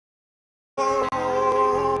We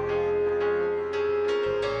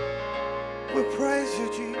praise you,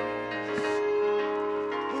 Jesus.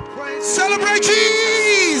 We praise you. Celebrate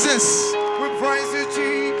Jesus. We praise you,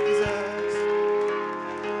 Jesus.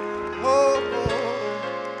 Oh,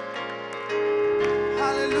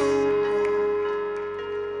 hallelujah.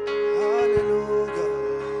 Hallelujah.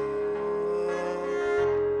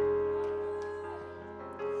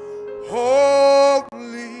 Holy,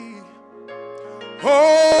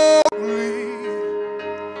 holy,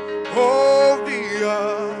 holy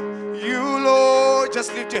are you, Lord.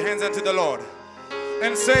 Just lift your hands unto the Lord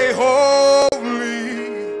and say,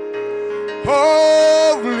 holy,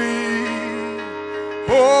 holy,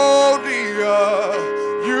 holy are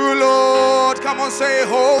you, Lord. Come on, say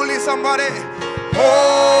holy, somebody.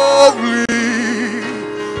 Holy,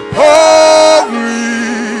 holy,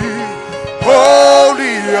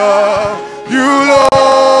 holy are you, Lord.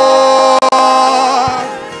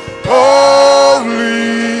 Holy,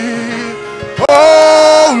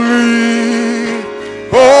 holy,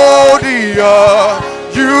 holy are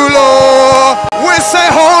you, Lord. We say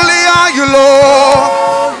holy are you, Lord.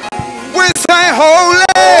 We say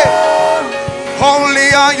holy, holy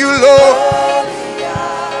are you, Lord.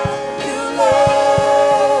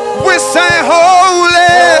 We say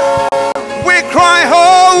holy, we cry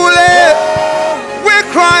holy, we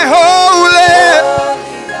cry holy.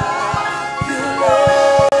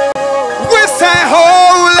 We say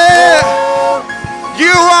holy,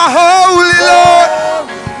 you are holy, Lord.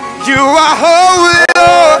 You are holy,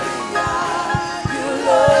 Lord.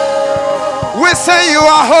 We say you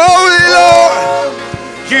are holy, Lord.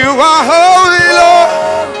 You are holy, Lord.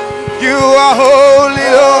 You are holy,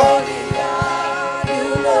 Lord.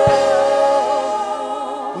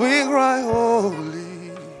 We cry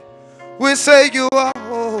holy. We say you are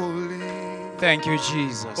holy. Thank you,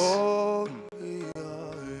 Jesus. Holy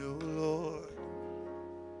are you, Lord.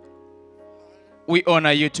 We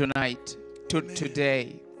honor you tonight,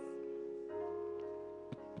 today.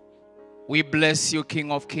 We bless you,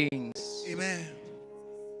 King of Kings. Amen.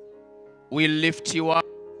 We lift you up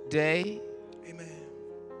today. Amen.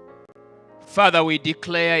 Father, we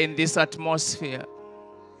declare in this atmosphere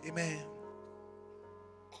Amen.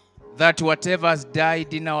 that whatever has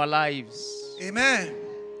died in our lives, Amen.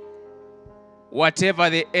 whatever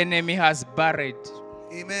the enemy has buried,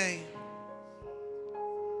 Amen.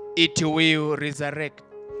 it will resurrect.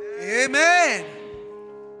 Amen.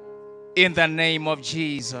 In the name of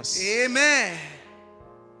Jesus. Amen.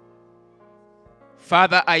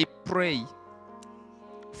 Father, I pray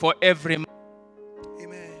for every man.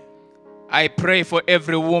 Amen. I pray for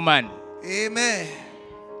every woman. Amen.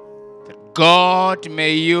 God,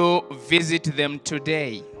 may you visit them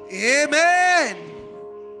today. Amen.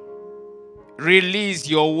 Release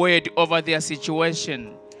your word over their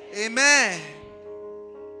situation. Amen.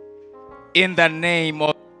 In the name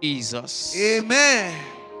of Jesus, Amen.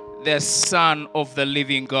 the Son of the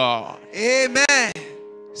living God. Amen.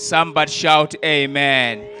 Somebody shout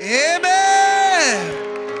amen. Amen.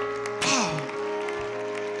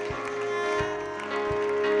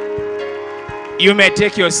 You may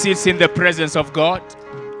take your seats in the presence of God.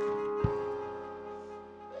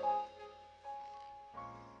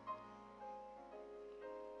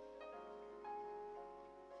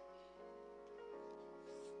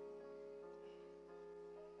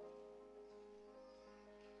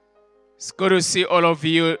 It's good to see all of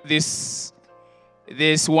you this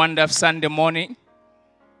wonderful Sunday morning.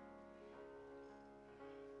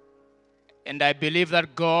 And I believe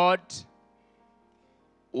that God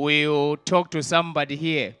will talk to somebody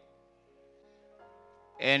here.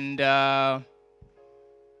 And I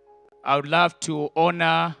would love to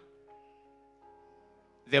honor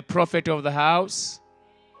the prophet of the house,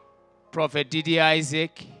 Prophet Didi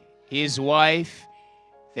Isaac, his wife,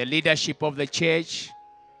 the leadership of the church,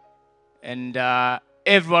 and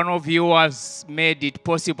every one of you has made it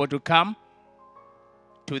possible to come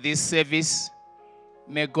to this service.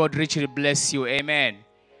 May God richly bless you. Amen.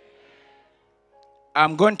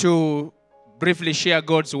 I'm going to briefly share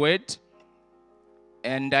God's word,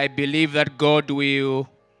 and I believe that God will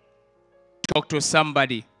talk to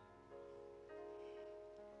somebody.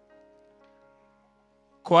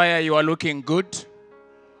 Choir, you are looking good.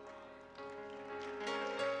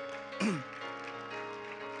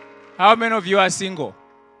 How many of you are single?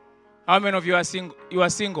 How many of you are single? You are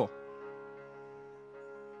single?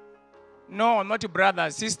 No, not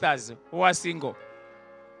brothers, sisters who are single.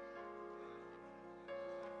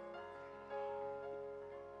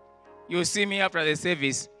 You see me after the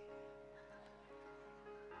service.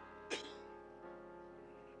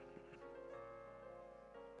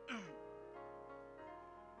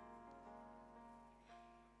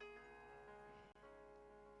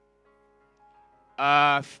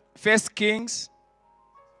 First Kings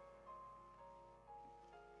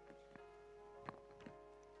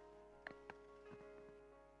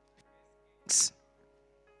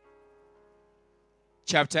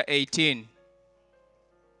chapter 18.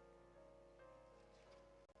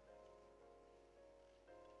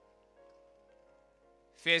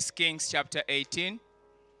 First Kings chapter 18.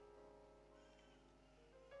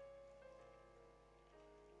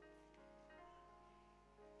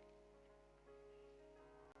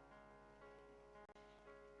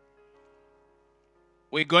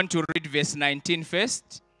 We're going to read verse 19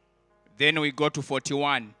 first, then we go to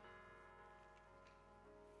 41.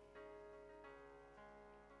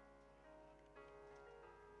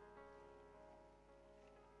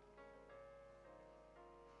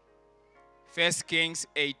 First Kings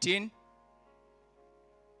 18,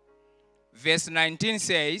 verse 19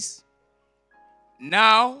 says,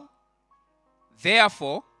 "Now,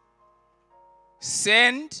 therefore,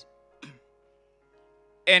 send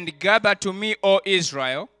and gather to me, O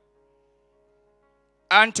Israel,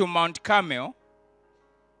 unto Mount Carmel,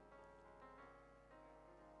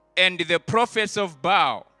 and the prophets of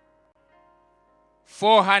Baal,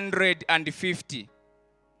 450,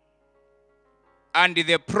 and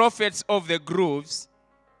the prophets of the groves,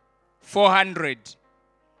 400,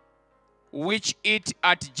 which eat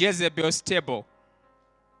at Jezebel's table."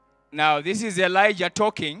 Now, this is Elijah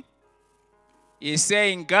talking. He's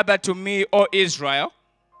saying, "Gather to me, O Israel,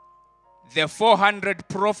 the 400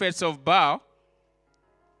 prophets of Baal,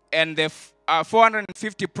 and the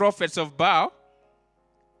 450 prophets of Baal,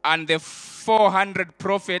 and the 400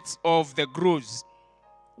 prophets of the groves,"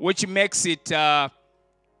 which makes it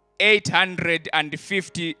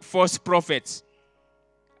 850 false prophets.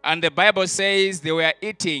 And the Bible says they were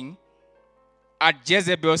eating at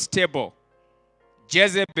Jezebel's table.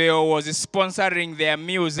 Jezebel was sponsoring their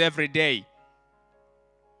meals every day.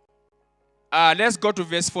 Let's go to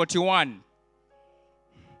verse 41.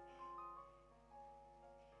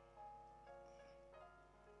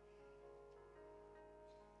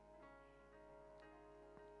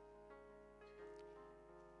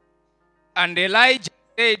 And Elijah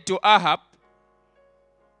said to Ahab,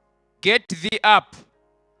 "Get thee up,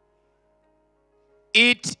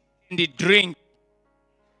 eat and drink,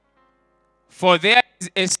 for there is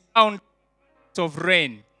a sound of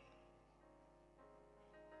rain."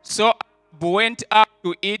 So Ahab went up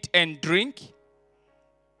to eat and drink,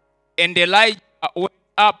 and Elijah went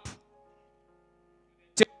up to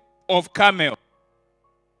the top of Carmel,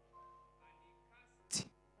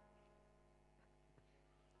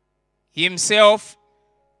 himself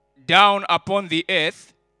down upon the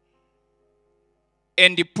earth,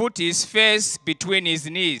 and he put his face between his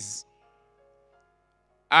knees,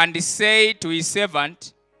 and he said to his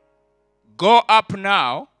servant, "Go up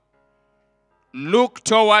now, look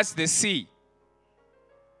towards the sea."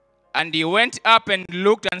 And he went up and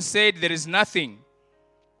looked and said, "There is nothing."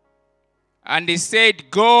 And he said,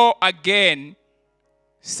 "Go again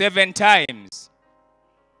 7 times.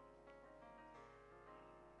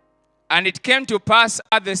 And it came to pass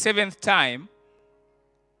at the 7th time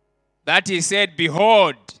that he said,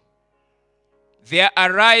 Behold, there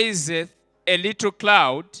ariseth a little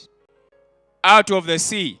cloud out of the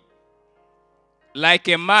sea, like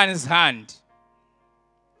a man's hand.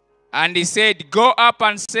 And he said, Go up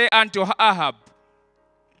and say unto Ahab,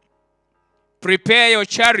 Prepare your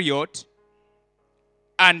chariot,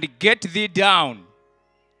 and get thee down,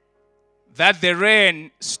 that the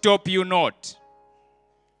rain stop you not.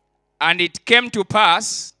 And it came to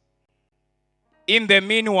pass, in the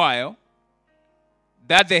meanwhile,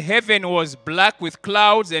 that the heaven was black with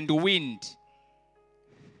clouds and wind,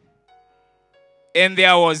 and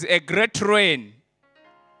there was a great rain.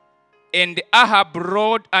 And Ahab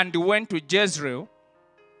rode and went to Jezreel,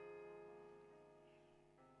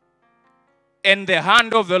 and the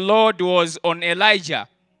hand of the Lord was on Elijah.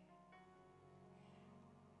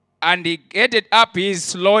 And he gathered up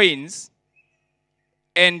his loins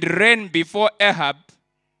and ran before Ahab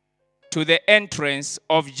to the entrance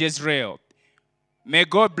of Jezreel. May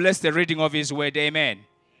God bless the reading of his word. Amen.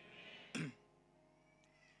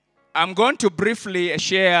 I'm going to briefly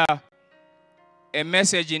share a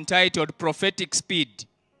message entitled Prophetic Speed.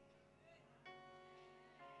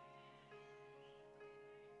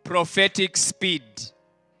 Prophetic speed.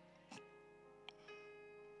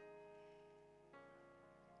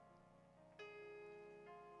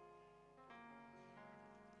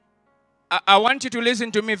 I want you to listen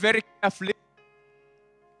to me very carefully.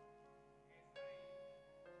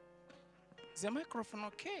 Is the microphone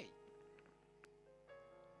okay?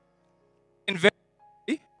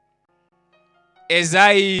 As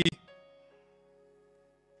I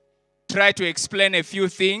try to explain a few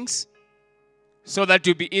things so that it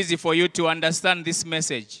will be easy for you to understand this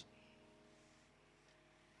message.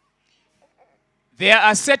 There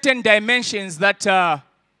are certain dimensions that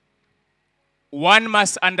one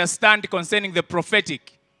must understand concerning the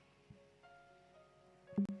prophetic.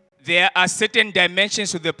 There are certain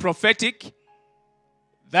dimensions to the prophetic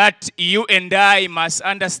that you and I must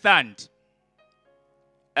understand.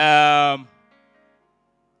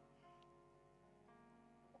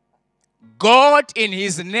 God in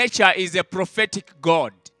his nature is a prophetic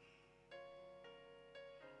God.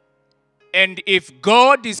 And if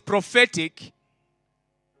God is prophetic,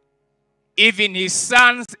 even his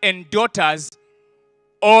sons and daughters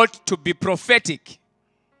ought to be prophetic.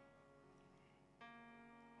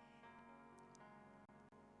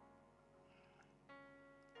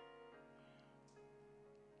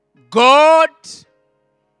 God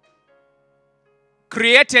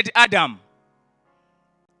created Adam.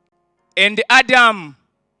 And Adam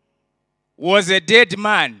was a dead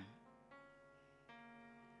man.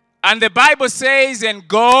 And the Bible says, and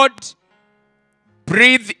God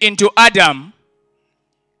breathed into Adam,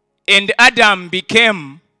 and Adam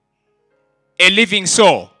became a living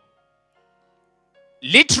soul.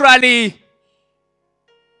 Literally,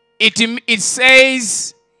 it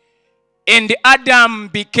says, and Adam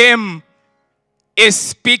became a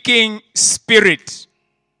speaking spirit.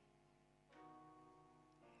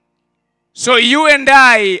 So you and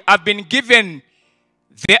I have been given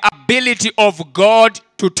the ability of God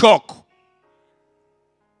to talk.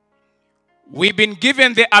 We've been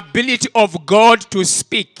given the ability of God to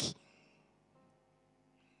speak.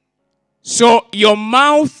 So your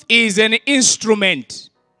mouth is an instrument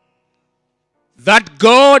that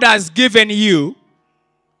God has given you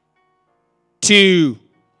to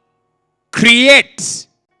create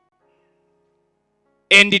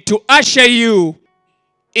and to usher you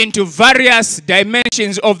into various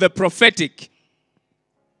dimensions of the prophetic.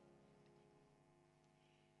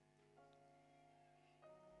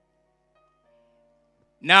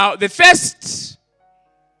 Now, the first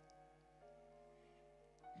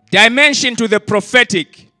dimension to the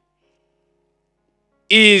prophetic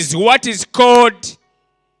is what is called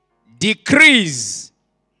decrees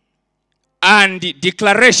and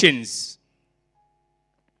declarations.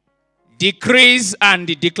 Decrees and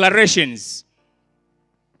declarations.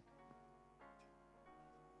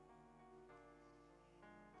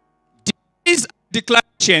 These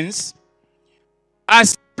declarations are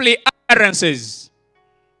simply utterances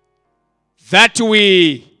that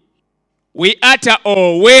we utter,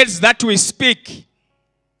 or words that we speak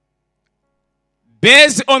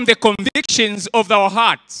based on the convictions of our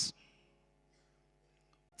hearts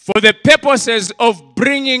for the purposes of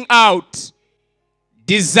bringing out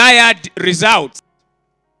desired results.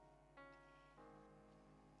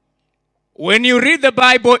 When you read the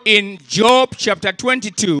Bible in Job chapter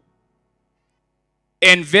 22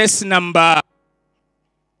 and verse number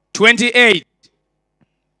 28,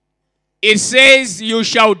 it says, you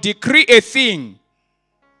shall decree a thing,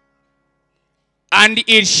 and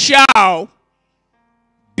it shall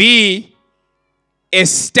be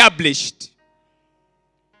established.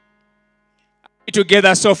 Are we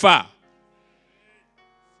together so far?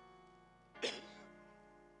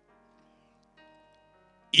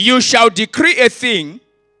 You shall decree a thing,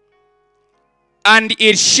 and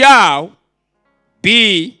it shall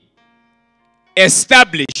be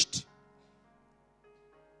established.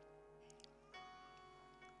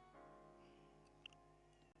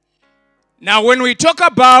 Now, when we talk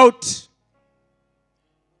about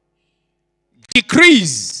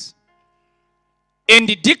decrees and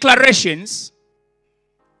declarations,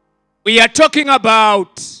 we are talking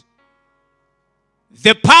about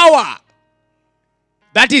the power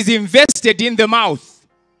that is invested in the mouth.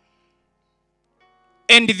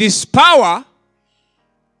 And this power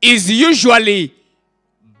is usually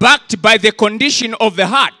backed by the condition of the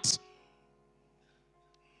heart.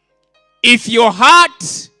 If your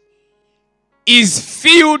heart is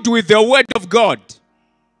filled with the word of God,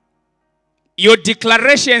 your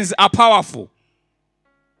declarations are powerful.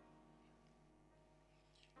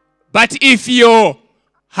 But if your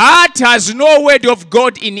heart has no word of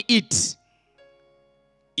God in it,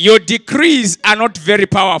 your decrees are not very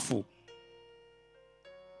powerful.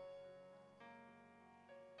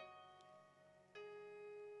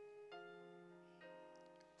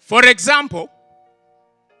 For example,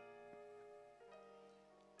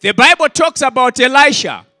 the Bible talks about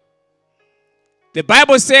Elisha. The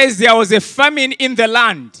Bible says there was a famine in the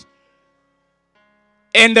land.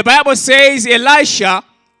 And the Bible says Elisha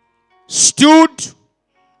stood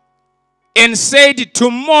and said,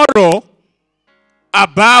 tomorrow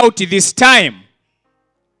about this time,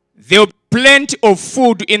 there will be plenty of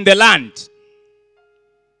food in the land.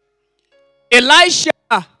 Elisha,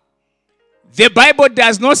 the Bible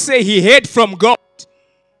does not say he heard from God.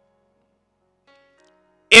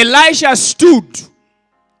 Elisha stood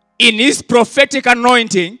in his prophetic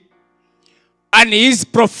anointing and his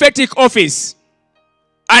prophetic office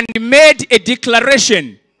and made a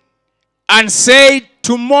declaration and said,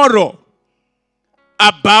 tomorrow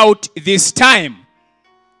about this time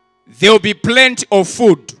there will be plenty of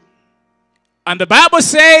food. And the Bible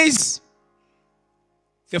says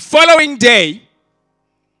the following day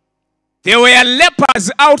there were lepers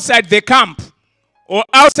outside the camp or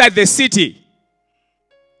outside the city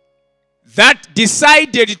that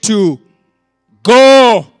decided to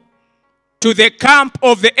go to the camp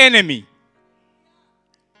of the enemy.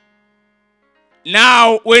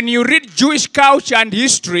 Now, when you read Jewish culture and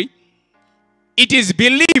history, it is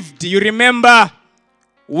believed, you remember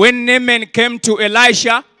when Naaman came to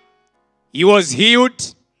Elisha, he was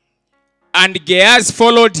healed, and Gehazi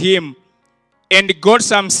followed him and got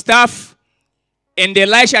some stuff, and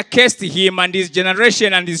Elisha cursed him and his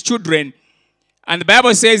generation and his children, and the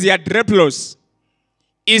Bible says he had leprosy.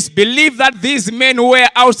 It's believed that these men who were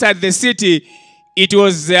outside the city, it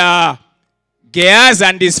was Gehazi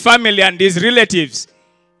and his family and his relatives.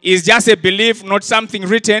 It's just a belief, not something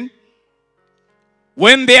written.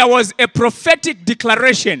 When there was a prophetic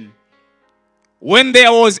declaration, when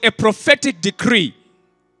there was a prophetic decree,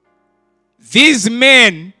 these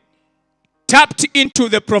men tapped into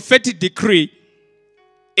the prophetic decree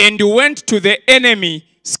and went to the enemy's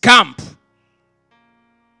camp.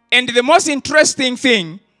 And the most interesting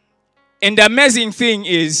thing and amazing thing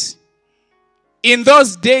is, in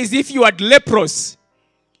those days, if you had leprosy,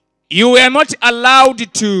 you were not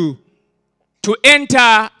allowed to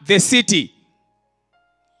enter the city.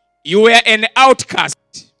 You were an outcast.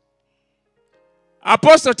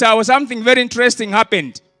 Apostle Tower, something very interesting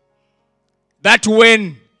happened. That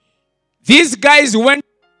when these guys went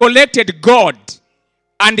collected gold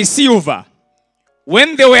and silver,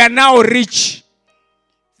 when they were now rich,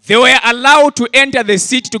 they were allowed to enter the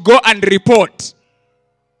city to go and report.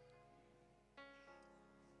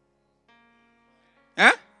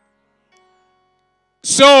 Huh?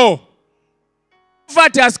 So,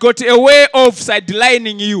 poverty has got a way of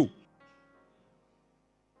sidelining you.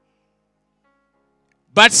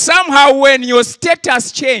 But somehow when your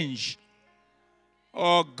status change,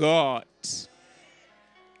 oh God,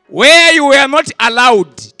 where you were not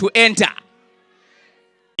allowed to enter,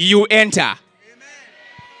 you enter.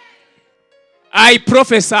 I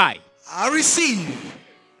prophesy. I receive.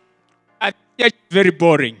 It's very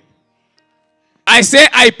boring. I say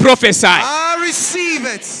I prophesy. I receive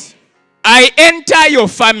it. I enter your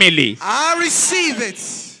family. I receive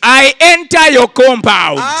it. I enter your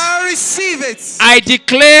compound. I receive it. I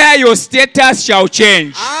declare your status shall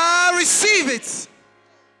change. I receive it.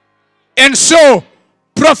 And so,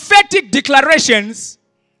 prophetic declarations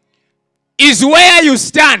is where you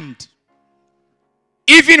stand,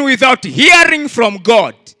 even without hearing from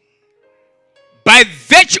God. By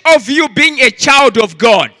virtue of you being a child of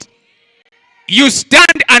God, you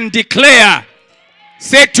stand and declare,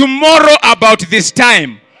 say, tomorrow about this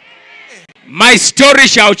time, my story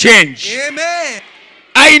shall change. Amen.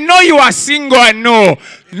 I know you are single and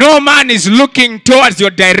no man is looking towards your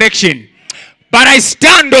direction. But I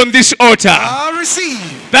stand on this altar I receive.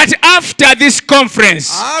 that after this conference,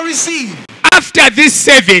 I receive. after this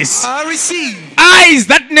service, I receive. eyes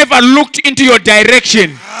that never looked into your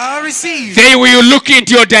direction, I receive. they will look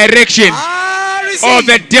into your direction. I receive. Oh,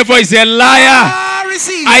 the devil is a liar. I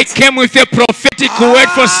receive. I came with a prophetic word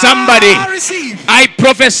for somebody. I receive. I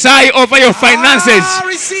prophesy over your finances. I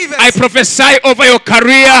receive it. I prophesy over your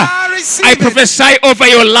career. I receive I it. prophesy over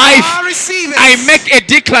your life. I receive it. I make a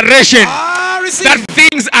declaration I receive that it.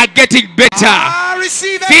 things are getting better. I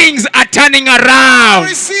receive it. Things are turning I around.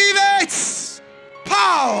 receive it.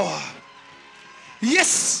 Power.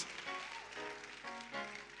 Yes.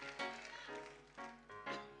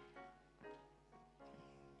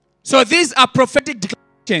 So these are prophetic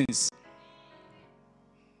declarations.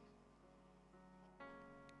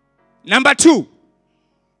 Number 2.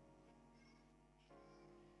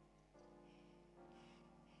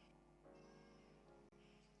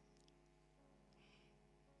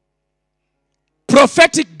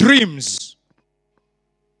 Prophetic dreams.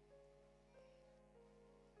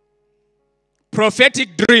 Prophetic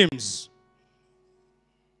dreams.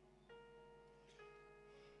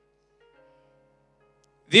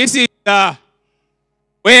 This is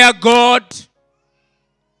where God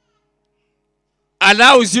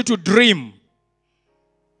allows you to dream.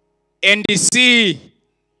 and see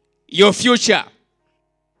your future.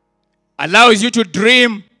 Allows you to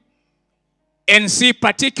dream and see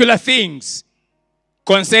particular things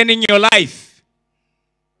concerning your life.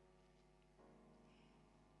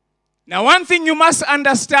 Now, one thing you must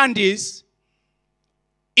understand is,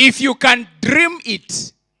 if you can dream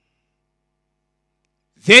it,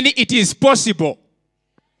 then it is possible.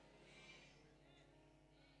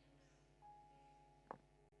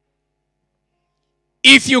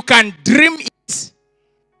 If you can dream it,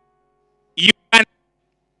 you can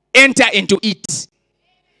enter into it.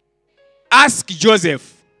 Ask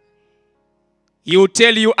Joseph. He will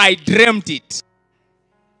tell you, I dreamt it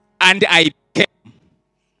and I became.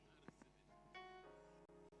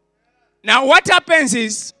 Now what happens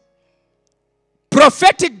is,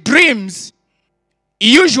 prophetic dreams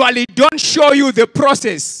usually don't show you the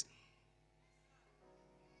process.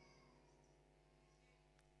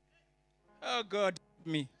 Oh God, help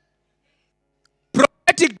me.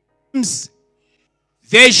 Prophetic dreams,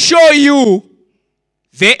 they show you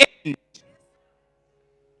the end,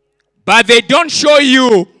 but they don't show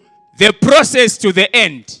you the process to the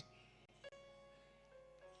end.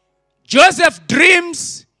 Joseph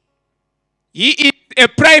dreams he is a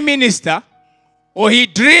prime minister, or he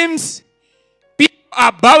dreams people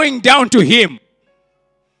are bowing down to him.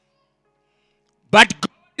 But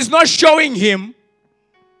God is not showing him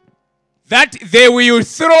that they will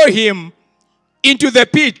throw him into the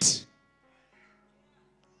pit.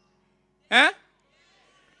 Eh?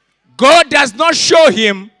 God does not show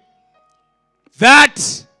him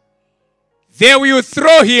that they will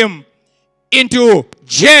throw him into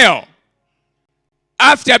jail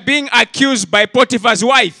after being accused by Potiphar's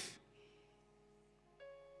wife.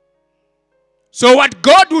 So what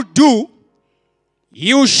God will do,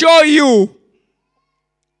 he will show you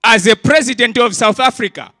as a president of South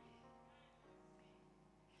Africa.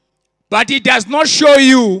 But he does not show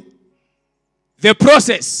you the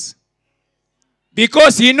process,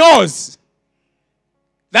 because he knows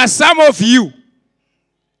that some of you,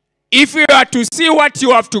 if you are to see what you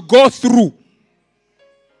have to go through,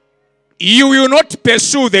 you will not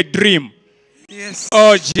pursue the dream. Yes.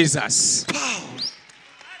 Oh, Jesus.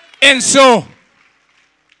 And so,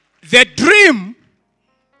 the dream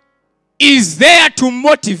is there to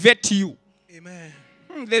motivate you. Amen.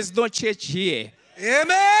 There's no church here.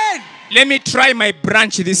 Amen. Let me try my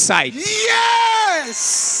branch this side.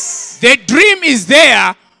 Yes. The dream is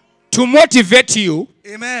there to motivate you.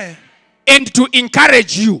 Amen. And to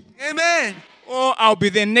encourage you. Amen. Oh, I'll be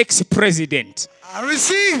the next president. I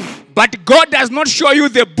receive. But God does not show you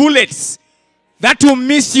the bullets that will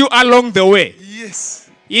miss you along the way. Yes.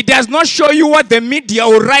 He does not show you what the media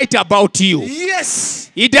will write about you.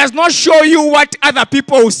 Yes. He does not show you what other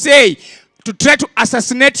people will say to try to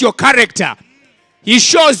assassinate your character. He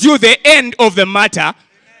shows you the end of the matter,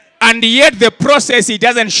 and yet the process he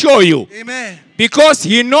doesn't show you. Amen. Because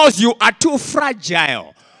he knows you are too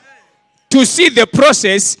fragile to see the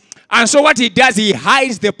process, and so what he does, he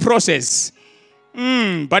hides the process.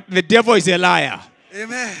 But the devil is a liar.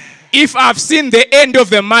 Amen. If I've seen the end of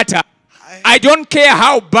the matter, I don't care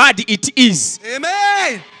how bad it is.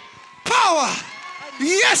 Amen. Power.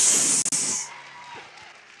 Yes.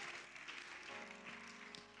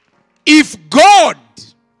 If God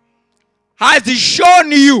has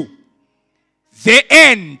shown you the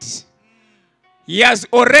end, he has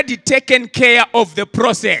already taken care of the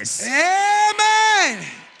process. Amen.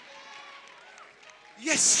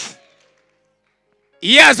 Yes.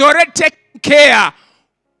 He has already taken care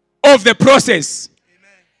of the process. Amen.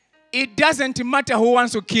 It doesn't matter who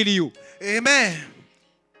wants to kill you. Amen.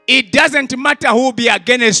 It doesn't matter who will be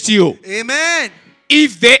against you. Amen.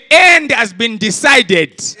 If the end has been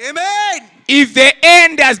decided, Amen. if the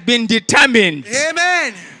end has been determined,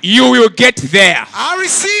 Amen. you will get there. I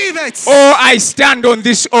receive it. Oh, I stand on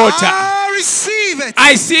this altar. I receive it.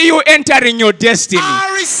 I see you entering your destiny.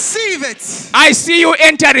 I receive it. I see you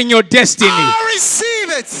entering your destiny. I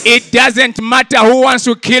receive it. It doesn't matter who wants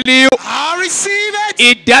to kill you. I receive it.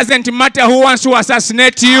 It doesn't matter who wants to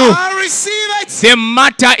assassinate you. I receive it. The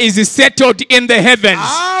matter is settled in the heavens.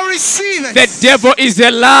 I receive it. The devil is a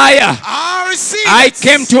liar. I receive it. I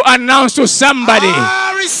came to announce to somebody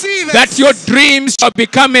I receive it. that your dreams shall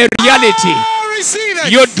become a reality. I receive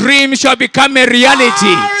it. Your dreams shall become a reality.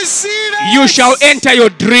 I receive it. You shall enter your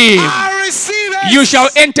dream. I receive it. You shall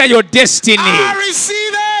enter your destiny. I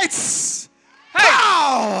receive it. Hey.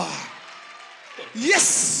 Power.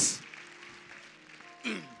 Yes.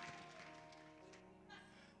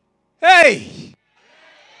 Hey.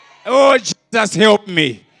 Oh, Jesus, help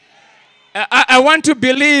me. I want to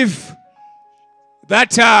believe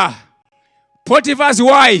that Potiphar's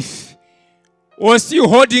wife was still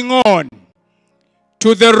holding on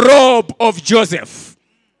to the robe of Joseph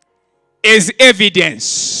as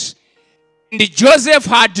evidence. And Joseph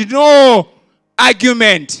had no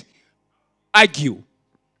argument. Argue.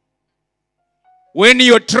 When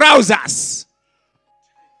your trousers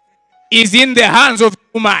is in the hands of a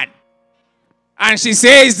woman and she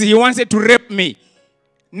says he wanted to rape me,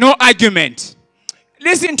 no argument.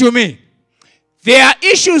 Listen to me. There are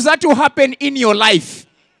issues that will happen in your life.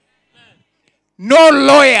 No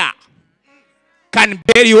lawyer can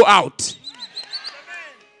bail you out.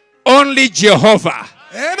 Only Jehovah.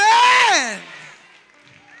 Amen.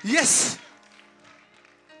 Yes.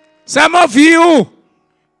 Some of you,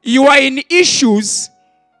 you are in issues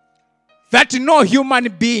that no human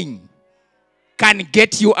being can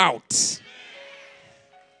get you out.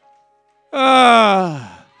 Amen.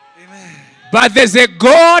 But there's a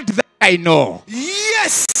God that I know.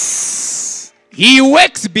 Yes. He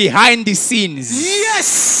works behind the scenes.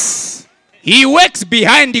 Yes. He works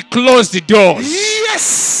behind the closed doors.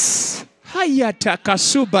 Yes. Hayata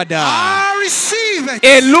kasubada. I receive it.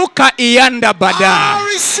 Eluka iyanda bada. I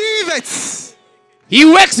receive it. He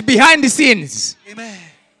works behind the scenes. Amen.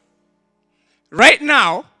 Right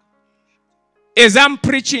now, as I'm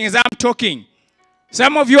preaching, as I'm talking,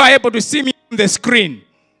 some of you are able to see me on the screen.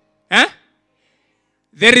 Huh?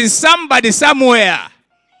 There is somebody somewhere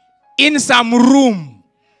in some room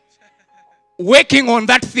working on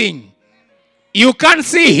that thing. You can't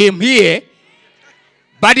see him here,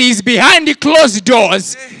 but he's behind the closed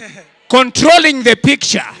doors, controlling the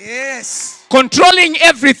picture. Yes. Controlling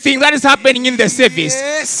everything that is happening in the service.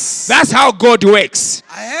 Yes. That's how God works.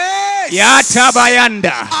 Yes.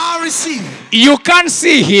 Yatabayanda. I receive. You can't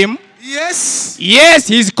see him. Yes. Yes,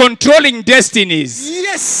 he's controlling destinies.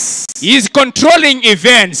 Yes. He's controlling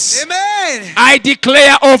events. Amen. I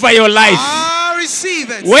declare over your life, I receive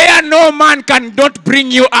it. where no man cannot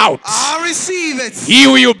bring you out, I receive it. he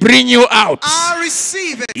will bring you out. I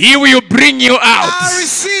receive it. He will bring you out. I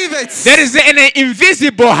receive it. There is an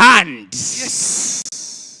invisible hand Yes.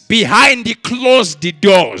 behind the closed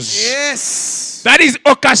doors Yes. that is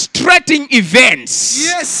orchestrating events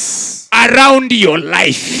Yes. around your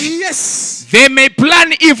life. Yes. They may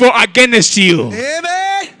plan evil against you,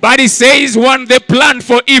 Amen. but he says when they plan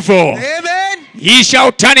for evil, Amen. he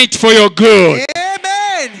shall turn it for your good.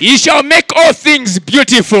 Amen. He shall make all things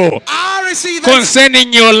beautiful I receive it.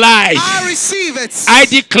 concerning your life. I receive it. I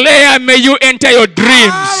declare, may you enter your I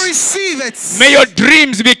dreams. receive it. May your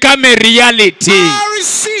dreams become a reality. I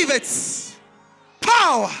receive it.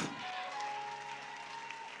 Power.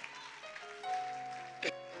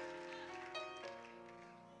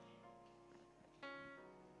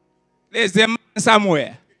 There's a man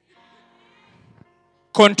somewhere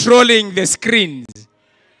controlling the screens.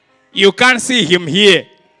 You can't see him here.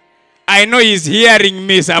 I know he's hearing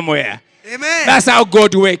me somewhere. Amen. That's how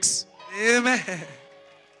God works. Amen.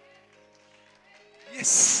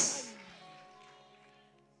 Yes.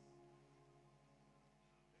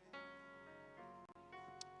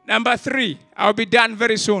 Number 3, I'll be done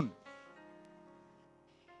very soon.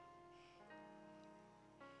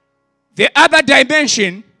 The other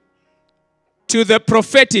dimension to the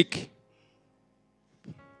prophetic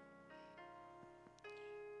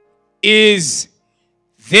is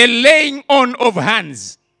the laying on of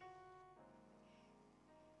hands.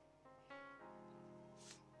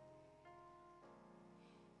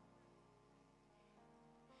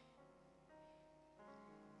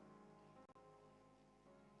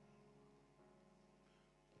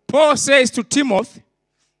 Paul says to Timothy,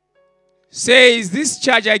 says, this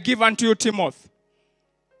charge I give unto you, Timothy,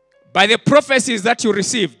 by the prophecies that you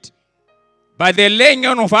received, by the laying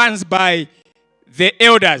on of hands by the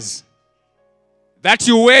elders, that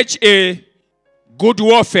you wage a good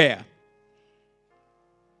warfare.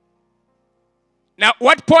 Now,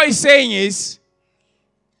 what Paul is saying is,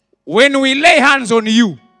 when we lay hands on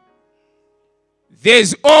you,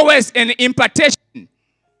 there's always an impartation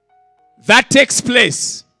that takes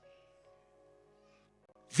place.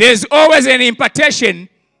 There's always an impartation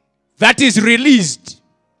that is released.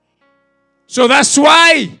 So that's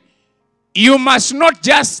why you must not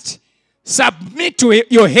just submit to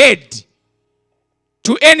your head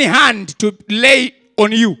to any hand to lay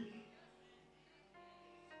on you.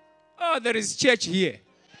 Oh, there is church here.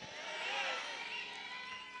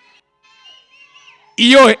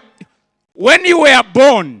 When you were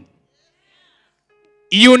born,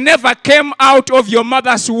 you never came out of your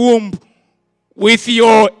mother's womb with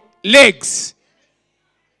your legs.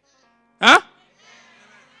 Huh?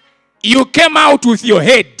 You came out with your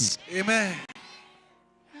head. Amen.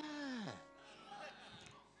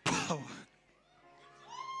 Power.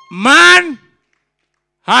 Man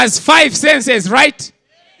has 5 senses, right?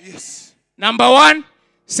 Yes. Number 1,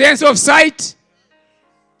 sense of sight,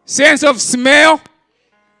 sense of smell,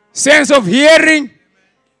 sense of hearing,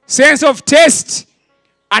 sense of taste,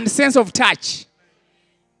 and sense of touch.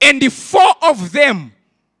 And the 4 of them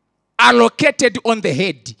are located on the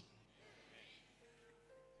head.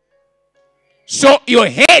 So your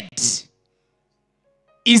head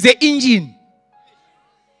is the engine.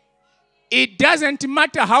 It doesn't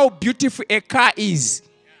matter how beautiful a car is.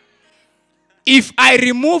 If I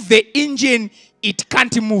remove the engine, it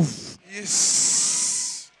can't move.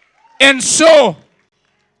 Yes. And so,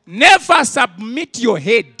 never submit your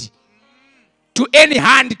head to any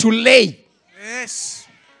hand to lay. Yes.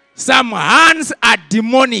 Some hands are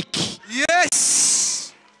demonic.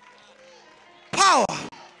 Yes. Power.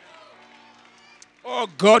 Oh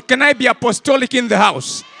God, can I be apostolic in the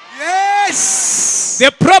house? Yes.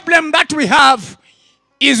 The problem that we have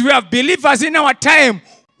is we have believers in our time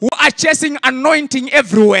who are chasing anointing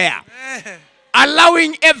everywhere,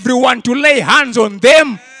 allowing everyone to lay hands on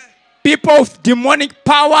them. People with demonic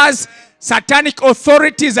powers, satanic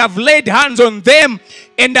authorities have laid hands on them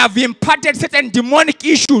and have imparted certain demonic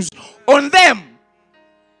issues on them.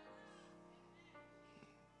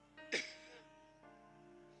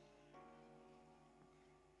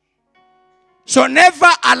 So never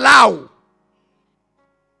allow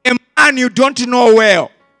a man you don't know well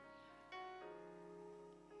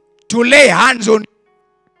to lay hands on you.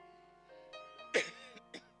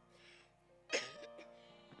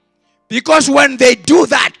 Because when they do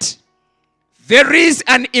that, there is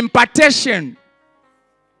an impartation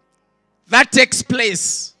that takes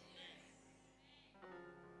place.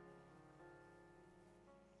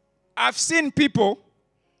 I've seen people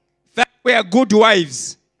that were good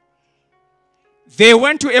wives. They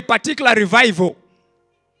went to a particular revival.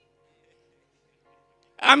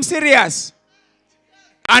 I'm serious.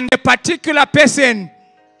 And a particular person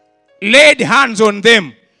laid hands on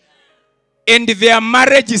them. And their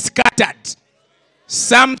marriage is scattered.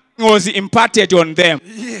 Something was imparted on them.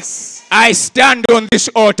 Yes. I stand on this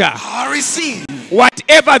altar. I receive.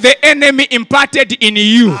 Whatever the enemy imparted in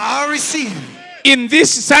you, I receive. in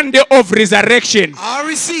this Sunday of resurrection, I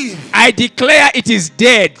receive. I declare it is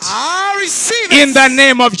dead. I receive In the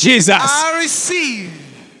name of Jesus. I receive.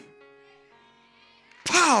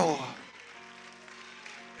 Power.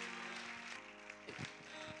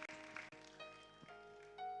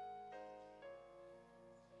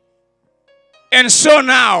 And so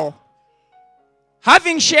now,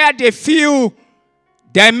 having shared a few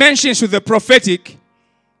dimensions to the prophetic,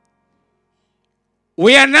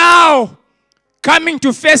 we are now coming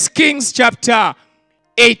to 1 Kings chapter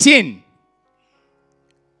 18,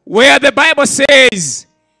 where the Bible says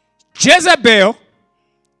Jezebel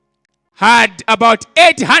had about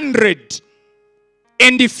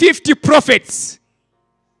 850 prophets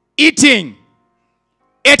eating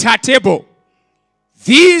at her table.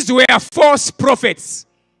 These were false prophets.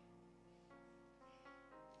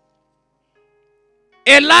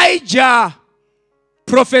 Elijah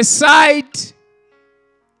prophesied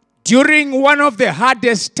during one of the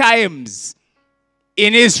hardest times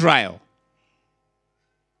in Israel,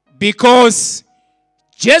 because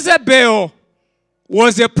Jezebel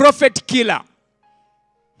was a prophet killer.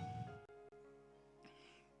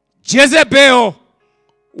 Jezebel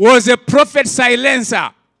was a prophet silencer.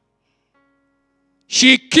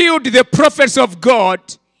 She killed the prophets of God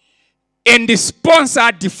and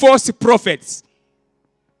sponsored the false prophets.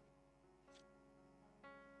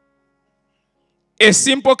 A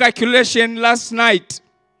simple calculation last night.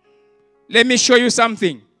 Let me show you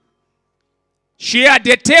something. She had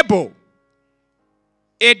a table,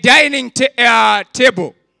 a dining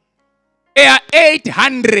table. There are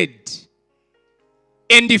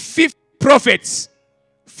 850 prophets,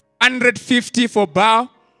 150 for Baal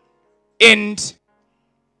and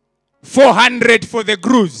 400 for the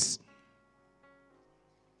grooves.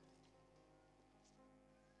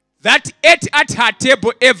 That ate at her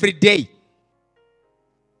table every day.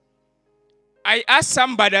 I asked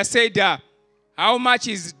somebody, I said, how much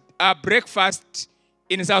is breakfast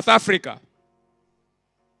in South Africa?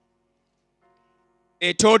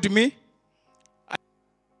 They told me.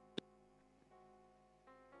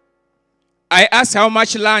 I asked how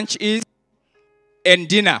much lunch is and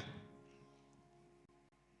dinner.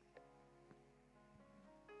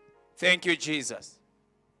 Thank you, Jesus.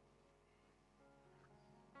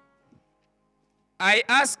 I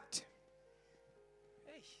asked,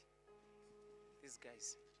 hey, these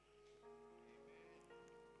guys.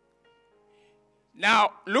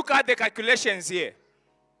 Now, look at the calculations here.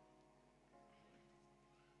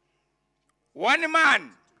 One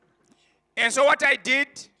man And so what I did,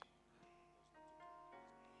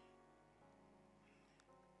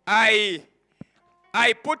 I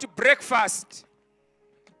put breakfast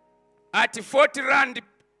at 40 rand,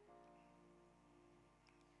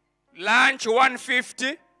 lunch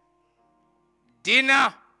 150,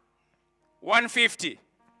 dinner 150.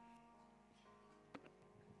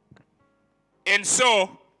 And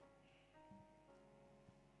so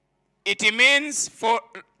it means for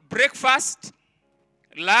breakfast,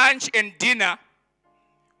 lunch and dinner,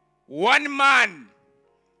 one man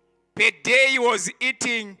per day was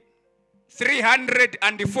eating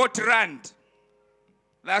 340 rand.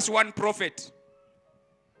 That's one prophet.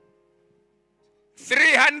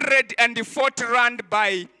 340 rand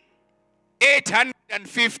by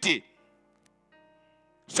 850.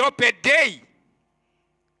 So per day,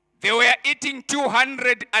 they were eating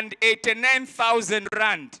 289,000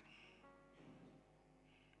 rand.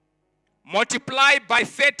 Multiply by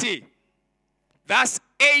 30, that's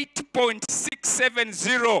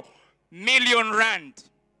 8.670 million rand.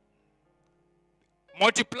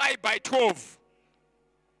 Multiply by 12,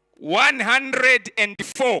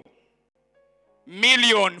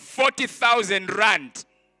 104,040,000 rand.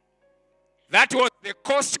 That was the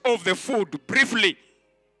cost of the food, briefly,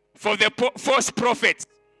 for the false prophets,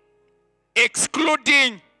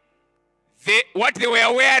 excluding what they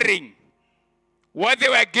were wearing, what they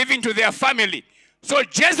were giving to their family. So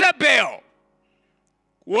Jezebel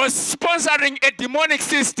was sponsoring a demonic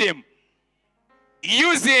system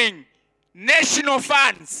using national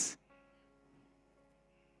funds.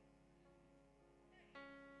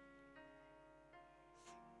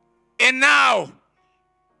 And now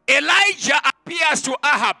Elijah appears to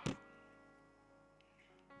Ahab.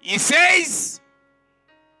 He says,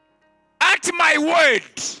 at my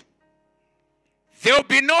word, there will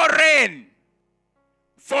be no rain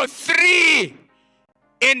for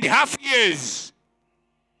 3.5 years.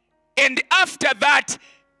 And after that,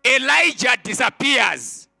 Elijah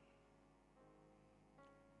disappears.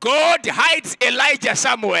 God hides Elijah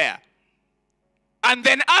somewhere. And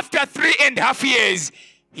then after 3.5 years,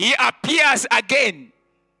 he appears again.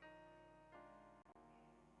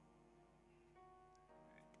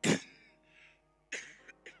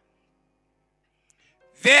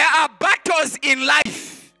 There are battles in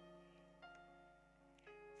life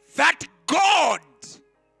that God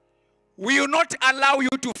will not allow you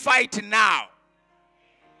to fight now.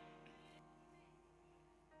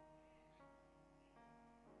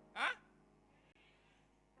 Huh?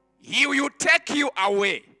 He will take you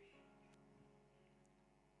away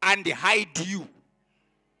and hide you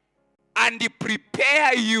and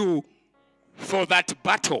prepare you for that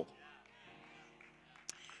battle.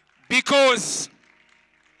 Because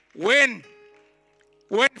when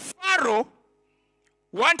Pharaoh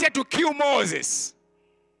wanted to kill Moses,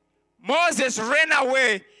 Moses ran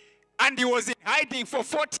away and he was in hiding for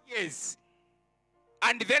 40 years.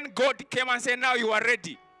 And then God came and said, now you are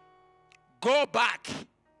ready. Go back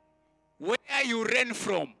where you ran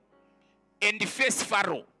from and face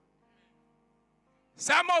Pharaoh.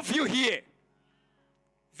 Some of you here,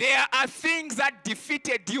 there are things that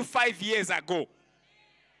defeated you 5 years ago.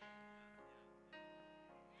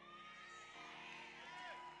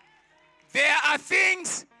 There are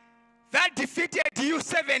things that defeated you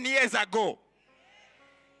 7 years ago.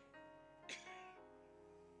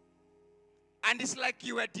 And it's like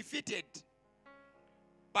you were defeated.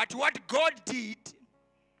 But what God did,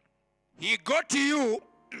 he got to you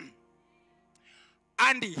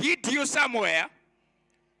and hid you somewhere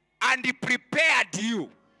and he prepared you.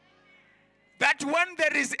 That when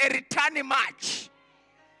there is a return match,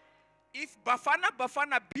 if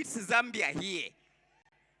Bafana beats Zambia here,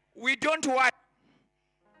 we don't worry.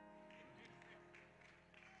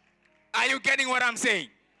 Are you getting what I'm saying?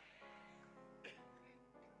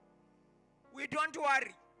 We don't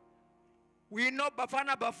worry. We know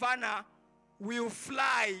Bafana will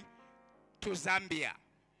fly to Zambia.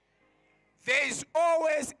 There is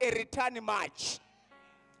always a return match.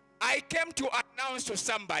 I came to announce to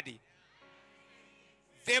somebody,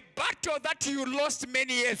 the battle that you lost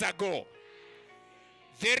many years ago,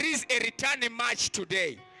 there is a return match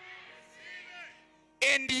today.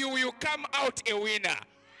 And you will come out a winner.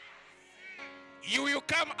 You will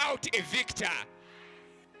come out a victor.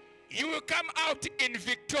 You will come out in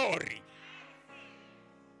victory.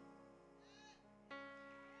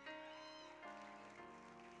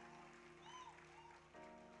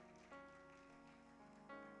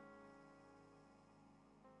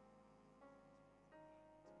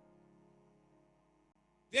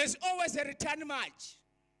 There's always a return match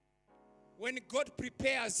when God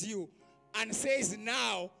prepares you and says,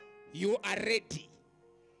 now you are ready.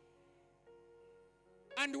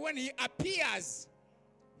 And when he appears,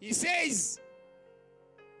 he says,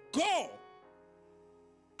 go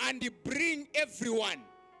and bring everyone.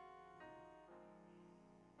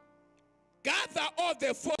 Gather all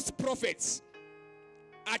the false prophets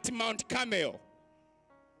at Mount Carmel.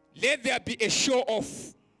 Let there be a show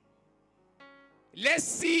off. Let's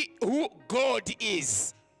see who God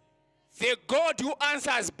is. The God who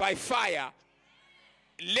answers by fire,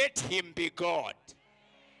 let him be God.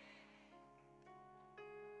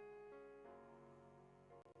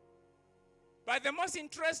 But the most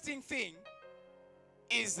interesting thing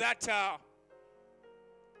is that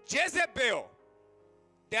Jezebel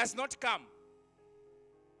does not come.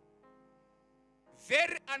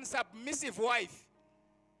 Very unsubmissive wife.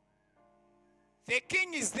 The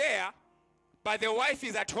king is there, but the wife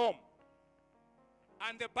is at home.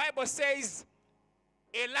 And the Bible says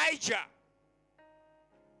Elijah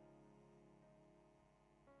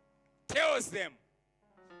tells them,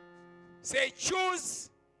 say, choose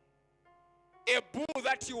a bull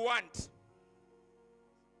that you want.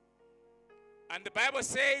 And the Bible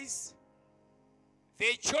says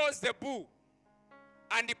they chose the bull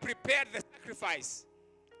and prepared the sacrifice.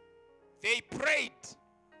 They prayed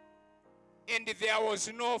and there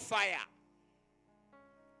was no fire.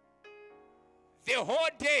 The whole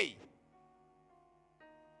day.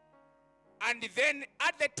 And then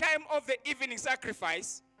at the time of the evening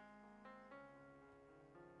sacrifice,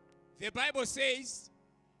 the Bible says,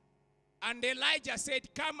 and Elijah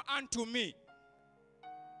said, come unto me.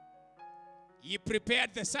 He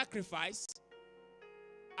prepared the sacrifice.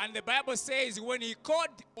 And the Bible says when he called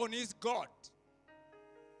on his God,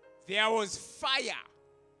 there was fire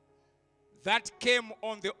that came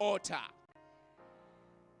on the altar.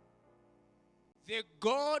 The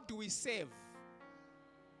God we serve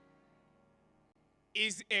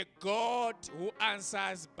is a God who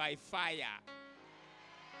answers by fire.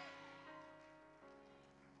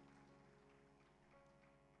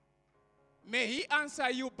 May he answer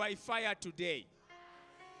you by fire today.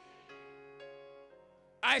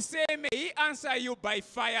 I say, may he answer you by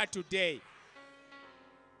fire today.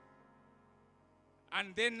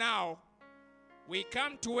 And then now, we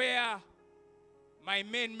come to where my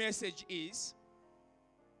main message is.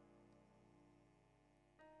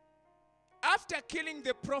 After killing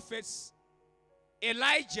the prophets,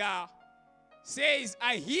 Elijah says,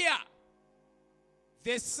 I hear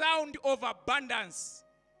the sound of abundance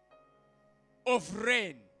of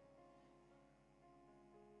rain.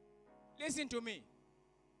 Listen to me.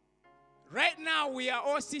 Right now we are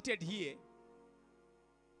all seated here.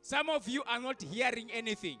 Some of you are not hearing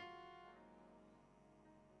anything.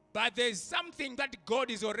 But there's something that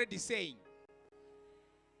God is already saying.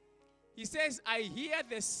 He says, I hear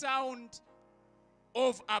the sound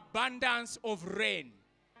of abundance of rain.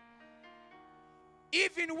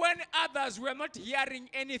 Even when others were not hearing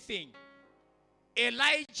anything,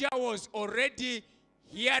 Elijah was already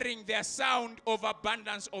hearing the sound of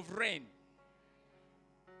abundance of rain.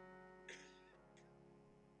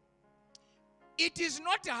 It is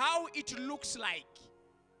not how it looks like.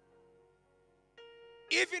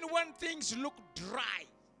 Even when things look dry,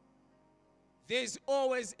 there's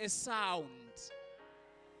always a sound.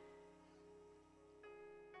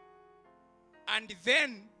 And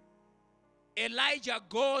then Elijah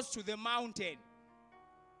goes to the mountain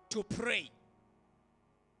to pray.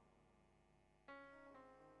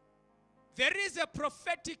 There is a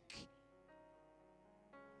prophetic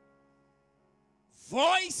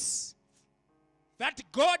voice that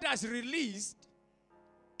God has released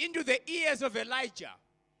into the ears of Elijah.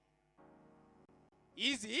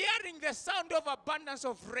 He's hearing the sound of abundance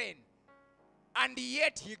of rain, and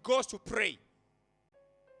yet he goes to pray.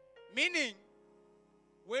 Meaning,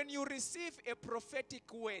 when you receive a prophetic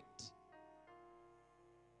word,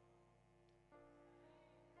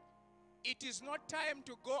 it is not time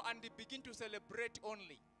to go and begin to celebrate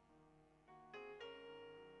only.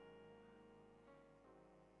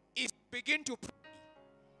 It's begin to pray,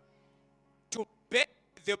 to beg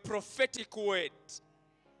the prophetic word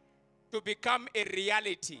to become a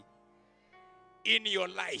reality in your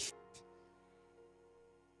life.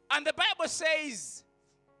 And the Bible says,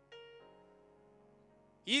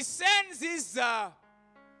 he sends his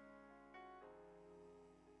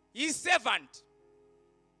servant,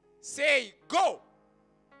 say, go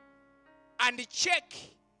and check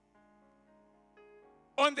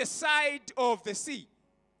on the side of the sea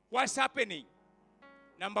what's happening.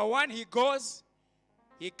 Number one, he goes,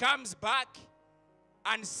 he comes back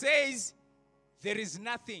and says, there is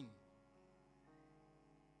nothing.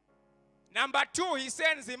 Number two, he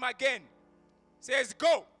sends him again, says,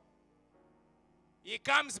 go. He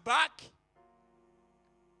comes back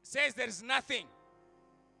says there is nothing.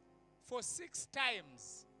 For 6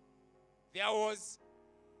 times, there was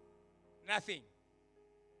nothing.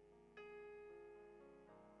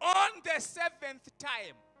 On the 7th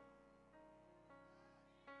time,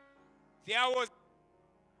 there was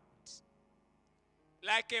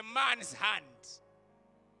like a man's hand.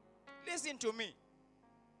 Listen to me.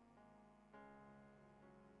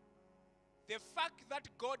 The fact that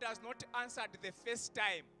God has not answered the first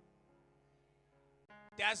time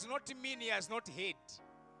does not mean he has not heard.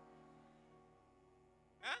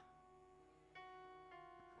 Huh?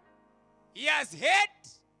 He has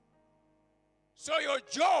heard. So your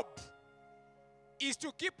job is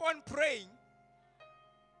to keep on praying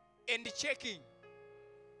and checking.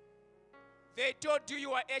 They told you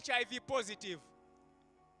you are HIV positive.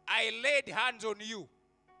 I laid hands on you.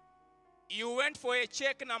 You went for a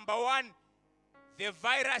check, number 1. The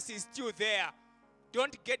virus is still there.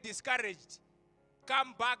 Don't get discouraged.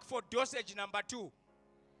 Come back for dosage number 2.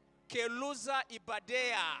 Keluza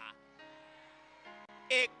ibadea.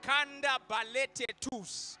 Ekanda balete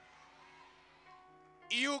tus.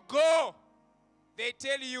 You go. They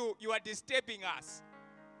tell you you are disturbing us.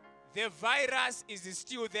 The virus is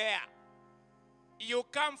still there. You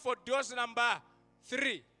come for dose number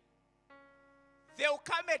 3. There will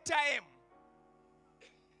come a time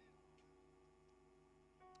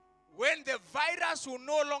when the virus will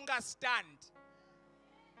no longer stand.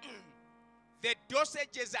 The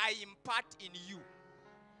dosages I impart in you.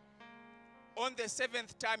 On the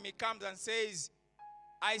 7th time he comes and says,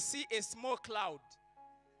 I see a small cloud.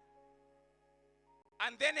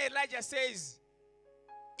 And then Elijah says,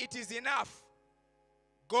 it is enough.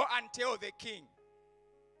 Go and tell the king,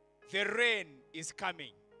 the rain is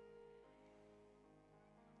coming.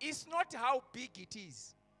 It's not how big it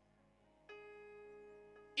is.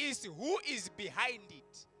 It's who is behind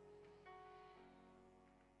it.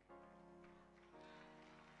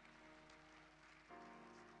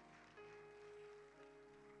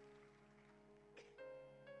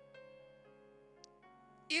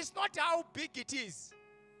 It's not how big it is.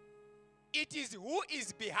 It is who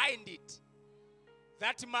is behind it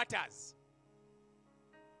that matters.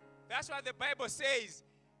 That's why the Bible says,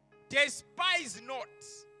 despise not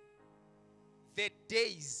the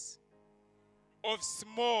days of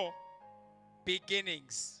small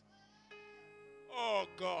beginnings. Oh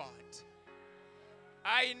God.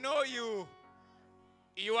 I know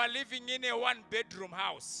you are living in a 1-bedroom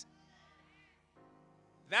house.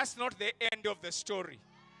 That's not the end of the story.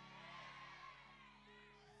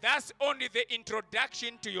 That's only the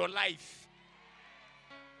introduction to your life.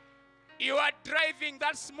 You are driving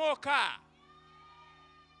that small car,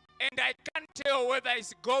 and I can't tell whether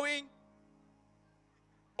it's going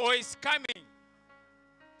or it's coming.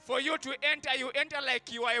 For you to enter, you enter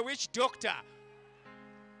like you are a witch doctor.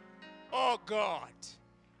 Oh God.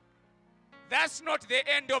 That's not the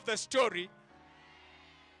end of the story.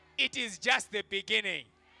 It is just the beginning.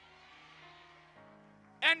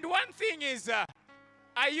 And one thing is,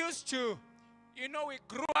 I used to, we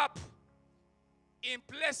grew up in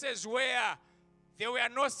places where there were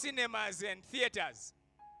no cinemas and theaters.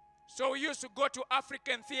 So we used to go to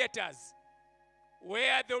African theaters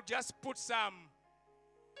where they'll just put some,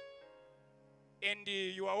 and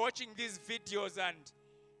you are watching these videos, and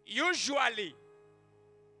usually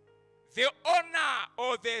the owner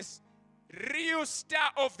or the real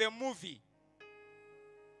star of the movie,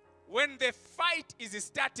 when the fight is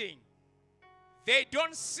starting, they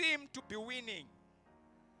don't seem to be winning.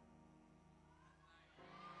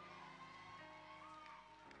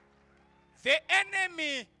 The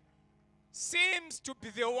enemy seems to be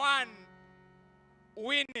the one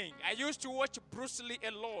winning. I used to watch Bruce Lee a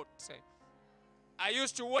lot. I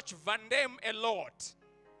used to watch Van Damme a lot.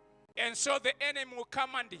 And so the enemy will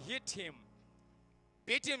come and hit him.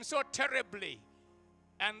 Beat him so terribly.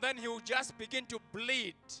 And then he will just begin to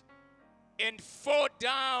bleed and fall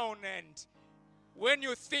down. And when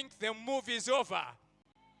you think the movie is over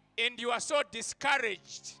and you are so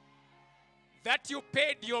discouraged that you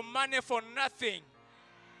paid your money for nothing,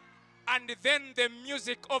 and then the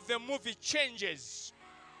music of the movie changes.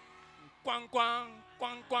 Quang, quang,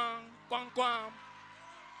 quang, quang, quang, quang.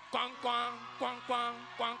 Quang, quang, quang, quang,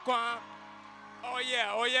 quang, quang. Oh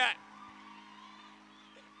yeah, oh yeah.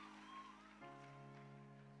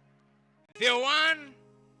 The one,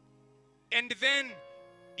 and then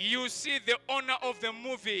you see the owner of the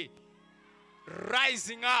movie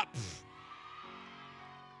rising up.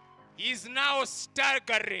 He's now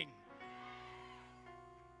staggering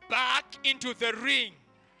back into the ring,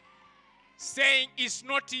 saying it's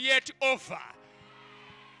not yet over,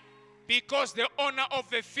 because the owner of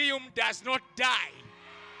the film does not die.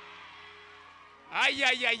 Ay,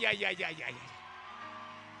 ay, ay, ay, ay, ay, ay.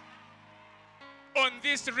 On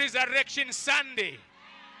this Resurrection Sunday,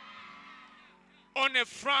 on a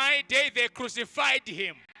Friday, they crucified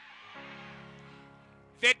him.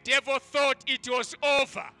 The devil thought it was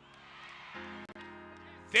over.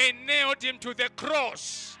 They nailed him to the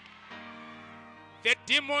cross. The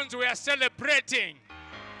demons were celebrating.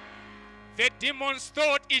 The demons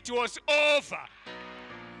thought it was over.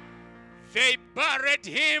 They buried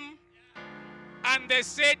him and they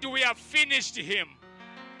said, we have finished him.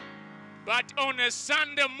 But on a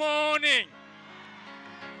Sunday morning,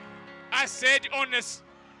 I said on a...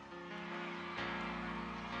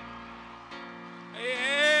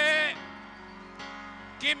 Hey,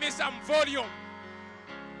 give me some volume.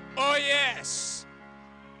 Oh yes.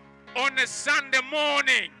 On a Sunday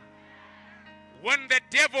morning, when the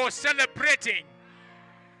devil was celebrating,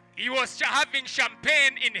 he was having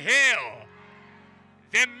champagne in hell.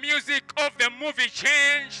 The music of the movie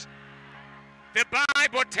changed. The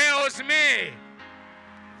Bible tells me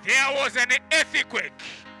there was an earthquake,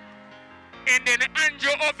 and an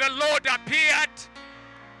angel of the Lord appeared,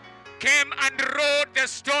 came and rolled the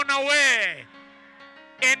stone away,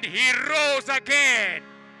 and he rose again.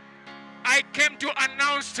 I came to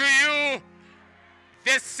announce to you,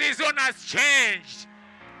 the season has changed.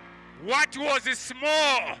 What was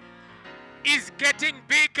small is getting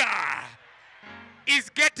bigger. Is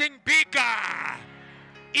getting bigger.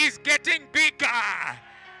 Is getting bigger.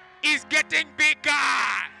 Is getting bigger.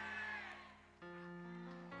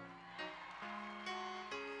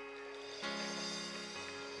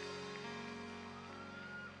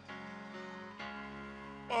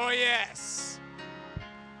 Oh yes.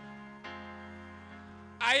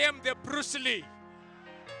 I am the Bruce Lee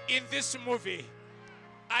in this movie.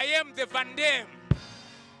 I am the Van Damme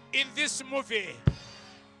in this movie.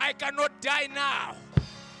 I cannot die now.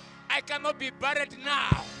 I cannot be buried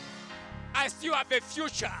now. I still have a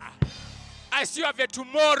future. I still have a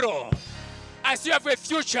tomorrow. I still have a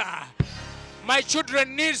future. My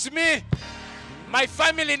children needs me. My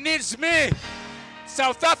family needs me.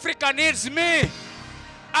 South Africa needs me.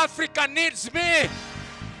 Africa needs me.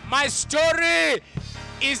 My story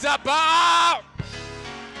is about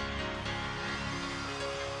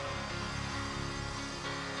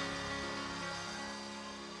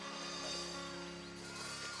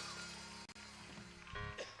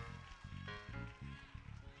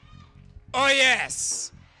oh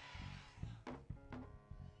yes.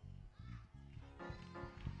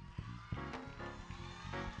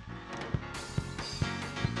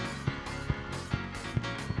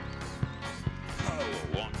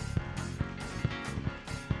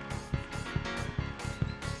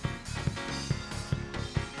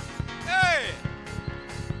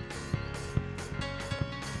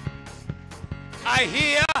 I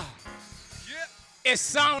hear a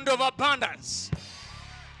sound of abundance,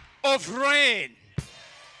 of rain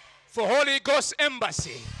for Holy Ghost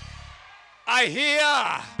Embassy. I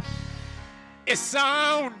hear a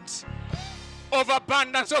sound of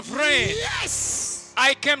abundance of rain. Yes!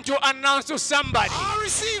 I came to announce to somebody, I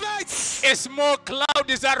receive it! a small cloud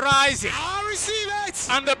is arising. I receive it!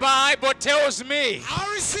 And the Bible tells me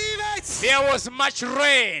I receive it! there was much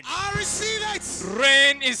rain. I receive it!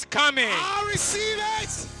 Rain is coming. I receive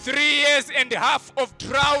it! 3.5 years of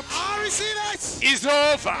drought I receive it! is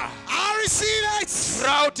over. I receive it!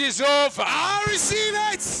 Drought is over. I receive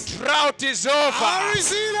it! Drought is over. I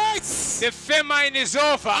receive it! The famine is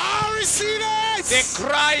over. I receive it! The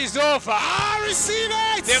cry is over. I receive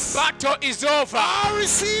it! The battle is over. I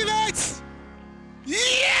receive it!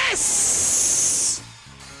 Yes!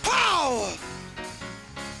 Power!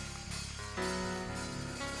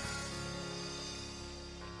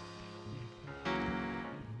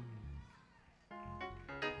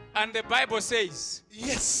 And the Bible says,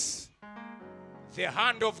 Yes. the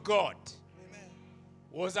hand of God Amen.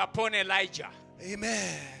 was upon Elijah,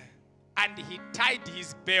 Amen. and he tied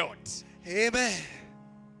his belt, Amen.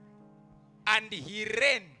 and he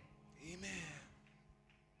ran. Amen.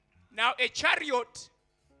 Now, a chariot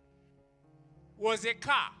was a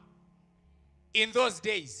car in those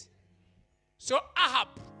days. So Ahab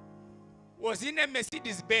was in a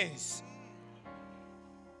Mercedes Benz.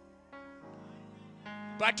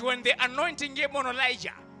 But when the anointing came on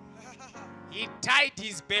Elijah, he tied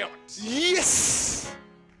his belt. Yes.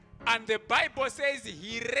 And the Bible says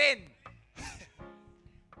he ran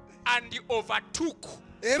and he overtook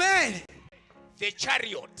Amen. the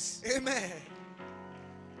chariot. Amen.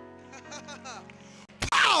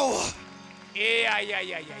 Power. Yeah.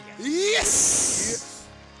 Yes.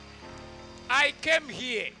 I came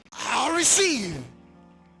here I receive.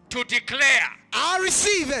 to declare I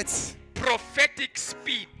receive it. prophetic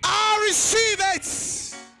speed. I receive it.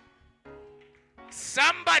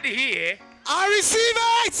 Somebody here, I receive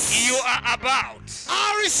it. you are about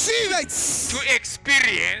I receive it. to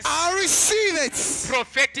experience I receive it.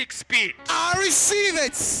 prophetic speed. I receive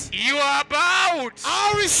it. You are about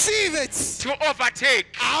I receive it. to overtake.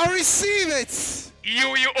 I receive it.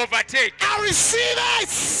 You will overtake. I receive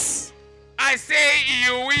it. I say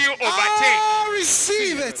you will overtake. I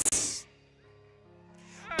receive it.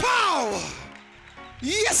 Power.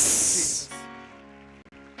 Yes.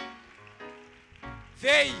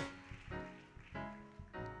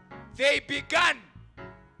 They began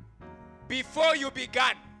before you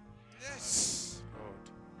began. Yes.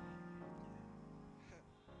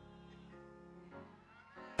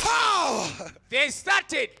 Power. They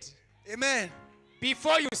started Amen.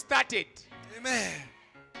 before you started. Amen.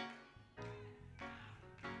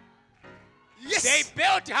 Yes. They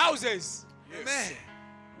built houses Amen.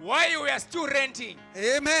 while you were still renting.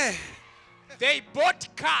 Amen. They bought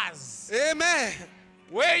cars Amen.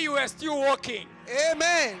 where you were still walking.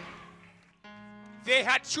 Amen. They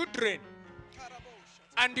had children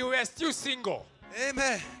and you were still single.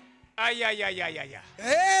 Amen. Ay, ay, ay, ay, ay, ay.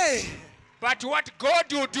 Hey. But what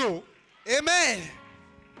God will do, Amen.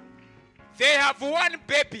 they have one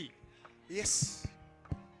baby. Yes.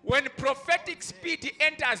 When prophetic speed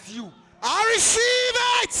enters you, I receive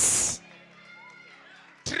it.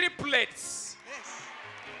 triplets.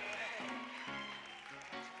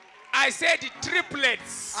 I said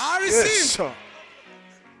triplets. I receive.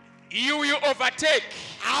 You will overtake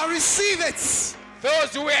I receive it.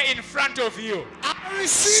 those who were in front of you. I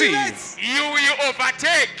receive it. You will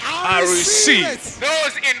overtake I receive it.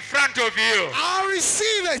 those in front of you. I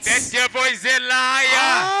receive it. The devil is a liar.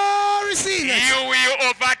 I receive it. You will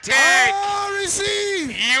overtake. I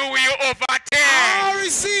receive. You will I overtake.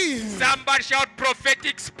 receive. Somebody shout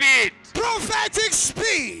prophetic speed. Prophetic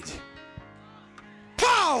speed.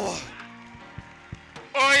 Power.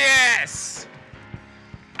 Oh yes.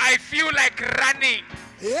 I feel like running.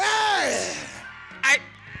 Yeah. I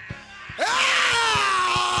Ah!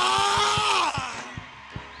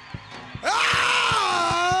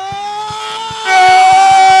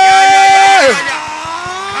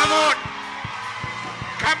 Come on.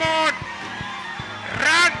 Come on.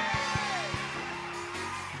 Run.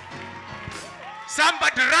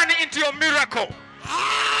 Somebody run into your miracle.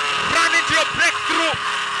 Run into your breakthrough.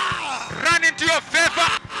 Run into your favor.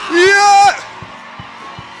 Yeah.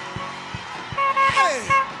 Hey.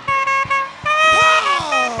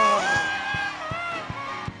 Power.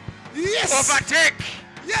 Yes. Overtake.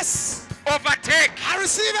 Yes. Overtake. I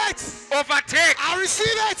receive it. Overtake. I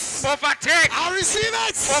receive it. Overtake. I receive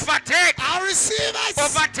it. Overtake. I receive it.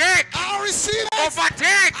 Overtake. I receive it.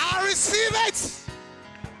 Overtake. I receive it.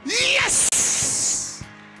 Yes.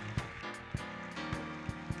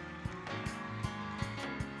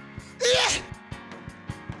 Yeah.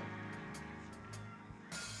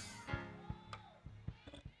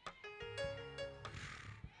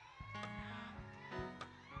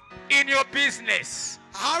 In your business,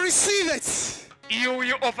 I receive it. you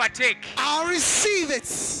will overtake. I receive it.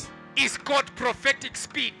 It's called prophetic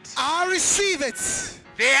speed. I receive it.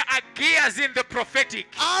 There are gears in the prophetic.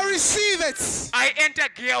 I receive it. I enter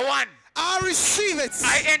gear 1. I receive it.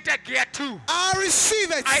 I enter gear 2. I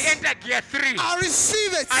receive it. I enter gear 3. I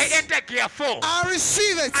receive it. I enter gear 4. I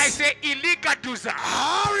receive it. I say iligaduza.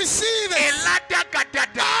 I receive it. Elada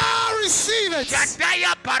gadada. I receive it.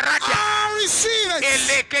 Jadaya barada. I receive it.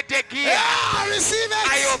 Eleketekia. I receive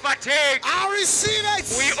it. I overtake. I receive it.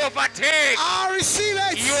 We overtake. I receive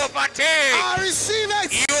it. You overtake. I receive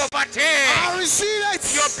it. You overtake. I receive it.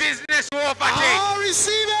 Your business will overtake. I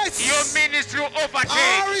receive it. Your ministry will I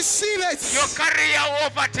overtake. receive it. Your career will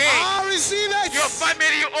overtake. I receive it. Your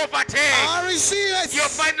family will overtake. I receive it. Your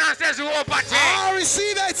finances will overtake. I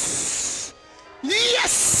receive it.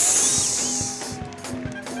 Yes.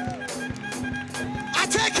 I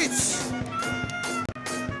take it.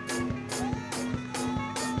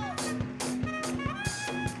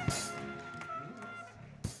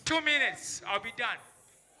 Two minutes, I'll be done.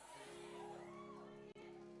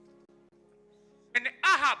 And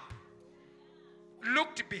Ahab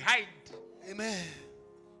looked behind. Amen.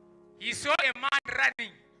 He saw a man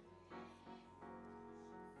running.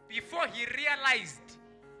 Before he realized,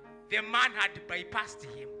 the man had bypassed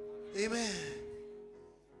him. Amen.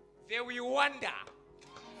 They will wonder,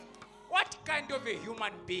 what kind of a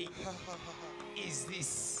human being is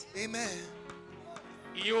this? Amen.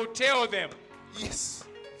 You tell them, Yes.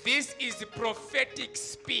 this is prophetic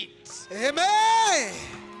speed. Amen.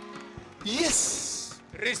 Yes.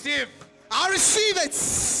 Receive. I receive it.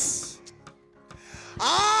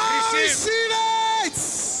 I receive it.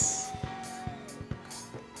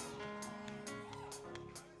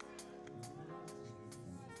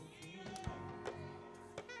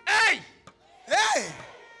 Hey! Hey,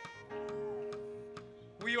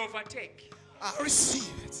 We overtake. I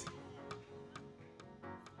receive it.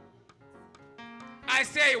 I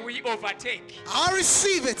say we overtake. I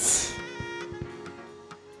receive it.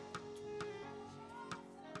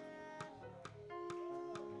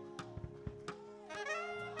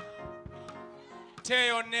 Tell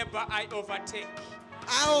your neighbor, I overtake.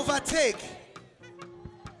 I overtake.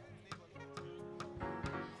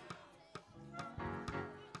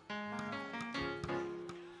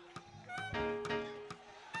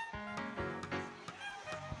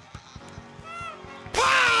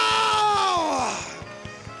 Power!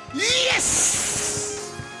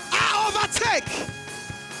 Yes! I overtake.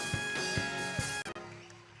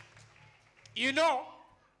 You know,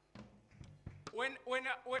 when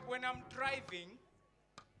I'm driving,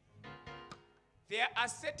 there are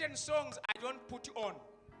certain songs I don't put on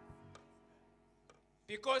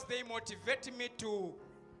because they motivate me to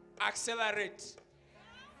accelerate.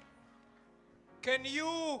 Can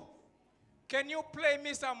you play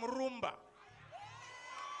me some rumba?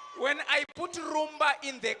 When I put rumba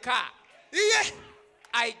in the car, Yeah.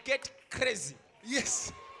 I get crazy.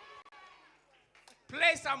 Yes.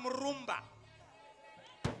 Play some rumba.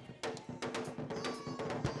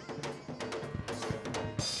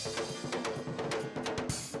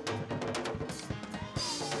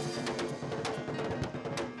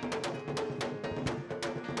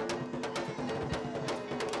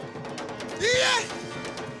 Yeah.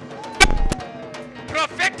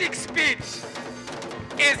 Prophetic speed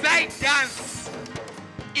as I dance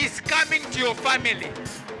is coming to your family.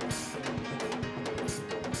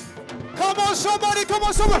 Come on, somebody. Come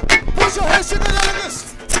on, somebody. Put your hands together like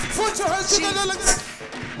this. Put your hands together like this.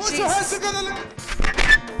 Put your hands together like this.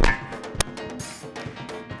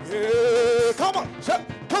 Yeah. Come on. Say,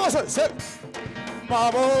 come on, say.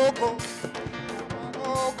 Maboko.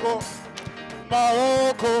 Maboko.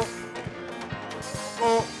 Maboko.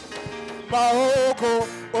 Maboko.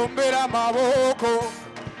 Ombera maboko.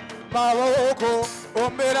 Maboko.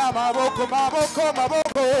 Ombera maboko. Maboko.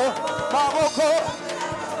 Maboko. Maboko.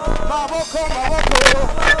 Maboko, maboko,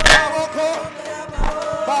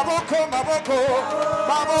 maboko, maboko,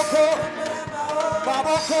 maboko,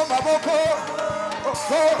 maboko, maboko,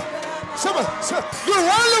 maboko. Sama, you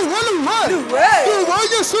want you want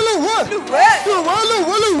your silhouette, you want you want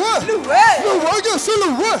you want your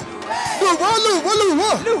silhouette, you want you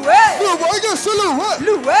want your silhouette,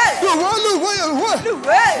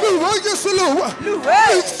 you want your silhouette.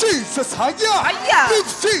 Lift Jesus higher,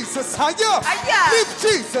 lift Jesus higher, lift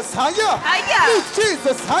Jesus higher, lift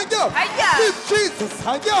Jesus higher, lift Jesus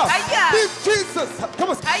higher, lift Jesus. Come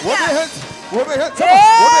on, wave your hands, wave your hands, come on,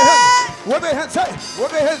 wave your hands,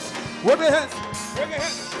 wave your hands, wave your hands, wave your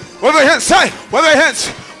hands, wave your hands, say, wave your hands,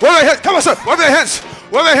 wave your hands, come on, sir, wave your hands,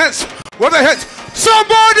 wave your hands, wave your hands.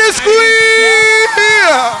 Somebody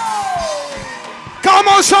scream! Come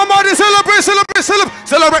on, somebody celebrate, celebrate,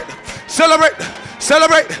 celebrate, celebrate,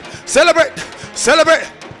 celebrate, celebrate,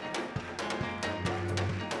 celebrate.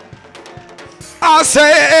 I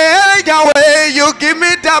say, Yahweh, you give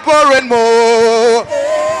me double and more.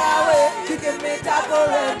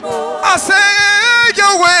 I say,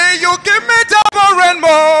 Yahweh, you give me double and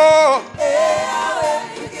more.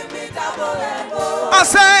 I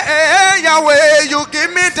say, Yahweh, you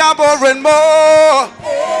give me double and more.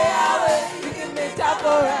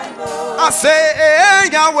 I say,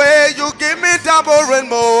 Yahweh, you give me double and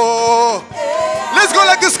more. Let's go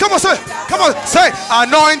like this. Come on, say, come on, say,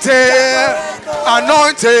 anointed,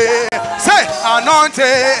 anointed. Say,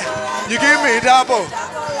 anointed, you give me double.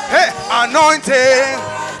 Hey, anointed,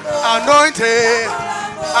 anointed,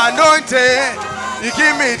 anointed, you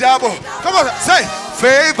give me double. Come on, say,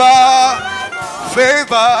 favor,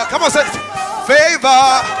 favor. Come on, say,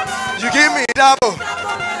 favor, you give me double.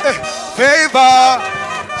 Hey, favor,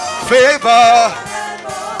 favor.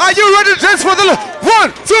 Are you ready to dance for the Lord?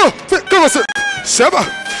 1, 2, 3. Come on, say, Sheba,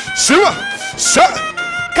 Sheba, Sheba.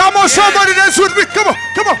 Come on, somebody dance with me. Come on,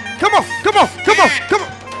 come on, come on, come on, come on, come on.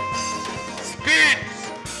 Speed.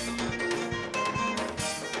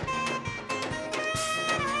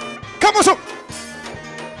 Come on, so.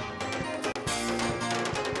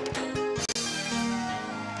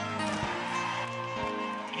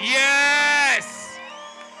 Yes.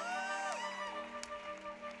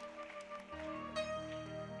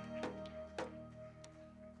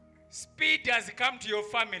 Speed has come to your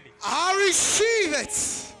family. I receive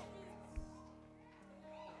it.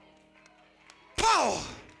 Power.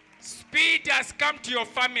 Speed Speed has come to your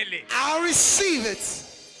family. I receive it.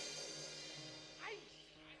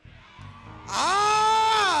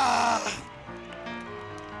 Ah.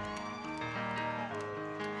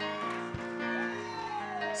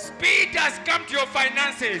 Speed has come to your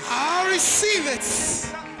finances. I receive it.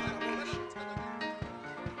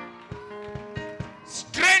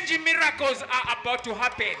 Strange miracles are about to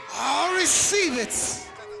happen. I receive it.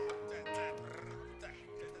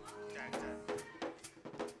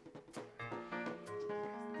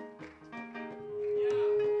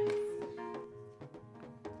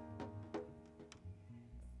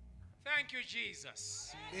 Thank you,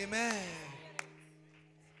 Jesus. Amen.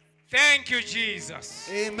 Thank you, Jesus.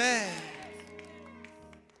 Amen.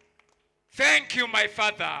 Thank you, my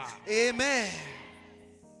Father. Amen.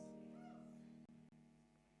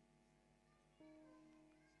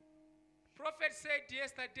 Prophet said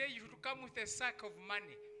yesterday you would come with a sack of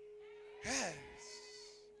money. Yes.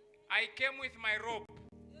 I came with my rope.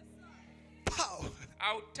 Pow.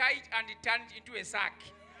 I'll tie it and it turned into a sack.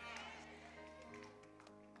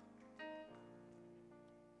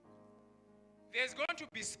 There's going to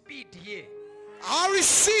be speed here. I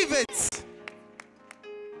receive it.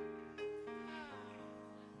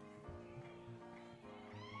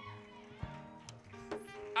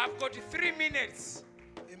 I've got 3 minutes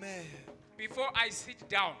Amen. before I sit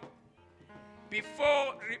down.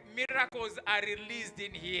 Before miracles are released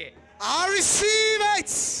in here. I receive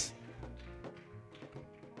it.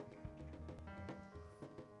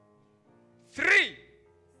 3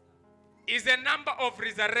 is a number of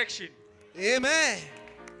resurrection. Amen.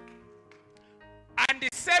 And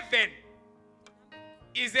 7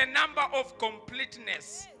 is a number of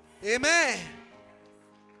completeness. Amen.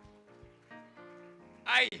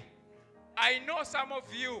 I know some of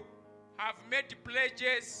you have made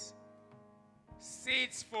pledges,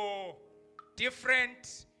 seeds for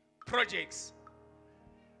different projects.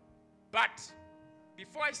 But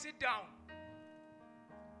before I sit down,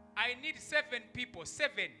 I need 7 people.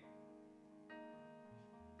 7.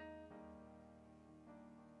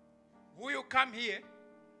 Who will come here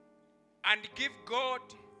and give God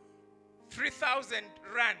 3,000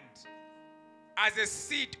 rand as a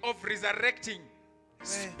seed of resurrecting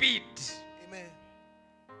speed. Amen.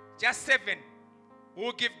 Just 7.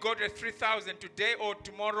 We'll give God a 3,000 today or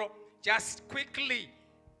tomorrow. Just quickly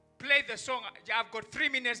play the song. I've got 3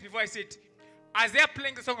 minutes before I sit. As they're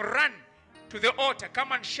playing the song, run to the altar.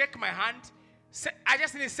 Come and shake my hand. I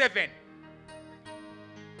just need 7.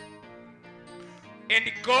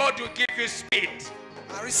 And God will give you speed.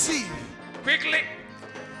 I receive. Quickly.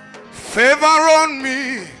 Favor on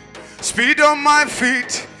me, speed on my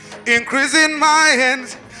feet, increase in my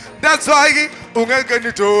hands. That's why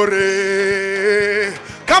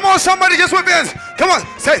come on, somebody, just whip your hands. Come on,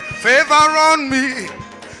 say favor on me,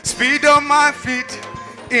 speed on my feet,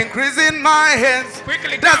 increase in my hands.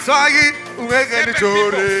 Quickly, that's come. why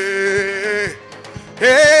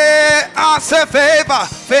Hey, I say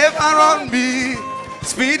favor on me,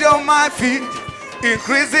 speed on my feet,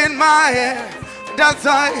 increase in my hand. That's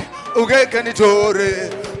why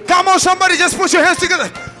come on, somebody, just put your hands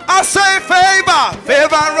together. I say favor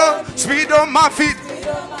on, speed on my feet. Speed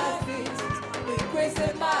on my feet, increase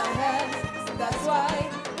in my hands. That's why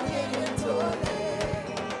I'm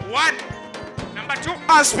 1. Number 2.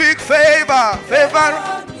 I speak favor. on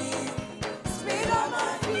me. Speed on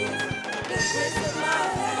my feet, increase in my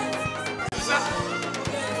hands.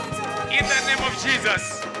 In the name of Jesus,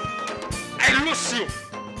 I loose you.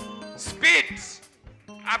 Speed.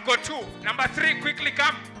 I've got 2. Number 3, quickly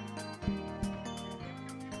come.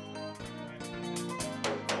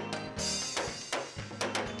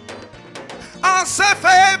 I say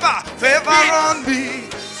favor on me,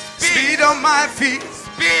 speed on my feet,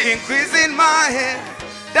 Speed. increase in my hand.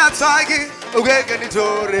 That's why Speed.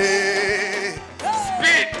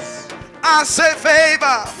 I say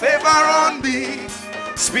favor on me,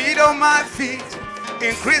 speed on my feet,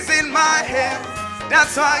 increase in my hand.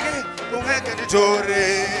 That's why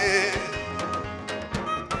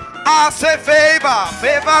I say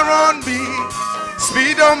favor on me,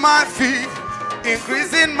 speed on my feet,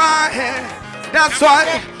 increase in my hand. That's why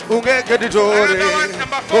Another one,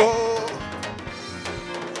 number 4.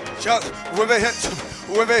 just with a hit,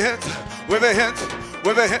 with a hit, with a hit,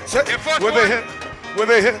 with a hit, The fourth with a one. hit, with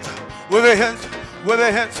a hit, with a hit, with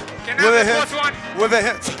a hit, Can I with a have the hit, fourth one? with a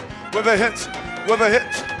hit, with a hit, with a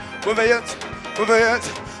hit, with a hit, with a hit.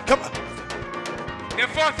 Come on. The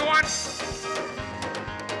 4th one.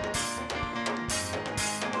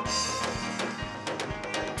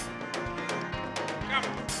 Come.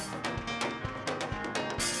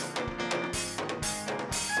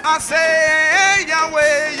 I say,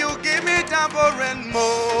 Yahweh, you give me double and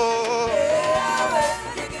more.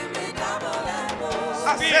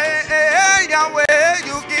 I say, hey, Yahweh,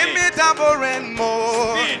 you give me double and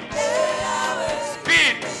more.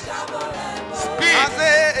 Speed. I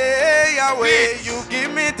say, hey, Yahweh, you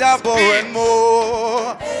give me double and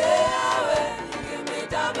more.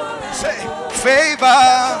 Say, favor,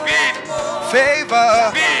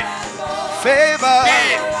 favor, favor.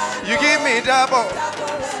 You give me double.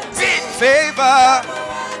 Favor,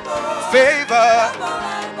 favor,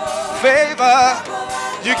 favor.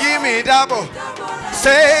 You give me double.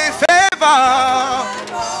 Say favor,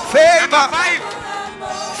 favor,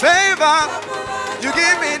 favor. You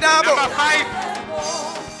give me double. Number 5.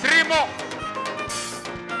 3 more.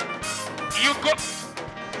 You go.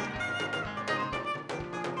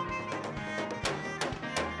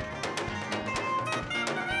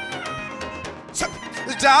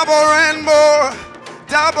 Double and more,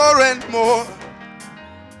 double and more.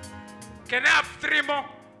 Can I have 3 more?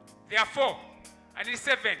 There are 4. I need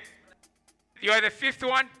 7. You are the 5th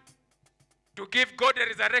one to give God a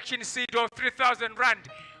resurrection seed of 3,000 rand.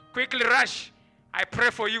 Quickly rush. I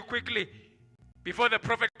pray for you quickly before the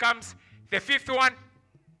prophet comes. The 5th one,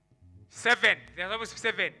 7. There's always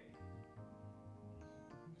 7.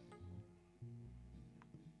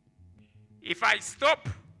 If I stop,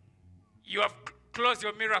 you have closed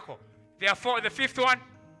your miracle. Therefore, the 5th one.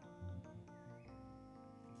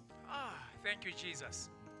 Thank you, Jesus.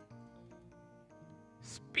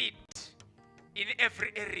 Speed in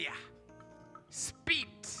every area. Speed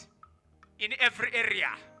in every area.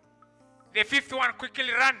 The 5th one,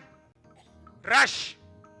 quickly run. Rush.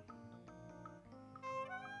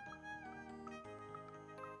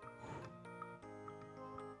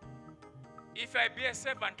 If I be a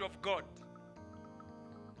servant of God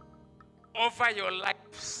over your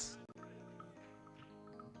lives,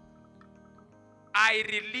 I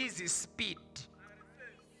release speed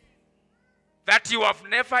that you have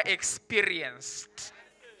never experienced.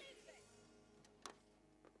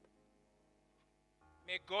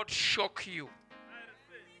 May God shock you.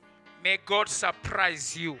 May God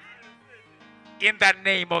surprise you. In the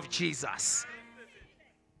name of Jesus.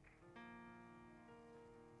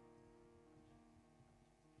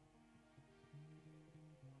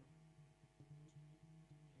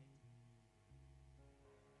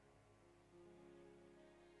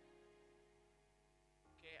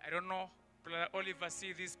 I don't know, Brother Oliver,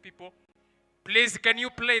 see these people. Please, can you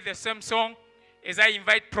play the same song as I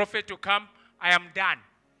invite Prophet to come? I am done.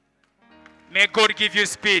 May God give you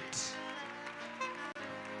speed.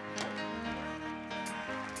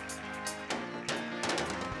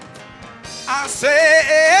 I say,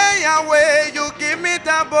 hey, Yahweh, you give me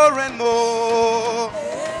double and more.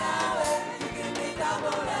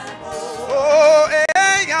 Oh,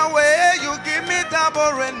 hey, Yahweh, you give me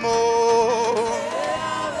double and more.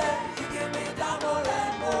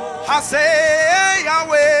 I say, hey,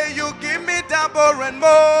 Yahweh, you give me double and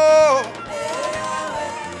more.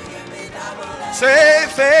 Say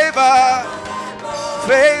favor,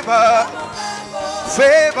 favor,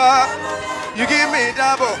 favor. You give me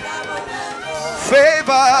double.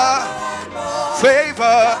 Favor,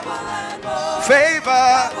 favor,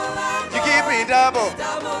 favor. You give me double.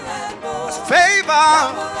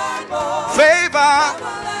 Favor, favor,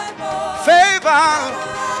 favor.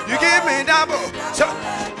 You give me double. So,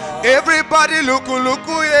 everybody look,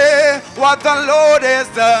 yeah, what the Lord has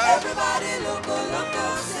done.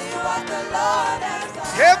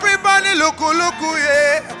 Everybody look,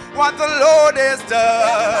 yeah, what the Lord has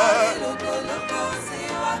done.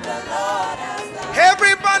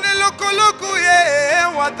 Everybody look,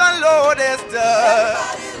 yeah, what the Lord has done.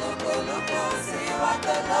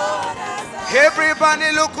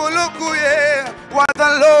 Everybody look, yeah, what the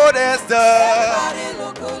Lord has done.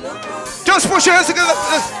 Just push your hands together.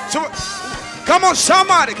 Come on,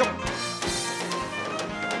 somebody, come on.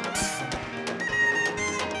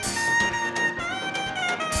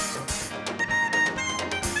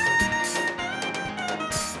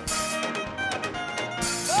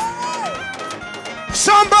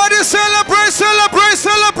 Somebody celebrate, celebrate,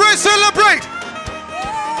 celebrate, celebrate.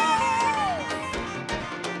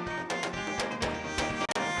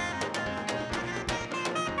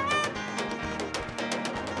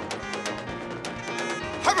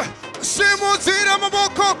 Simuzira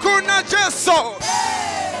maboko kuna Jesu.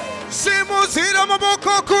 Simuzira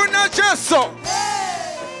maboko kuna Jesu.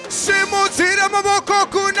 Simuzira maboko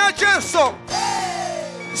kuna Jesu.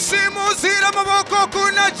 Simuzira maboko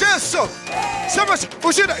kuna Jesu. Somebody,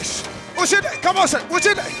 ushide, come on, say,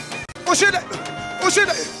 ushide.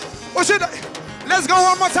 Let's go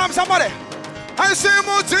one more time, somebody. I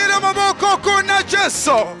simuzira maboko kuna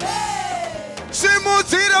Jesu.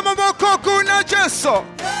 Simutira maboko kuna Jesu.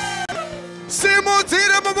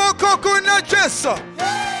 Simutira maboko kuna Jesu.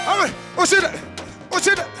 Amen. Ushida.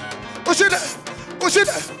 Ushida. Ushida.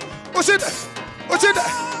 Ushida. Ushida. Ushida.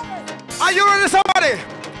 Are you ready, somebody?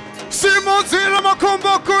 Simutira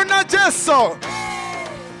makombo kuna Jesu.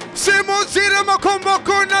 Simutira makombo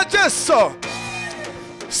kuna Jesu.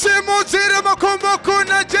 Simutira makombo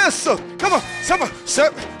kuna Jesu. Come on, somebody.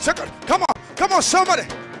 Come on. Come on, somebody.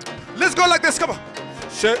 Let's go like this. Come on.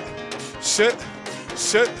 Sit.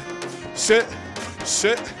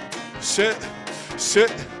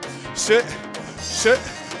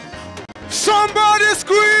 Somebody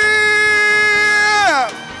scream.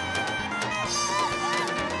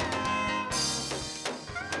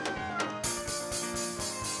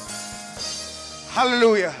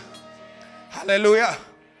 Hallelujah. Hallelujah.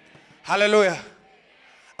 Hallelujah.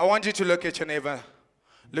 I want you to look at your neighbor.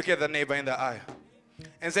 Look at the neighbor in the eye.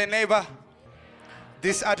 And say, neighbor,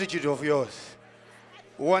 this attitude of yours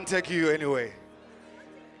won't take you anywhere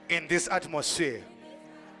in this atmosphere.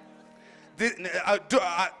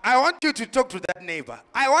 I want you to talk to that neighbor.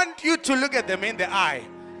 I want you to look at them in the eye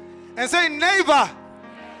and say, neighbor,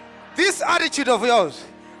 this attitude of yours,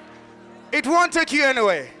 it won't take you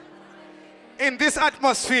anywhere in this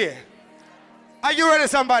atmosphere. Are you ready,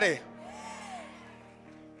 somebody?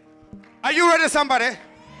 Are you ready, somebody?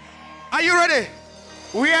 Are you ready?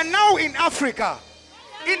 We are now in Africa.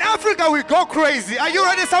 In Africa, we go crazy. Are you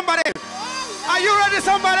ready, somebody? Are you ready,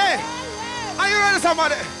 somebody? Are you ready,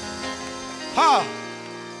 somebody? Ha!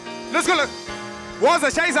 Let's go. Look. What's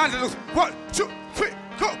the chase hand? 1, 2, 3,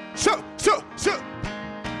 go. Shoot.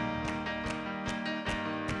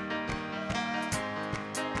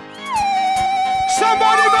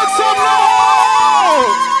 Somebody make some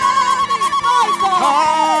noise!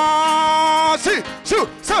 Ah, see,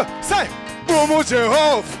 say, Mumu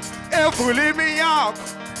Jehovah, every me out.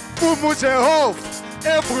 Mumu Jehovah,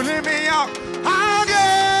 every me out.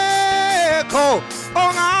 Ageko,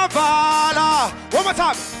 ongavala. One more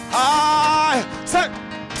time. I say,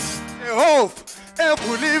 Jehovah,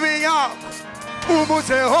 every me out. Mumu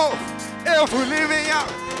Jehovah, every me out.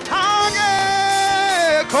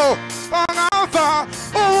 Ageko, ongavala.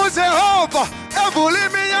 Mumu Jehovah, every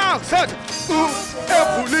me out. Say,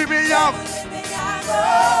 every me out.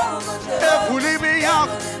 Every me out.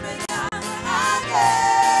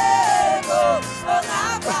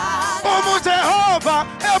 Omo Jehovah,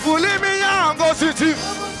 every me out. Go city.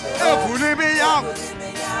 Every me out.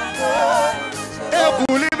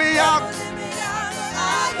 Every me out.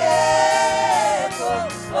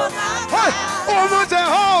 Hey, Omo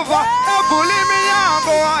Jehovah, every me out.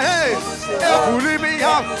 Go ahead. Every me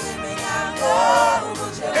out.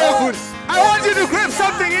 Every. I want you to grab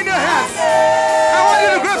something in your hands. I want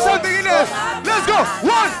you to grab something in your hands. Let's go.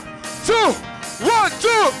 1, 2, 1,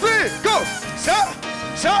 2, 3, go. Shut.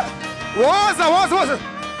 What's that?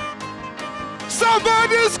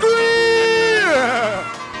 Somebody scream.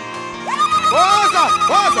 What's that?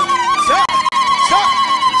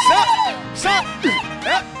 Shut.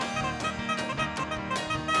 Yeah.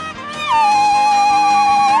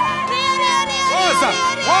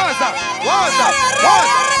 What's that?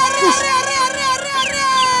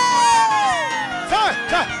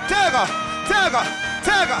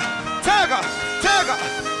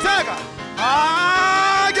 Tega.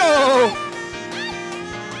 Ayo.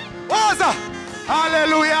 What's that?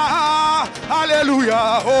 Hallelujah. Oh. Hallelujah.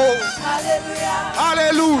 Oh,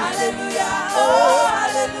 hallelujah. Hallelujah. Oh.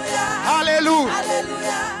 Hallelujah.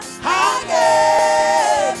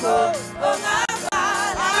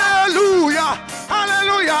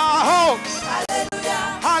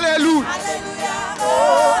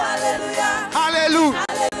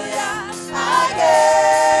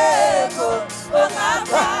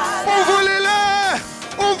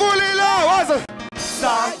 Uvulile,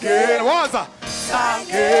 what's that?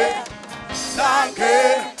 Sanke.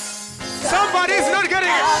 Somebody's not getting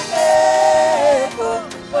it.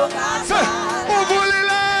 Say,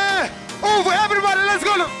 uvulile.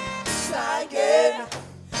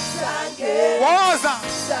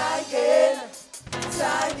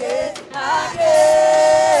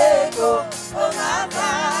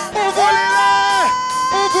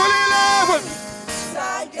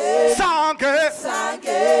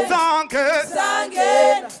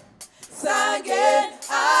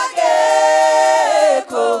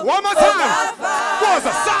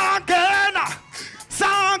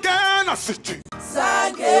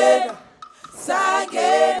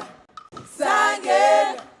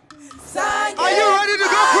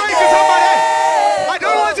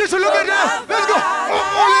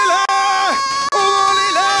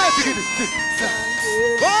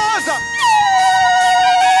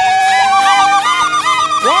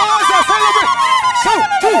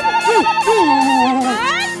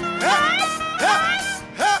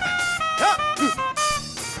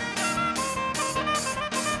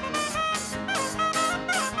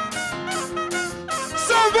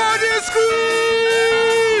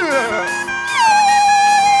 scream.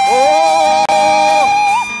 Oh.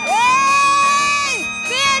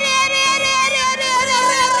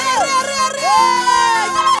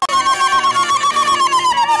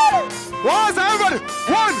 What's everybody?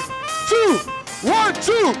 1, 2, 1,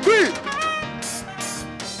 2, 3.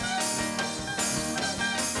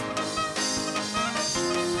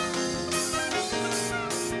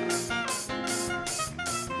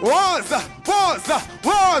 What's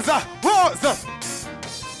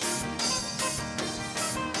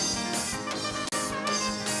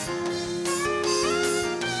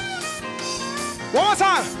one more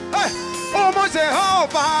time. Hey, oh my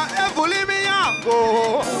Jehovah, every me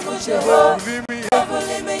yango. Every me yango.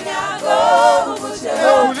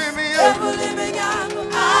 Every me yango.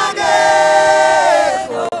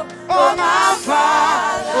 Oh my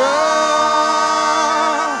Father.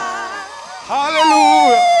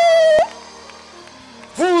 Hallelujah.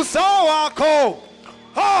 Fusawako.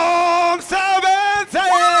 Home 70.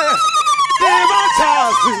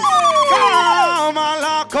 Dimachasi.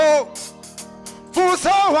 Kamalako.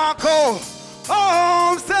 Fusawako.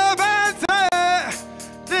 Home 70.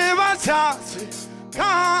 Dimachasi.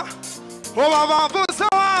 Oh, Baba,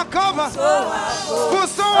 Fusawako. Fusawako. Oh,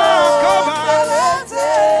 Fusawako.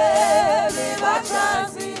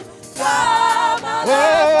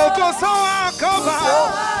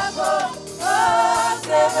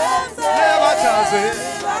 Never chance it.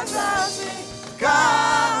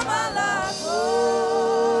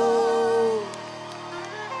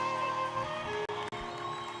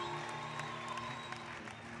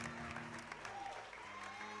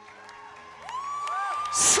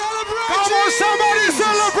 Celebrate! Come on, somebody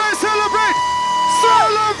celebrate, celebrate,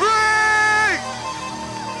 celebrate!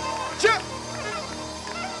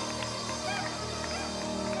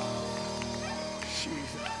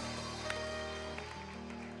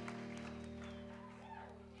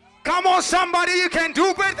 Come on, somebody, you can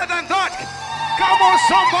do better than that. Come on,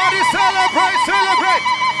 somebody, celebrate, celebrate.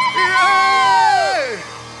 Yay!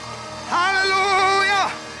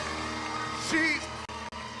 Hallelujah. Jesus.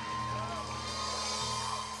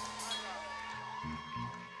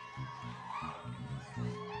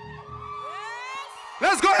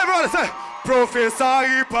 Let's go, everybody. Say,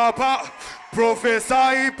 Prophesy, Papa.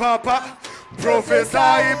 Prophesy, Papa.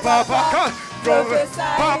 Prophesy, Papa. Come.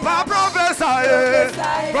 Papa, prophesy.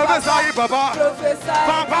 Prophesy, Papa.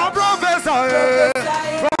 Papa, prophesy.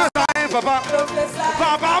 Prophesy, Papa.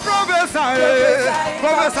 Papa, prophesy.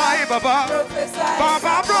 Prophesy, Papa.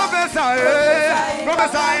 Papa, prophesy.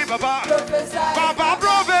 Prophesy, Papa. Papa,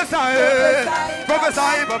 prophesy.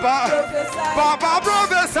 Prophesy, Papa. Papa,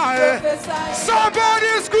 prophesy.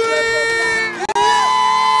 Somebody scream.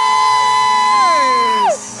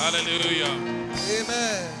 Hallelujah.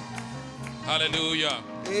 Amen. Hallelujah.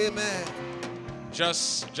 Amen.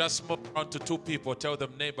 Just move on to two people. Tell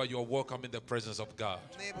them, neighbor, you're welcome in the presence of God.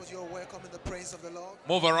 Neighbors, you're welcome in the praise of the Lord.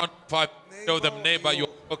 Move around 5. Tell them, neighbor, you're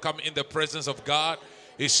welcome in the presence of God.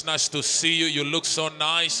 It's nice to see you. You look so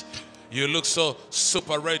nice. You look so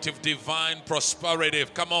superative, divine,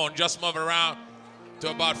 prosperative. Come on, just move around to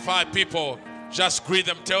about 5 people. Just greet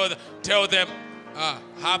them. Tell them,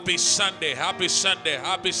 happy Sunday, happy Sunday,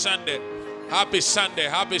 happy Sunday. Happy Sunday,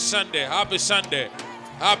 happy Sunday, happy Sunday,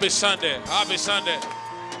 happy Sunday, happy Sunday,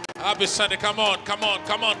 happy Sunday. Come on, come on,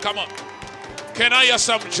 come on, come on. Can I hear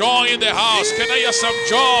some joy in the house? Can I hear some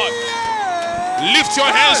joy? Lift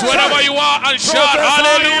your hands wherever you are and shout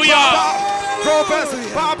hallelujah.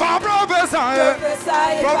 Prophesy, Papa, prophesy.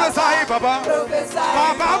 Prophesy, Papa.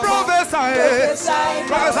 Papa, prophesy.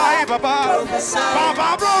 Prophesy, Papa.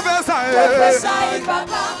 Papa, prophesy.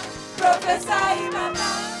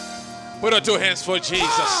 Put your 2 hands for Jesus.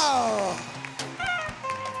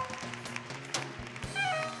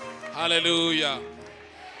 Hallelujah.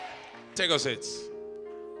 Take a seat.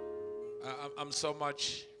 I'm so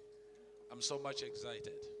much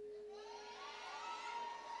excited.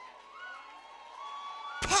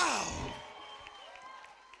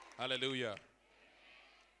 Hallelujah.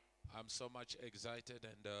 I'm so much excited,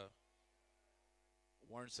 and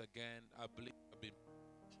once again, I believe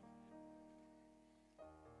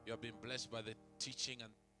you have been blessed by the teaching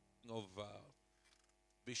and of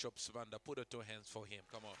Bishop Svanda. Put your 2 hands for him.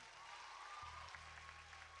 Come on.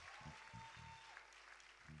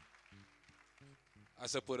 I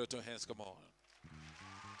said, put your 2 hands. Come on.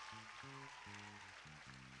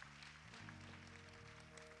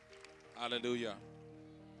 Hallelujah.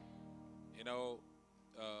 You know,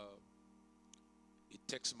 it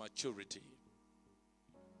takes maturity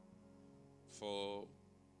for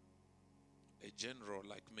a general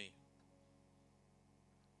like me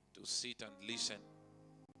to sit and listen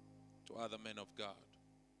to other men of God.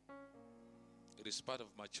 It is part of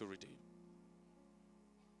maturity.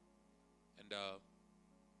 And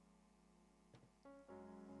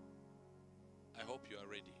I hope you are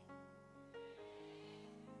ready.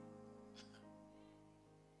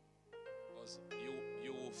 Because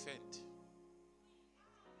you will faint.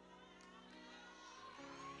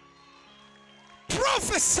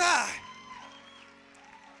 Prophesy.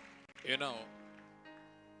 You know,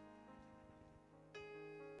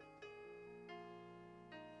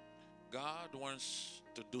 God wants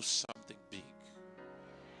to do something big.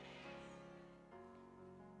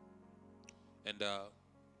 And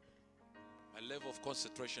my level of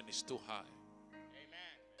concentration is too high.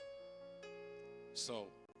 Amen. So,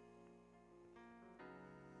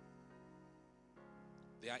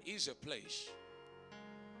 there is a place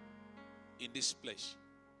in this place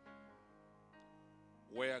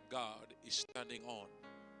where God is standing on.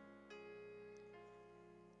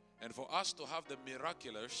 And for us to have the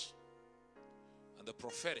miraculous and the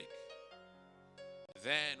prophetic,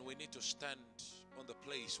 then we need to stand on the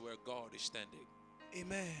place where God is standing.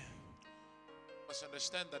 Amen. You must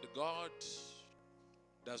understand that God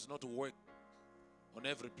does not work on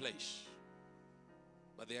every place.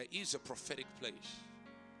 But there is a prophetic place.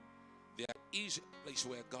 There is a place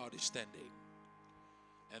where God is standing.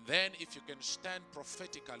 And then if you can stand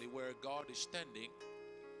prophetically where God is standing,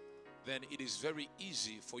 then it is very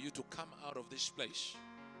easy for you to come out of this place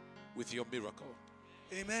with your miracle.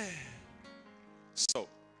 Amen. So,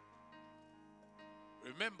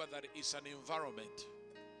 remember that it's an environment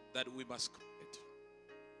that we must create.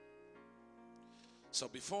 So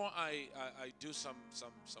before I do some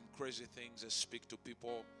crazy things, I speak to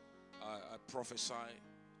people, I prophesy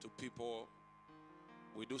to people,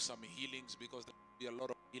 we do some healings because there will be a lot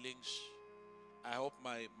of healings. I hope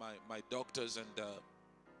my doctors and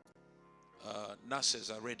nurses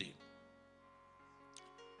are ready.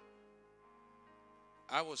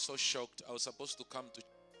 I was so shocked. I was supposed to come to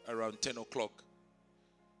around 10 o'clock.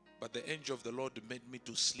 But the angel of the Lord made me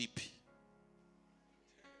to sleep.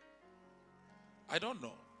 I don't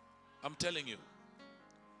know. I'm telling you.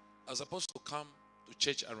 I was supposed to come to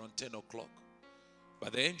church around 10 o'clock.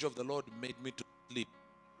 But the angel of the Lord made me to sleep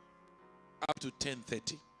up to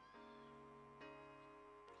 10:30.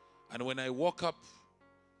 And when I woke up,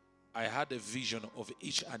 I had a vision of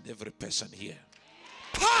each and every person here.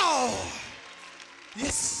 Pow!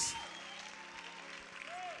 Yes.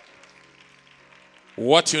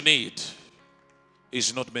 What you need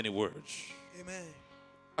is not many words. Amen.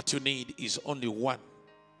 What you need is only one.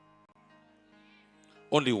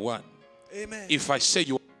 Only one. Amen. If I say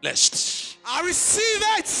you are blessed, I receive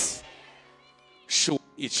it. sure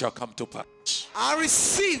it shall come to pass. I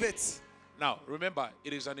receive it. Now, remember,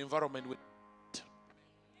 it is an environment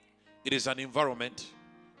it is an environment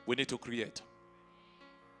we need to create.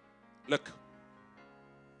 Look,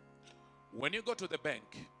 when you go to the bank,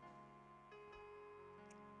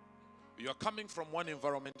 you are coming from one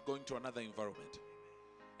environment going to another environment.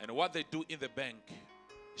 And what they do in the bank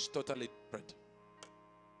is totally different.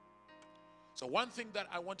 So one thing that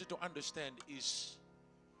I want you to understand is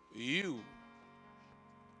you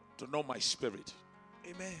to know my spirit.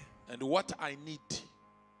 Amen. And what I need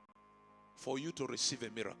for you to receive a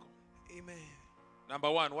miracle. Amen.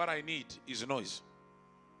 Number one, what I need is noise.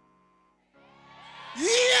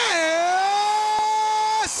 Yes!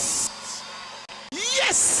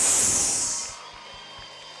 Yes!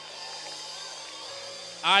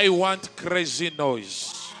 I want crazy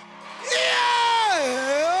noise.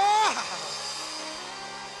 Yeah!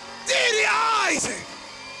 Diddy Isaac!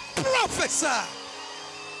 Prophesy!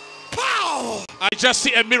 Power! I just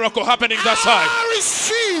see a miracle happening that side. I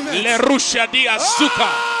receive it! Le Rusha di Azuka.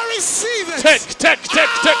 I receive it! Take.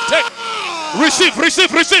 Receive.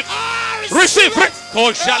 Receive.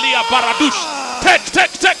 Kojalia Baradush. Take.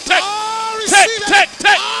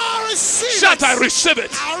 Shout, I receive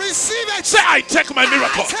it. I receive it! Say, I take my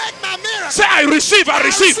miracle. Take my miracle! Say, I receive. Say, I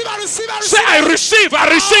receive. Say, I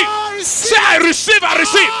receive.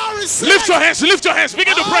 Lift your hands.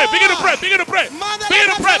 Begin to pray. Pray.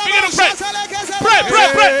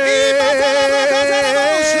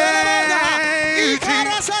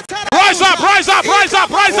 Rise up.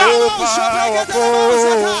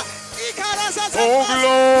 Oh,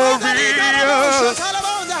 glorious.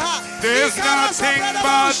 There's nothing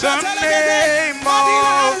but the name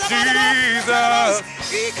of Jesus.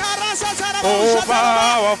 Oh,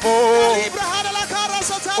 powerful.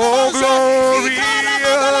 Oh, glorious.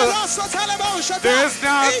 There's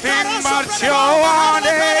nothing but your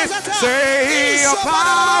name. Say you're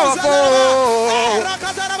powerful.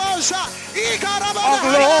 Oh,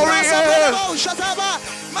 glorious.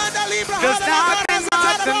 There's nothing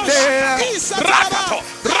like the name. Rakato,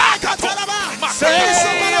 rakato,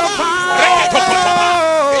 Say your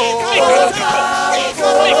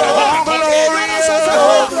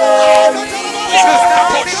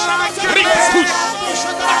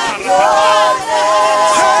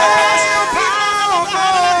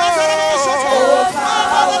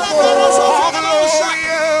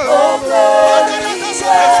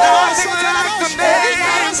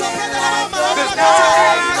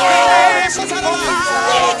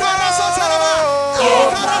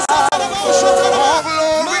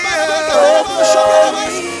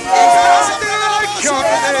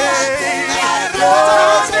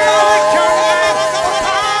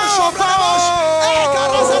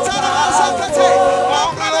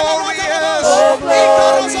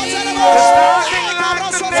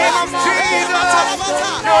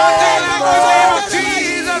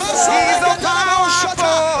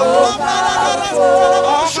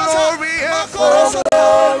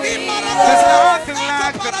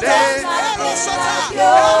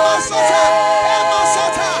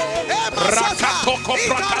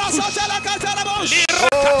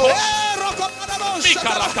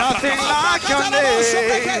Nothing like your name.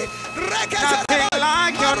 Nothing like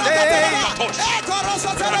your name.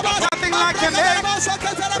 Nothing like your name.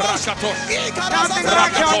 Nothing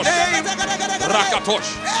like your name.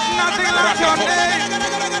 Nothing like your name.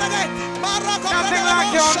 Nothing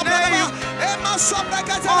like your name.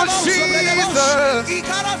 Oh Jesus.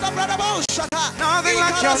 Nothing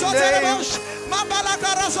like your name.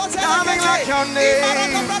 Nothing like your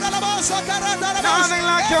name. Nothing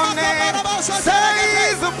like your name.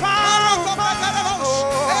 Says the power of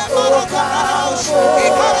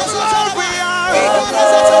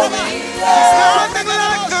nothing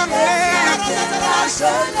like the name.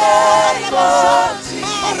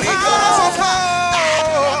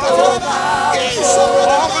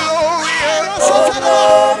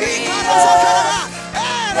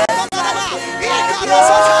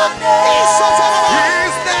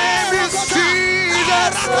 His name is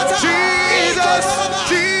Jesus. Jesus.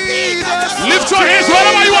 Jesus. Lift your hands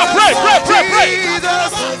wherever you are. Pray, pray, pray, pray.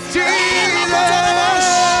 Jesus. Jesus.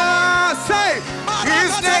 Say,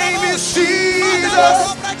 his name is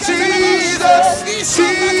Jesus. Jesus.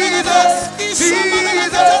 Jesus.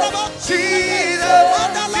 Jesus. Jesus.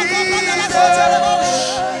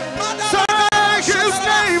 His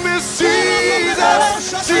name is Jesus,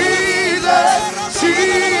 Jesus,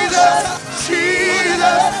 Jesus, Jesus,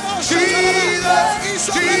 Jesus,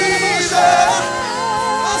 Jesus.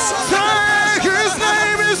 His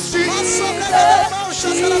name is Jesus,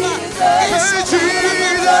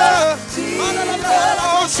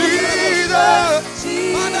 oh Jesus.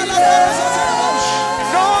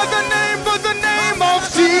 No other name but the name of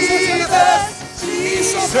Jesus.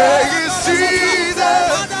 Say it's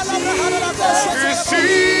Jesus. It's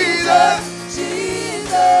Jesus.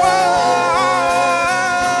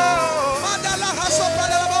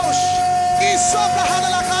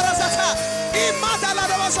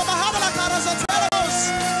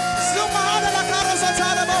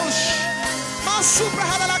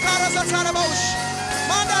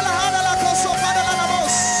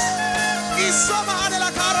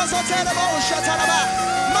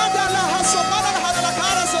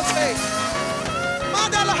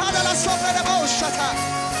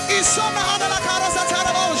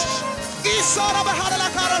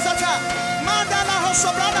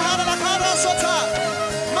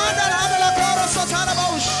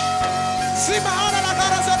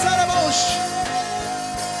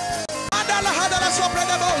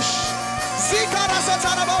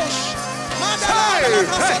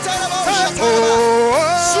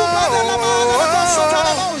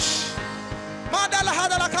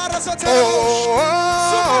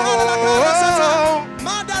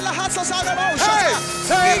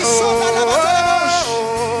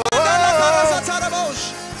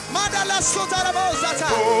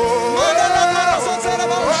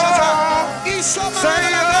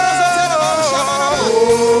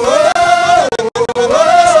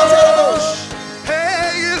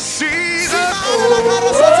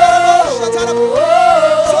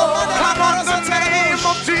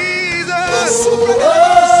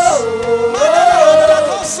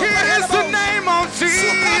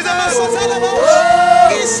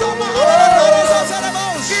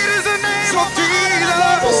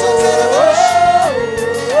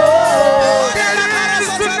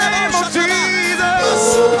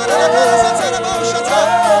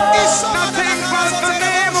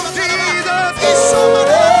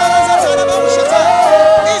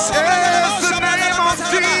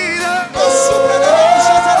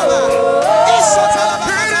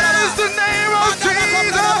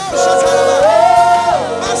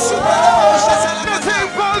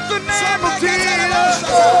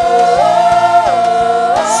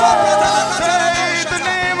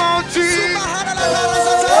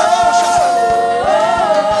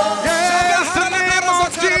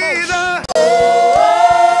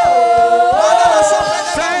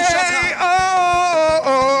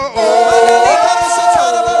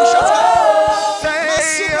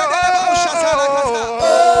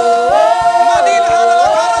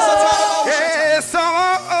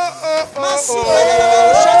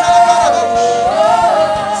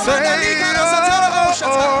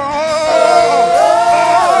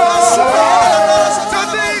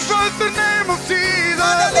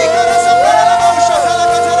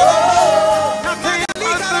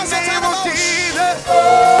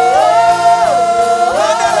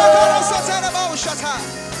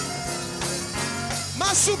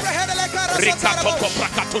 Rikatoko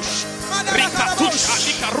prakatush. Rikatusha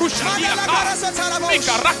likarusha liaka.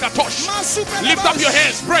 Mikarakatosh. Lift up your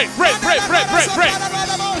hands. Pray, pray, pray, pray, pray, pray.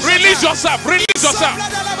 Release yourself. Release yourself.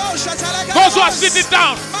 Those who are sitting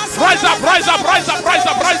down, rise up, rise up, rise up, rise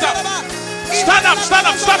up, rise up. Stand up, stand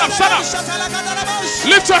up, stand up, stand up.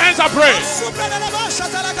 Lift your hands and pray.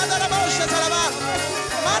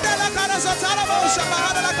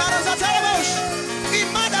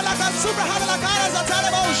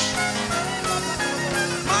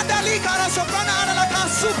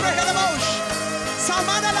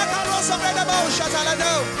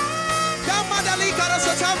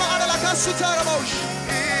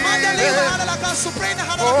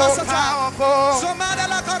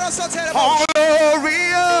 Oh,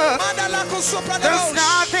 glorious. There's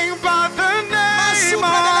nothing but the name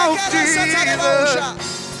of Jesus.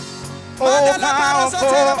 Oh, powerful.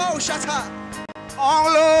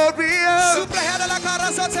 Oh, glorious.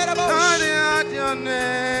 Your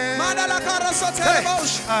name. Hey,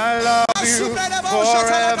 I love you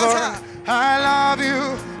forever. I love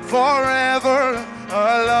you forever.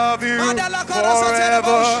 I love you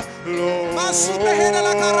forever, Lord.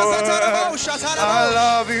 I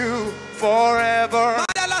love you forever.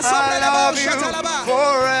 I love you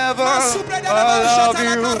forever. I love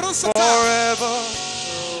you forever.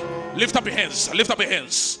 Lift up your hands. Lift up your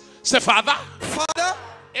hands. Say, Father. Father.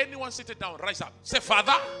 Anyone sitting down, rise up. Say,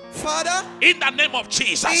 Father. Father. In the name of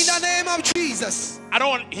Jesus. In the name of Jesus. I don't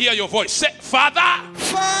want to hear your voice. Say, Father.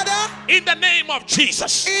 Father. In the name of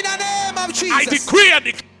Jesus. In the name of Jesus. I decree and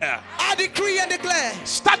declare. I decree and declare.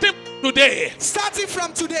 Starting today. Starting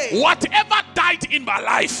from today. Whatever died in my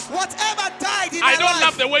life. Whatever died in my life. I don't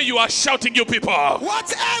love the way you are shouting, you people.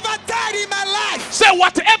 Whatever died in my life. Say,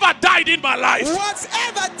 whatever died in my life.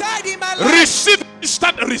 Whatever died in my life. Receive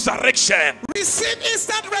instant resurrection. Receive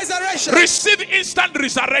instant resurrection. Receive instant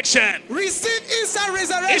resurrection. Receive instant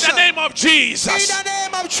resurrection. In the name of Jesus. In the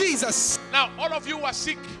name of Jesus. Now, all of you are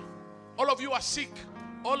sick. All of you are sick.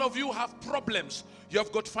 All of you have problems. You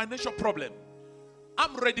have got financial problem.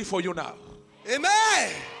 I'm ready for you now.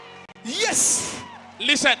 Amen. Yes.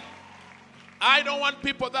 Listen, I don't want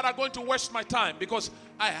people that are going to waste my time because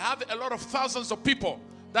I have a lot of thousands of people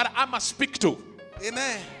that I must speak to.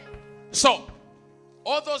 Amen. So,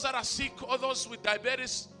 all those that are sick, all those with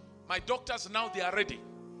diabetes, my doctors now, they are ready.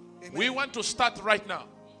 Amen. We want to start right now.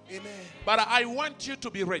 Amen. But I want you to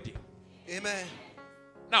be ready. Amen.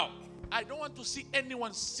 Now, I don't want to see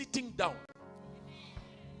anyone sitting down.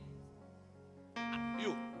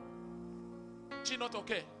 You. She not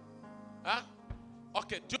okay? Huh?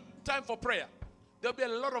 Okay, time for prayer. There'll be a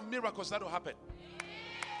lot of miracles that will happen.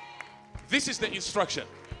 This is the instruction.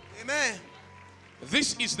 Amen.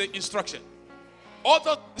 This is the instruction.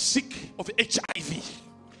 Other sick of HIV,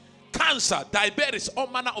 cancer, diabetes, all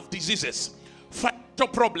manner of diseases, financial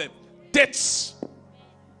problem, debts.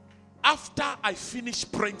 After I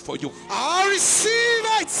finish praying for you, I receive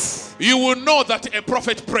it. You will know that a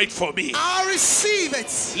prophet prayed for me. I receive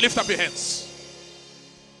it. Lift up your hands.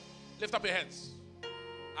 Lift up your hands.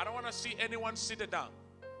 I don't want to see anyone seated down.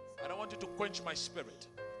 I don't want you to quench my spirit.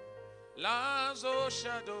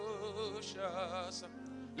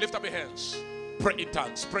 Lift up your hands. Pray in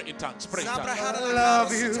tongues. Pray in tongues. Pray in tongues. I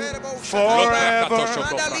love you forever.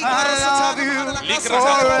 I love you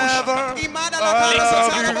forever.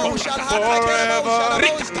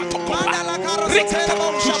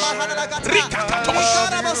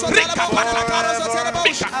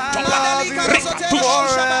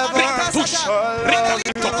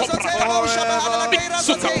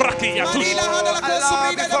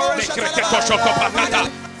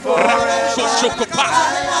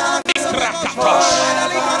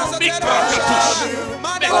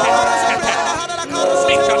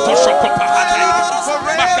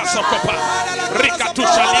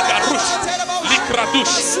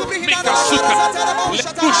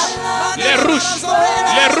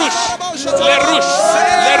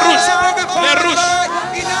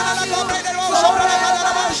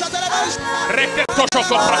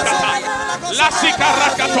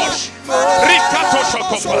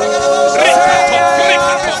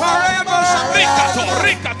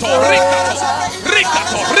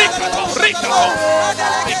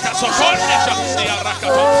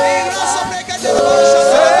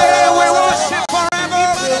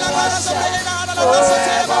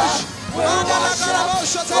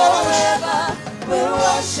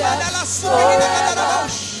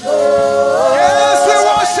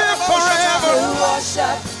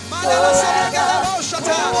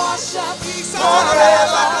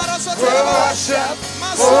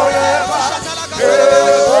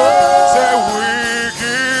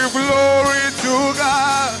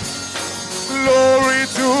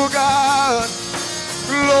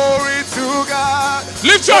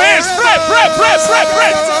 pray, pray, pray,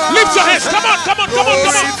 pray. Lift your hands. Come on, come on, come on,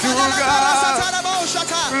 come on.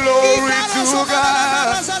 Glory to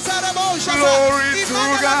God. Glory to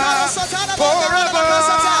God. Forever.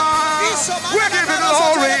 We give you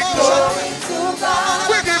glory.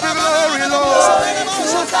 We give you glory, Lord.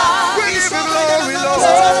 We give you glory, Lord.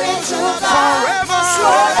 Forever.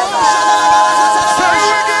 Say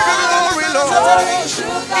we give you glory, Lord.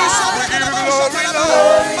 We give you glory,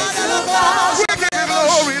 Lord. We give you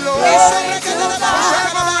glory, Lord.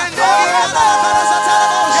 Forever and ever.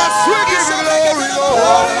 Yes, we give you glory,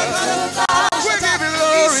 Lord. We give you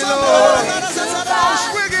glory, Lord.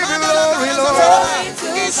 We give you glory,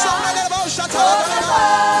 Lord.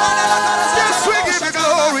 Yes, we give you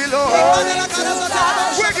glory, Lord.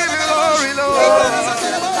 We give you glory, Lord.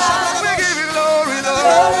 We give you glory,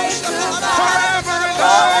 Lord. Forever and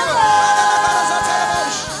ever.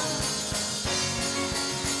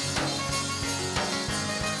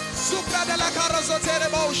 Supra de la carrozo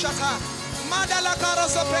terebo shata. Mandala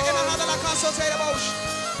carrozo pregena la caso terebosh.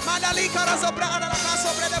 Mandali carrozo brana la caso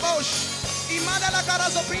predebosh. Y mandala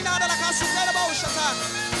carrozo prina de la caso terebosh shata.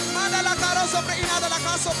 Mandala carrozo prina de la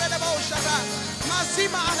caso predebosh shata.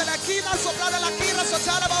 Masima de la kira sopra de la kira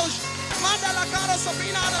soterebosh. Mandala carrozo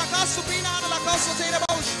prina de la caso prina de la caso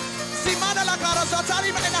terebosh. Si mandala carrozo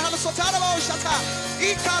tari de la soterebosh shata.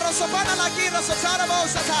 Y carrozo prana la kira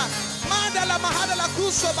soterebosh shata. Mandala mahadala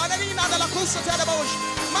kuso bananina de la kuso terebosh.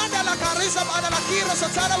 Mandala carisa banala kira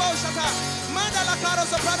soterebosh shata. Mandala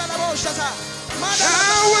carrozo prana la bosh shata.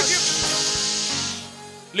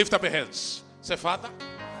 Lift up your hands. Say, Father,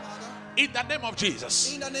 in the name of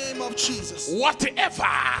Jesus. In the name of Jesus. Whatever.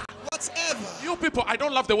 Whatever. You people, I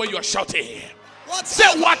don't love the way you are shouting. Whatever.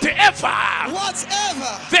 Say whatever.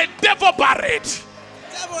 Whatever. The devil buried.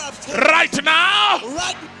 Devil have taken Right now.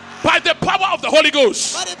 right By the power of the Holy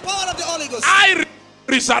Ghost. by the power of the Holy Ghost.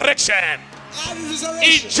 Resurrection. And In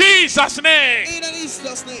resurrection. Jesus' name. In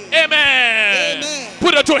Jesus' name. Amen. Amen.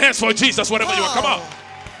 Put your two hands for Jesus wherever you are. Come on.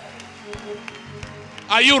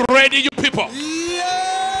 Are you ready, you people?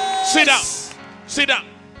 Yes. Sit down. Sit down.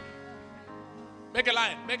 Make a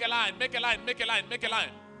line. Make a line. Make a line. Make a line. Make a line.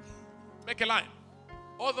 Make a line.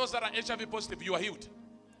 All those that are HIV positive, you are healed.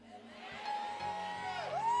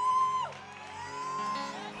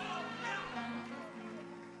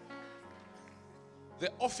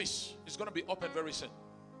 The office is going to be open very soon.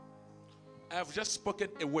 I have just spoken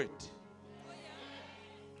a word.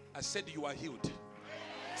 I said you are healed.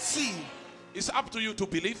 See. It's up to you to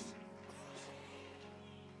believe.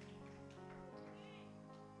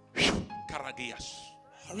 Karagias.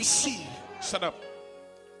 Receive. Stand up.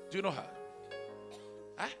 Do you know her?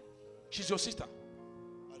 Huh? She's your sister.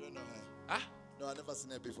 I don't know her. Huh? No, I've never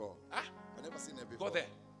seen her before. Huh? I've never seen her before. Go there.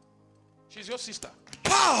 She's your sister.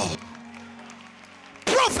 Power.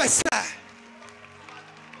 Prophesy.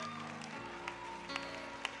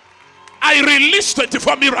 I release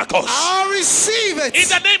 24 miracles. I receive it. In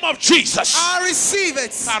the name of Jesus. I receive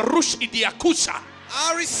it. Karush idiakusa.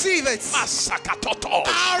 I receive it. Masakatoto.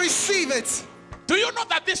 I receive it. Do you know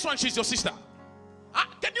that this one, she's your sister? Huh?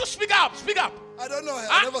 Can you speak up? Speak up. I don't know her.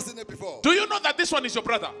 Huh? I've never seen her before. Do you know that this one is your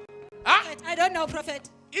brother? Huh? Prophet, I don't know, Prophet.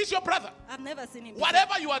 He's your brother. I've never seen him.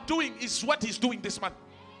 Whatever you are doing is what he's doing this month.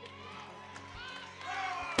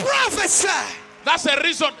 Prophesy. That's the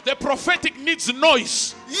reason the prophetic needs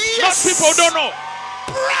noise. Yes. Not people don't know.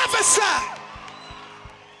 Prophesy.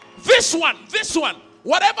 This one,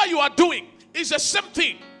 whatever you are doing is the same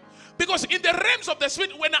thing. Because in the realms of the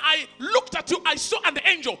spirit, when I looked at you, I saw an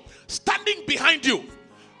angel standing behind you.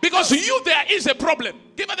 Because you, there is a problem.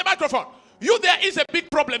 Give her the microphone. You, there is a big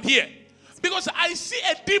problem here. Because I see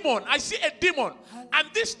a demon. I see a demon. And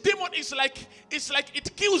this demon is like,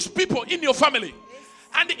 it kills people in your family.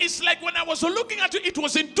 And it's like when I was looking at you, it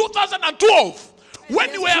was in 2012.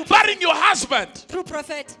 When you were burying your husband. True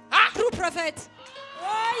prophet. Huh? True prophet.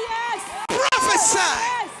 Oh, yes. Prophesy.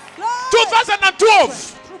 Yes. Lord.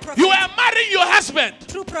 2012. True prophet. You were marrying your husband.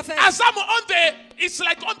 True prophet. As I'm on it's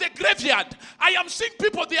like on the graveyard. I am seeing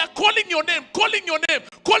people, they are calling your name, calling your name,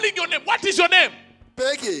 calling your name. What is your name?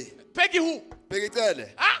 Peggy. Peggy who? Peggy Tele.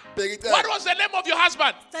 Huh? Peggy Tele. What was the name of your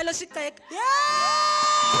husband? Fellowship take.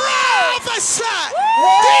 Prophesy.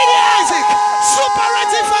 Did Isaac.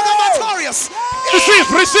 Superative Fagamatorius. Receive.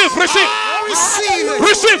 I receive it.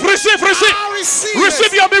 Receive. I receive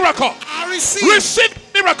Receive it. your miracle. I receive.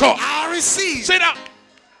 Receive miracle. I receive. Say that.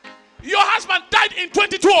 Your husband died in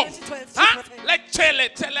 2012. 2012, Huh? prophet. Like Tele.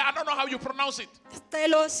 I don't know how you pronounce it.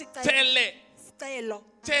 Fellowship take. Tele.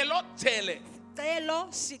 Telo. Tele.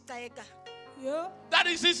 Shitaeka. Yeah. That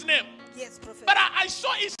is his name. Yes, prophet. But I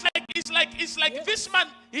saw it's like this man,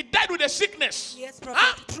 he died with a sickness. Yes, prophet.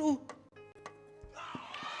 Huh? True.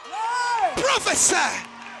 Prophesy.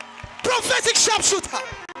 Prophetic sharpshooter.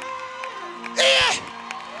 Yeah.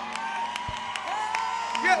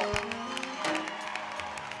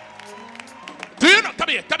 Do you know? Come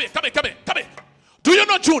here. Do you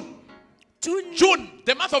know June? June,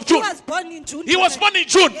 the month of June. He was born in June. He was born in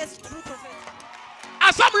June. Yes, true prophet.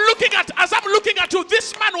 As I'm looking at you,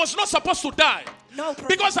 this man was not supposed to die. No, prophet.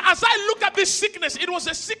 Because as I look at this sickness, it was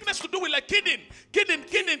a sickness to do with like kidney failure.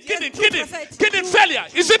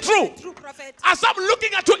 Is it true? True prophet. As I'm looking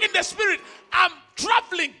at you in the spirit, I'm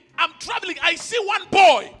traveling. I see one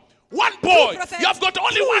boy. prophet. You have got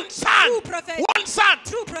only one son. True prophet. One son.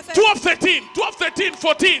 True prophet. 12, 13,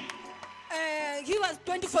 14. He was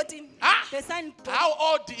 2014. Huh? The son. How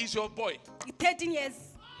old is your boy? 13 years.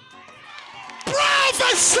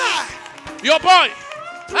 Prophesy. Your boy.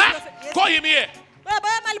 prophet, Huh? yes. Call him here. Baba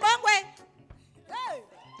Malibongwe. Hey.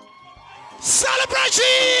 Celebrate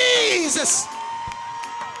Jesus.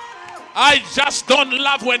 I just don't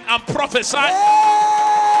love when I'm prophesying.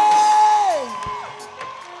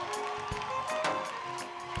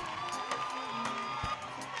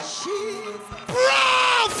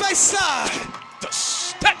 Prophesy. The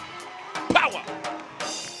step power.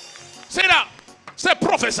 Say that. Say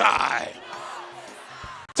prophesy.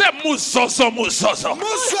 Say muzozo. Muzozo.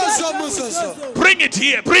 Bring it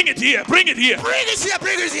here. Bring it here.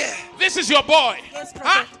 This is your boy. Yes,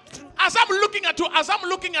 Huh? prophet. As I'm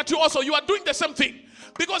looking at you also, you are doing the same thing.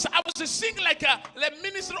 Because I was seeing like a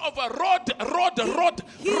minister of a road.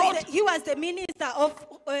 He was the minister of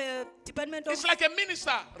Department of. It's like a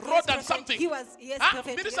minister, road Yes, and prophet. something. He was, yes, Huh?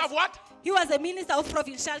 prophet. Minister yes. of what? He was a minister of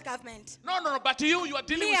provincial government. No, but you are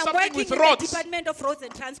dealing Me, with I'm something working with in roads. the Department of Roads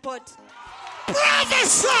and Transport.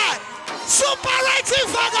 Prophesy. Superating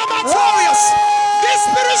vagabondorious. This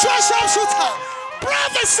spiritual sharpshooter.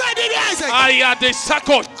 Prophesy in Isaac. I are the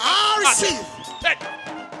circle. I receive.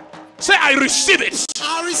 Say, I receive it.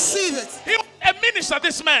 I receive it. He was a minister,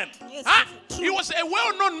 this man. Yes, Huh? true. He was a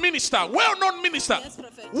well-known minister. Yes,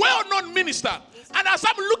 prophet. Well-known minister. And as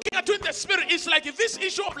I'm looking at you in the spirit, it's like this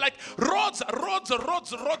issue of like roads.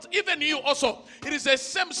 Even you also, it is the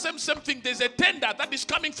same thing. There's a tender that is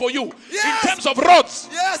coming for you Yes. in terms of roads.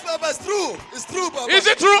 Yes, Papa, it's true. It's true, Papa. Is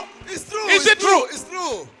it true? It's true. Is it's it true? It's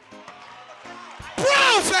true.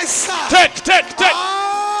 Prophesy. Take.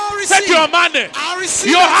 I receive. Take your money, I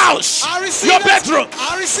receive your it. house, I receive your it. bedroom.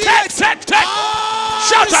 I receive Take. it. Shout,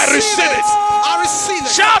 I receive it. I receive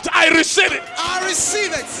it. Shout, I receive it. I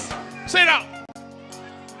receive it. Say now.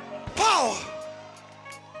 Power.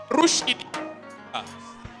 Rushid.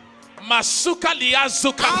 Masuka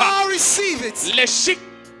liazuka. I receive it. Leshik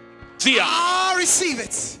zia. I receive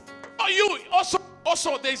it. Oh, you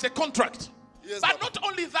also there is a contract. Yes, But Papa. not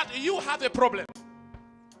only that, you have a problem.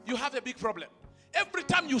 You have a big problem. Every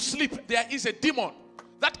time you sleep, there is a demon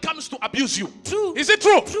that comes to abuse you. True. Is it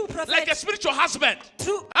true? True, prophet. Like a spiritual husband.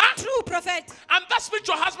 True. Huh? True, prophet. And that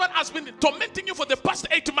spiritual husband has been tormenting you for the past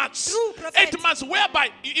 8 months. True, prophet. 8 months, whereby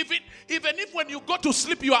even if when you go to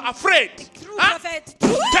sleep, you are afraid. True, Huh? prophet.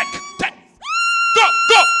 Take. Go.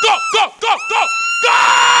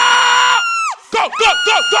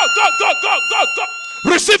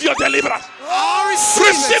 Receive your deliverance. I receive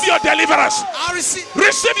Receive it. your deliverance. I receive.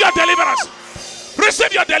 Receive your deliverance.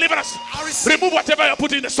 Receive your deliverance. I receive. Remove whatever you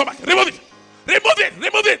put in the stomach. Remove it.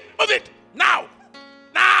 Remove it. Now.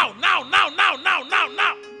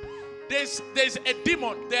 There's a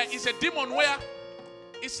demon. There is a demon where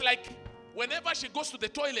it's like whenever she goes to the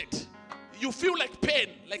toilet, you feel like pain,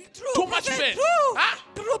 like True, too much prophet. pain. True. Huh?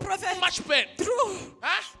 True, prophet. Too much pain. True.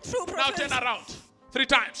 Huh? True, Now prophet. turn around 3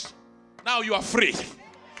 times. Now you are free. I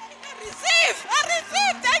receive.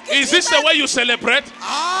 Thank you. Is this the Jesus. way you celebrate?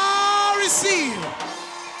 I receive.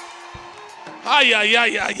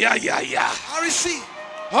 Yeah. I receive.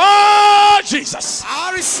 Oh, Jesus.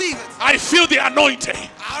 I receive it. I feel the anointing.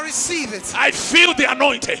 I receive it. I feel the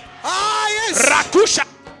anointing. Yes. Rakusha.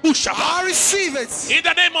 Usha. I receive it. In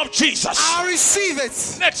the name of Jesus. I receive it.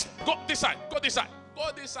 Next, go this side.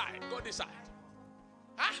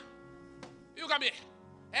 Huh? You come here.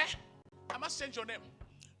 I must change your name.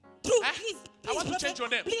 True. Eh? Please, I want to prophet. change your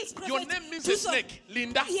name. Please, prophet. Your name means Do a so. snake.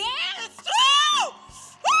 Linda. Yes, true.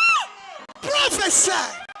 Prophesy.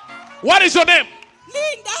 What is your name?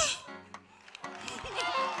 Linda.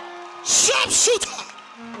 Sharpshooter.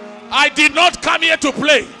 I did not come here to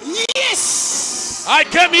play. Yes. I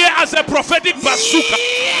came here as a prophetic bazooka.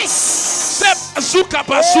 Yes. Say bazooka.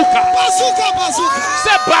 Say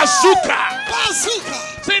bazooka.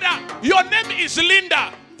 Say that. Your name is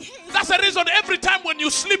Linda. That's the reason every time when you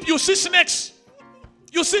sleep, you see snakes.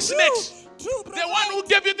 You see snakes. True, The one who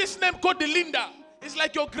gave you this name called the Linda is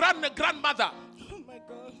like your grandmother. Oh my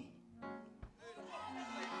God.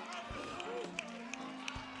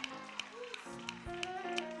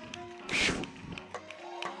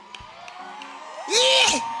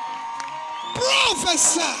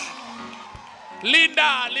 Prophesy.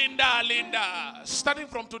 Linda. Starting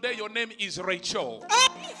from today, your name is Rachel. I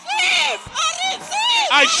receive.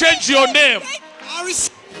 I change your name. I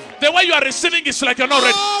receive. The way you are receiving is like you're not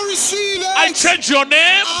ready. I receive it. I change your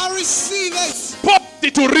name. I receive it.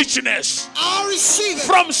 Poverty to richness. I receive it.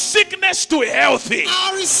 From sickness to healthy.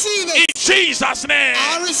 I receive In it. Jesus' name.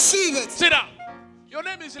 I receive it. Sit down. Your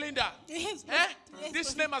name is Linda. Yes, Eh? yes,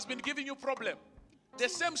 This name has been giving you problem. The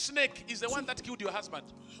same snake is the one that killed your husband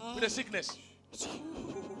with a sickness.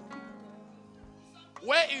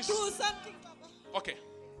 Where is... do something, Papa. Okay.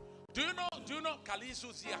 Do you know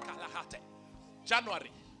Kalisu Zia Kalahate? January.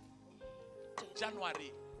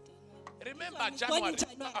 Remember Born January. in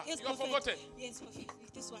January. Yes, You have Prophet. forgotten. Yes, Prophet.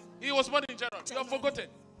 This one. He was born in January. You have January. forgotten.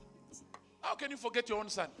 How can you forget your own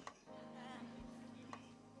son?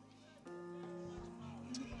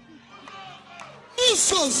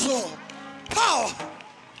 So. Power.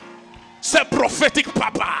 Say prophetic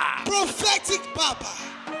papa. Prophetic Papa.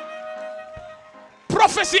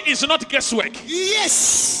 Prophecy is not guesswork.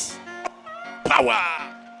 Yes. Power.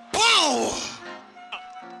 Power.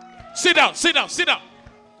 Sit down.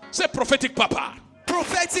 Say prophetic papa.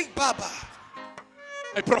 Prophetic Papa.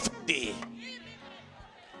 My prophecy.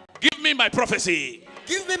 Give me my prophecy.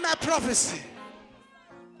 Give me my prophecy.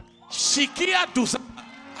 Shikia Dusa.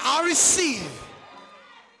 I receive.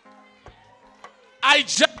 I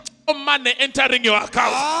just money entering your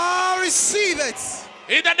account. I receive it.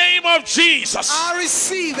 In the name of Jesus. I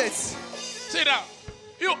receive it. Sit down.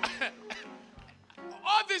 You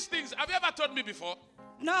all these things, have you ever told me before?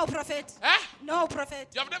 No, Prophet. Eh? No, Prophet.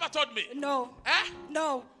 You have never told me? No. Eh?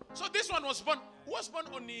 No. So this one was born. Who was born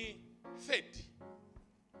on the third?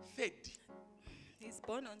 He's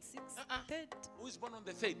born on 6th. Third. Who is born on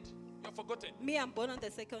the third? You have forgotten. Me, I'm born on the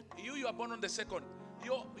 2nd. You are born on the second.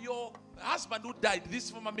 Your husband who died, this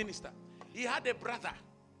former minister, he had a brother.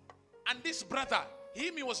 And this brother,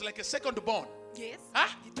 he was like a second born. Yes. Huh?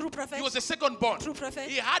 True, Prophet. He was a second born. True, Prophet.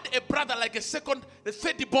 He had a brother like the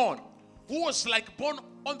third born, who was like born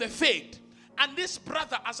on the third. And this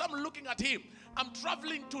brother, as I'm looking at him, I'm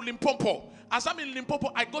traveling to Limpopo. As I'm in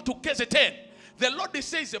Limpopo, I go to KZN. The Lord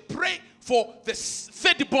says, pray for the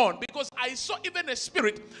third born, because I saw even a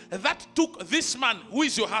spirit that took this man, who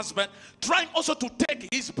is your husband, trying also to take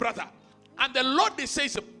his brother. And the Lord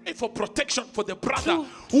says, pray for protection for the brother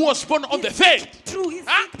who was born on the third. True, he's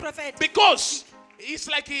sick, Prophet. Because it's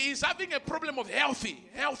like he's having a problem of healthy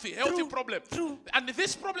problem. True. And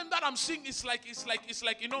this problem that I'm seeing is like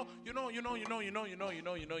you know.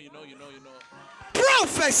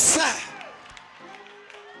 Prophesy.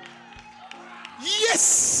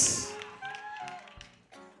 Yes.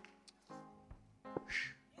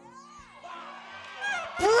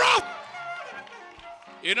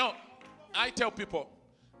 You know, I tell people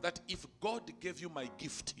that if God gave you my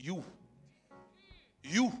gift, you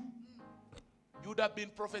would have been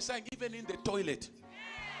prophesying even in the toilet.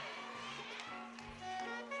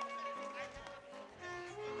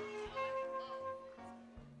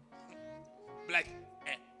 Like,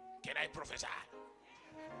 can I prophesy?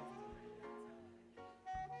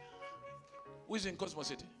 Who is in Cosmo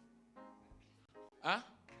City? Huh?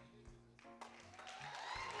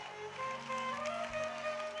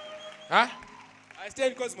 Huh? I stay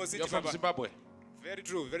in Cosmo City. You're from Papa. Zimbabwe. Very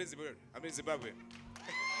true. Very Zimbabwe. I'm in Zimbabwe.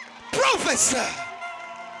 Prophesy.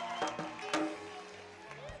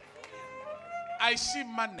 I see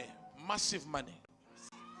money, massive money.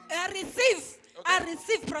 I receive. Okay. I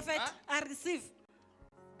receive, Prophet. Huh? I receive.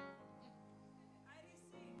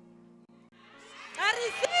 I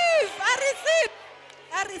receive.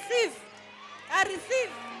 I receive.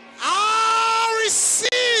 I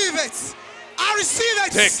receive it. I receive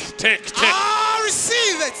it. Take. I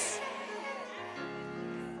receive it.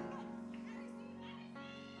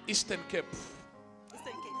 Eastern Cape.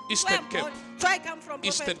 Eastern Eastern Cape. It's where I come from, Prophet.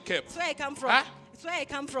 Eastern Cape. It's where I come from. Huh? It's where I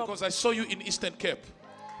come from. Because I saw you in Eastern Cape.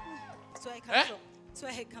 It's where I come Eh? from. It's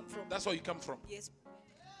where I come from. That's where you come from. Yes.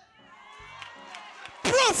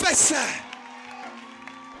 Prophesy.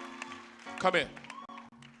 Come here.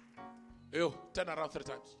 You turn around 3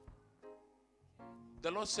 times.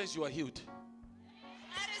 The Lord says you are healed.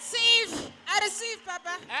 I receive. I receive,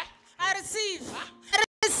 Papa. Eh? I receive. Huh? I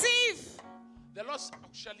receive. The Lord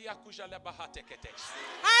I receive.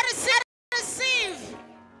 I receive.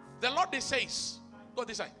 The Lord says, go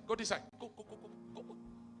this side. Go this side. Go.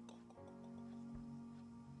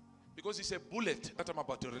 Because it's a bullet that I'm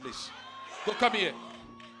about to release. Go, come here.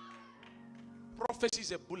 Prophecy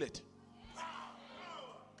is a bullet.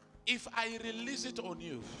 If I release it on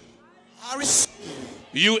you, I receive.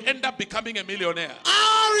 you end up becoming a millionaire.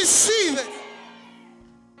 I receive it.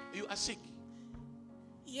 You are sick.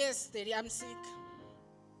 Yes, Daddy, I'm sick.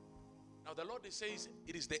 Now the Lord says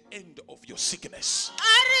it is the end of your sickness.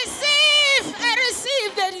 I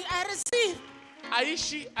receive, Daddy, I receive.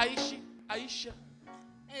 Aisha.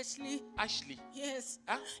 Ashley. Yes.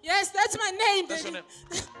 Huh? Yes, that's my name, That's Daddy. your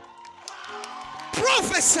name.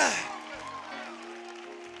 Prophesy.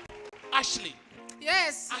 Ashley.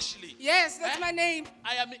 Yes. Ashley. Yes, that's my name.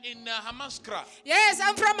 I am in Hamaskra. Yes,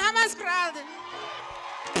 I'm from Hamaskra.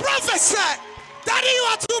 Prophesy. Daddy, you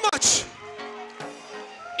are too much.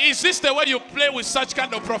 Is this the way you play with such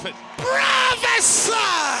kind of prophet? Prophesy.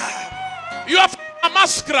 You are from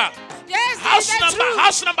Hamaskra. Yes, Daddy,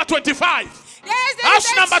 House number 25. Yes, Daddy,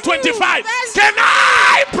 House number 25. Can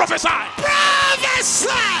I prophesy? Prophesy.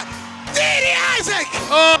 Daddy Isaac.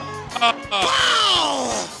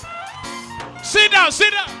 Wow. Sit down. Say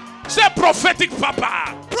prophetic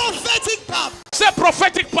papa. Prophetic Papa. Say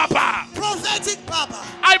prophetic papa. Prophetic Papa.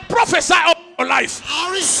 I prophesy of your life.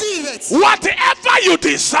 I receive it. Whatever you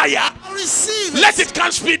desire, I receive it. let it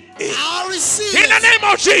come speed. I receive In it. the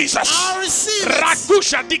name of Jesus. I receive it.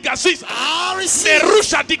 Rakusha digaziza. I receive it.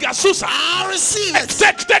 Nerusha digasusa. I receive it.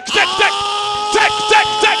 Take.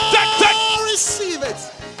 I receive it.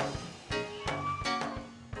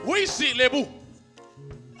 Who is the Lebu?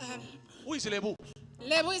 Who is Lebu?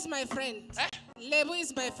 Lebu is my friend. Eh? Lebu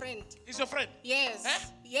is my friend. He's your friend. Yes. Eh?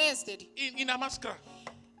 Yes, Daddy. In Hamaskra.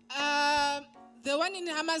 The one in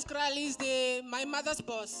Hamaskral is my mother's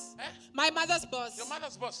boss. Eh? My mother's boss. Your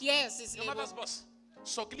mother's boss. Yes, it's Your Lebu. mother's boss.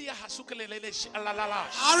 Soklia hasukelele alalala.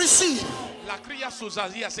 I receive. La kriya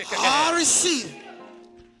suzazia sekele. I receive.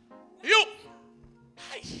 You.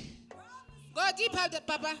 Hi. Go deeper,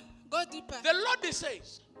 Papa. Go deeper. The Lord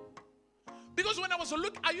says. Because when I was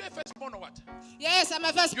looking, are you a firstborn or what? Yes, I'm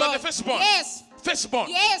a firstborn. You are the firstborn. Yes. Firstborn.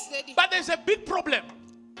 Yes, Daddy. But there's a big problem.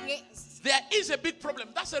 Yes. There is a big problem.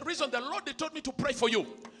 That's the reason the Lord told me to pray for you.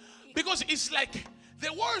 Because it's like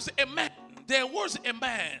there was a man. There was a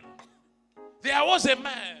man. There was a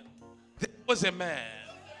man. There was a man.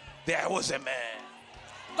 There was a man.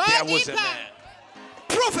 Go There was deeper. a man.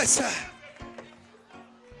 Prophesy.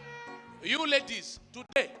 You ladies,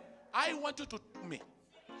 today, I want you to tell me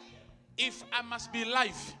if I must be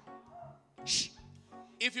live. Shh.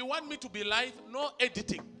 If you want me to be live, no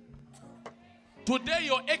editing. Today,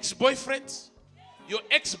 your ex-boyfriends, your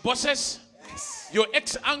ex-bosses, your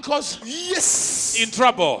ex-uncles Yes. in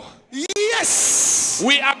trouble. Yes.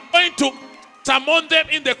 We are going to summon them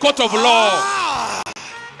in the court of law. Ah.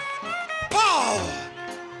 Power.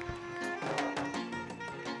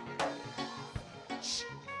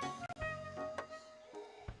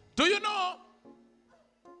 Do you know?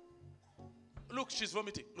 Look, she's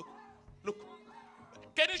vomiting. Look.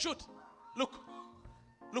 Can you shoot? Look.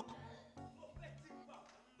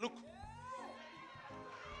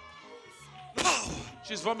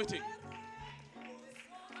 She's vomiting.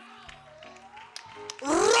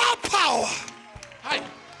 Raw power. Hi.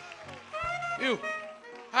 You.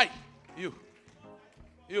 Hi.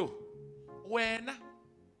 You. When?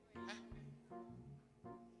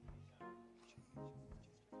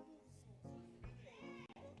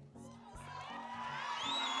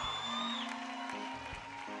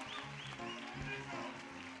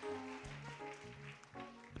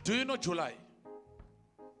 Do you know July?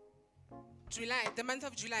 July, the month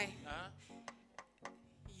of July.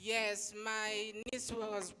 Yes, my niece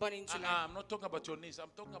was born in July. I'm not talking about your niece. I'm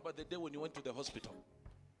talking about the day when you went to the hospital.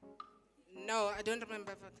 No, I don't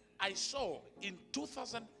remember. I saw in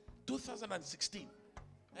 2016.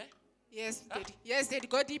 Yes, Daddy. Yes, Daddy.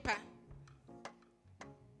 Go deeper.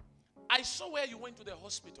 I saw where you went to the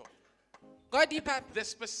hospital. Go deeper. The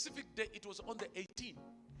specific day, it was on the 18th.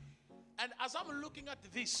 And as I'm looking at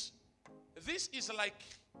this is like,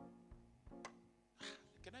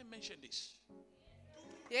 can I mention this?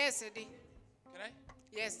 Yes, Daddy. Can I?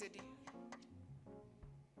 Yes, Daddy.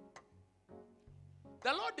 The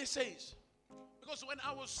Lord says, because when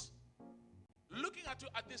I was looking at you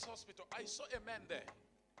at this hospital, I saw a man there.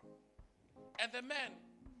 And the man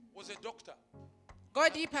was a doctor. Go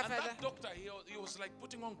deeper, And Father. that doctor, he was like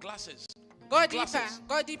putting on glasses. Go Glasses. deeper.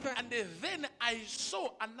 Go deeper. And then I saw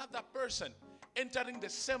another person entering the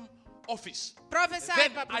same office. Prophesy,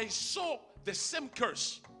 Then Papa. I saw the same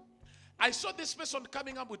curse. I saw this person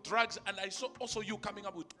coming up with drugs, and I saw also you coming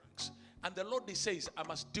up with drugs. And the Lord says, I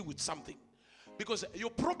must deal with something. Because your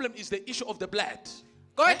problem is the issue of the blood.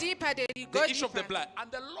 Go deeper, Daddy. Go The deeper. issue of the blood.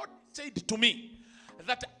 And the Lord said to me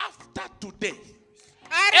that after today,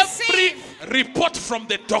 I every receive. report from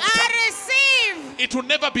the doctor, I receive. it will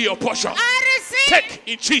never be your portion. I receive. Take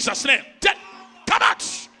in Jesus' name. Take. Come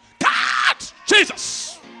out.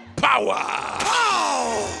 Jesus. Power.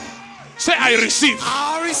 Power. Say, I receive.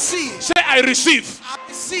 I receive. Say, I receive. I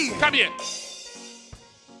receive. Come here.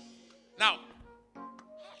 Now,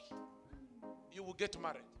 you will get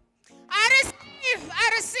married. I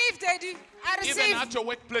receive, Daddy. I receive. Even at your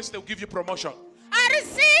workplace, they'll give you promotion. I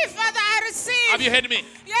receive, Father. I receive. Have you heard me?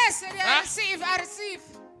 Yes, Daddy. Huh? I receive. I receive.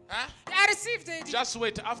 Huh? I receive, Daddy. Just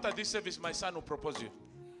wait. After this service, my son will propose you.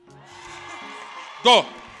 Go.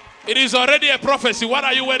 It is already a prophecy. What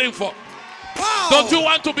are you waiting for? Wow. Don't you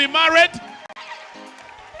want to be married?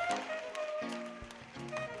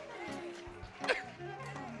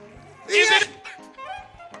 Is it?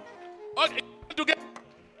 Okay.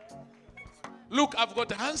 Look, I've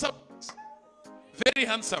got handsome, very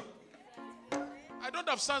handsome. I don't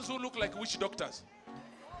have sons who look like witch doctors.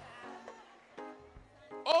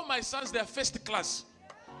 All my sons, they are first class.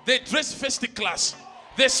 They dress first class.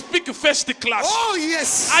 They speak first class. Oh,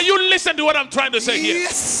 yes. Are you listening to what I'm trying to say here?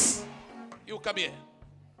 Yes. You come here.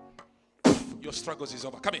 Your struggles is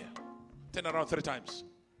over. Come here. Turn around 3 times.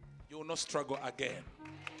 You will not struggle again.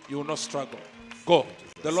 You will not struggle. Go.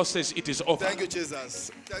 The Lord says it is over. Thank you,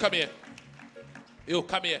 Jesus. Come here. You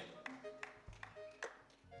come here.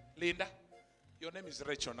 Linda, your name is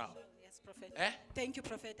Rachel now. Yes, Prophet. Eh? Thank you,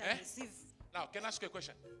 Prophet. I Eh? receive. Now, can I ask you a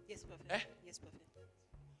question? Yes, Prophet. Eh? Yes, Prophet.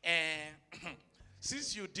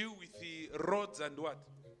 Since you deal with the roads and what?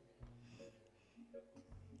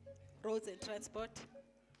 Roads and transport.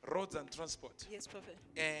 Roads and transport. Yes, Prophet.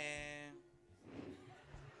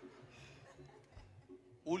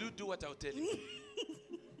 Will you do what I'll tell you?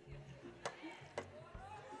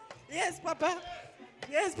 Yes, Papa.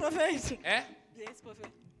 Yes, Prophet. Eh? Yes,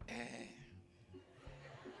 Prophet.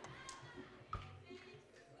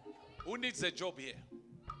 Who needs a job here?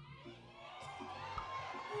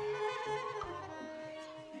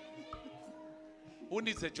 Who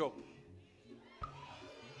needs a job?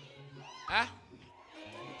 Huh?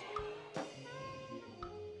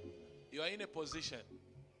 You are in a position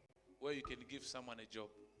where you can give someone a job.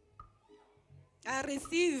 I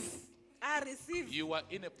receive. I receive. You are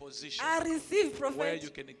in a position I receive, Prophet. where you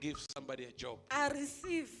can give somebody a job. I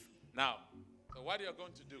receive. Now, so what you are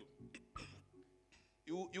going to do?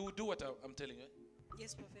 You will do what I'm telling you.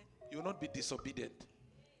 Yes, Prophet. You will not be disobedient.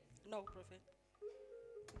 No, Prophet.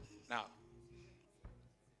 Now,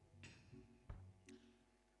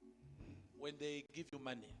 when they give you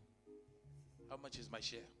money, how much is my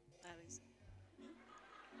share? I receive.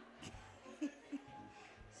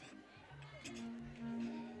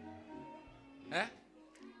 Huh?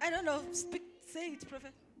 I don't know. Say it,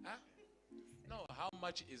 Prophet. Huh? No, how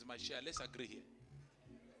much is my share? Let's agree here.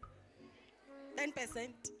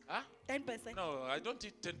 10%. Huh? 10%. No, I don't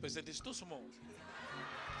eat 10%. It's too small.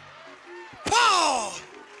 Pow.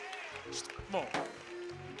 More.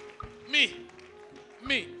 Me.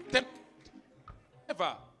 10.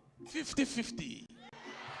 Ever. 50-50.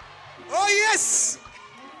 Oh, yes.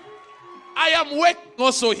 I am working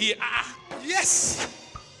also here. Yes.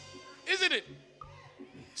 Isn't it?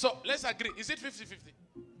 So let's agree. Is it 50-50?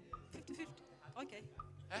 50-50. Okay.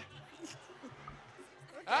 Huh?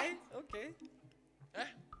 Okay. Okay. Huh?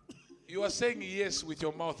 You are saying yes with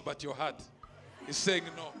your mouth, but your heart is saying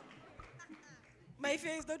no. My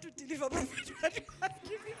fear is not to deliver, Prophet. What you have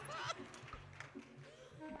given.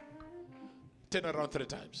 Turn around 3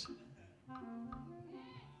 times.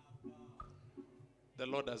 The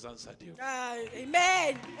Lord has answered you.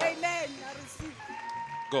 Amen. Amen. I receive.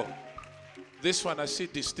 Go. This one I see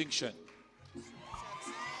distinction.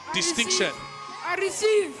 Distinction. I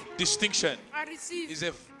receive. Distinction. I receive. He's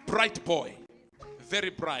a bright boy.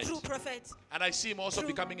 Very bright. True, Prophet. And I see him also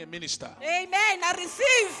becoming a minister. Amen. I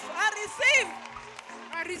receive. I receive.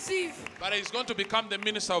 I receive. But he's going to become the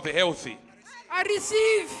minister of the healthy. I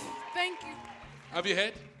receive. Thank you. Have you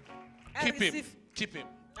heard? I Keep him. receive. Keep him.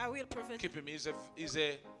 I will, Prophet. Keep him. He's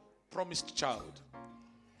a promised child.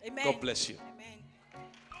 Amen. God bless you. Amen.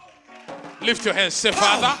 Lift your hands. Say,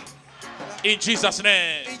 Father, in Jesus'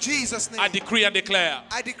 name, In Jesus' name. I decree and declare,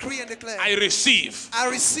 I decree and declare. I receive I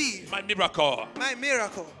receive my miracle. my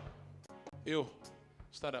miracle. You,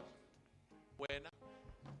 stand up. When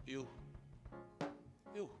you,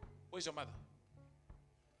 where's your mother?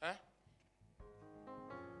 Huh?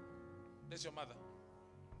 There's your mother.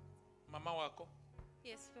 Mama wako.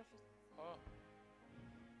 Yes, Prophet. Oh.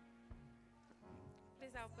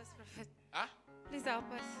 Please help us, Prophet. Huh? Please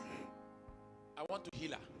help us. I want to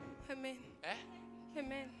heal her. Amen. Eh?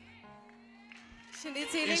 Amen. She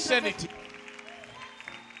needs healing, Insanity.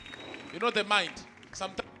 You know the mind.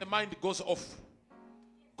 Sometimes the mind goes off.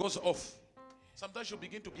 Goes off. Sometimes you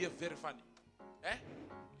begin to be very funny. Eh?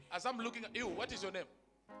 As I'm looking at you, what is your name?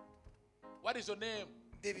 What is your name?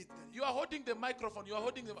 David. You are holding the microphone. You are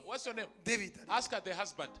holding the. What's your name? David. Ask her the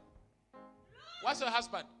husband. What's your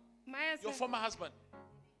husband? My Your husband, former husband.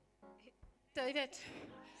 David.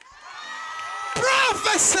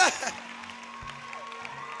 Prophesy.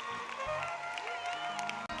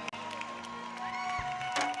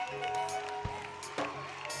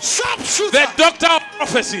 Sharpshooter. The doctor of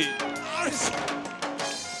prophecy.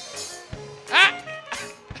 Huh?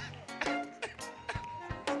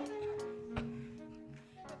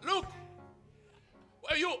 Look.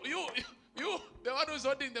 Well, you, the one who's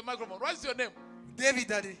holding the microphone. What's your name? David,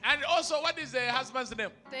 Daddy. And also, what is the husband's name?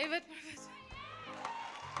 David, prophet.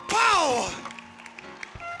 Power.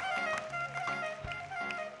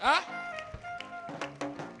 Huh?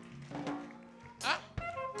 Huh?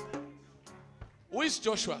 Who is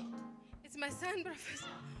Joshua? It's my son, prophet.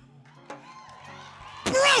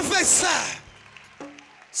 Prophesy.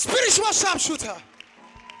 Spiritual sharpshooter.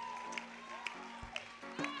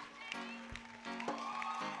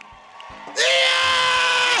 Yeah!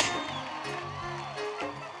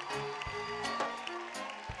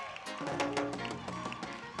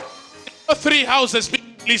 3 houses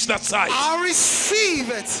being released that side. I receive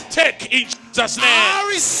it. Take in Jesus' name. I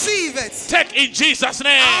receive it. Take in Jesus'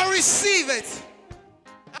 name. I receive it.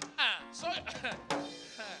 So,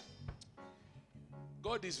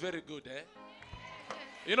 God is very good, eh?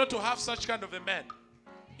 You know, to have such kind of a man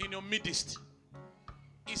in your midst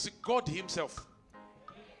is God himself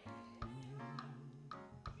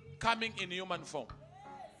coming in human form.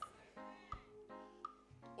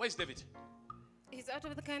 Where is David? He's out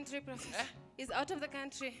of the country, prophet. Eh? He's out of the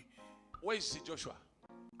country. Where is Joshua?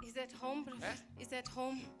 He's at home, prophet. Eh? He's at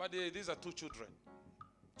home. But these are 2 children.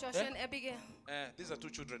 Joshua Eh? and Abigail. These are 2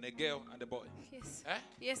 children, a girl and a boy. Yes. Eh?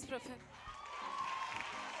 Yes, prophet.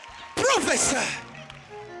 Prophesy.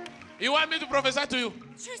 You want me to prophesy to you?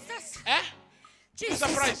 Jesus. Eh? Jesus. You're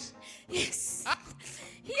surprised? Yes. Huh?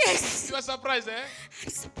 Yes. You are surprised, eh? I'm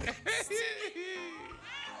surprised.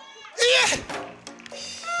 Yeah.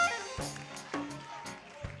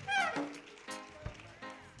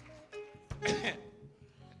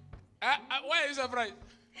 Why are you surprised?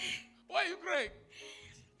 Why are you crying?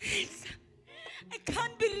 I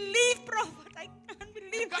can't believe, prophet. I can't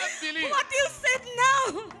believe, Can't believe. what you said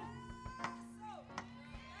now.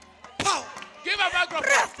 Power. Give a microphone.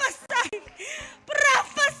 Prophesy.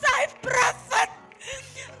 Prophesy, prophet.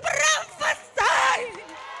 Prophesy.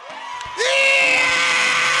 Yeah.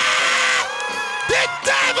 The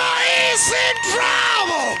devil is in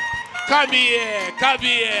trouble. Come here, come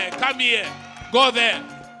here, come here. Go there.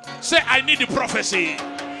 Say, I need the prophecy.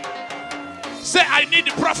 Say, I need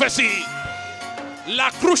the prophecy.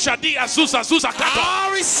 La Crucia di Azusa Zuza Kato.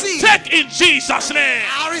 I receive. Take in Jesus' name.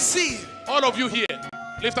 I receive. All of you here,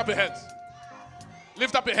 lift up your hands.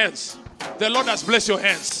 Lift up your hands. The Lord has blessed your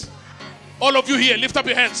hands. All of you here, lift up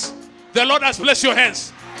your hands. The Lord has blessed your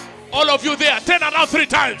hands. All of you there, turn around 3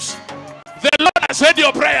 times. The Lord has heard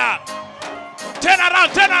your prayer. Turn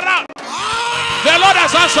around, turn around. The Lord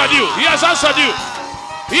has answered you. He has answered you.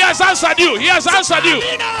 He has answered you. He has answered you.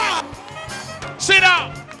 Sit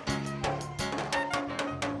down.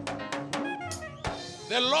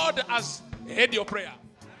 The Lord has heard your prayer.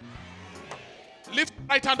 Lift your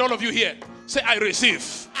right hand, all of you here. Say, I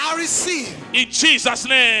receive. I receive. In Jesus'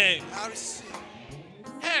 name. I receive.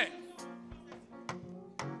 Hey.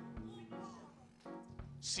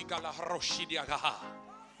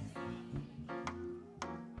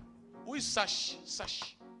 Who is Sash?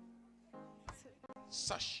 Sash.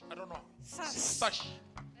 Sash. I don't know. Sash.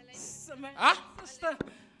 Huh? Sister.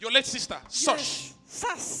 Your late sister. Sash.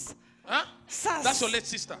 Sas. Huh? Sas. That's your late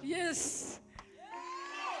sister. Yes.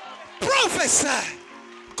 Prophesy.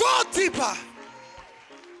 Go deeper.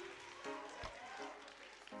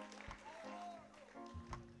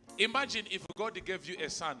 Imagine if God gave you a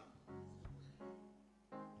son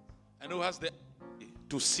and who has the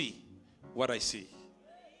to see what I see.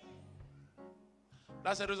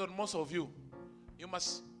 That's the reason most of you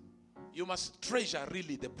must treasure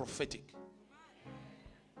really the prophetic.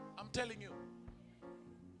 I'm telling you.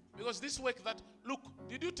 Because this work that, look,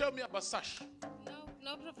 did you tell me about Sash?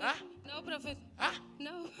 No, prophet. Huh? No, prophet. Huh?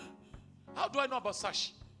 No. How do I know about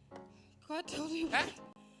Sash? God told me. Huh?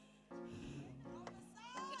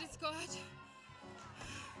 It is God.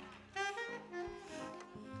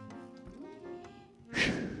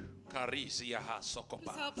 Please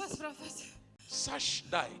Help us, prophet. Sash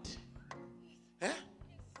died. Eh?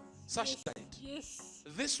 Sash died. Yes.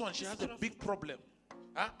 This one, she has a big problem.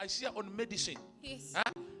 Huh? I see her on medicine. Yes.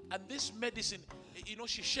 Huh? And this medicine, you know,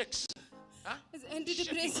 she shakes. Huh? It's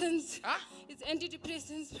antidepressants. Huh? It's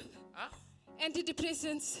antidepressants. Huh?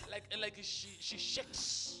 Antidepressants. Like she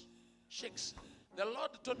shakes. The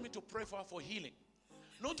Lord told me to pray for her for healing.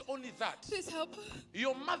 Not only that, Please help.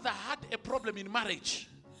 your mother had a problem in marriage.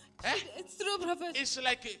 It's true, Prophet. It's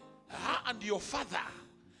like her and your father.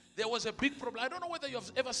 There was a big problem. I don't know whether you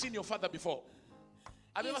have ever seen your father before.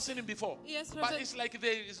 Have you ever seen him before? Yes, But Prophet. it's like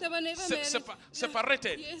They were never married.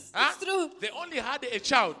 separated. Yes, Huh? it's true. They only had a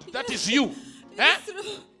child. That is you. It's true.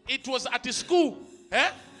 It was at the school.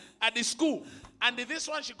 At the school. And this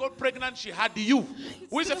one, she got pregnant. She had you.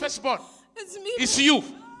 Who is the firstborn? It's me. It's you.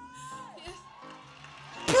 Yes.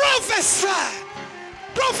 Prophesy.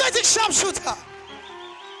 Prophetic sharpshooter.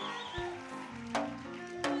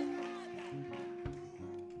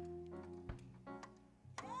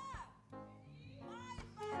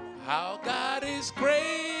 How God is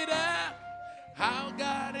greater. How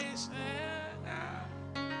God is.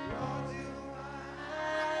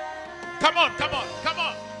 Come on.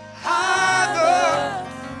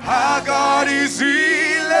 Our God is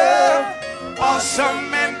healer,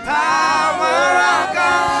 awesome in power.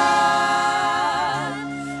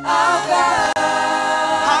 Our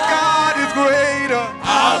God is greater.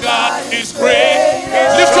 Our God is great.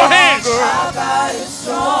 Lift your hands. Our God is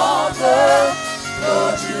stronger.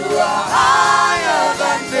 Lord, you are higher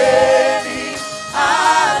than any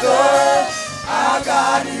other. Our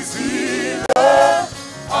God is healer,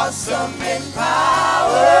 awesome in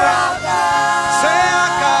power. Our God. Say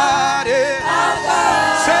our God is.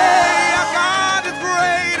 Say our God is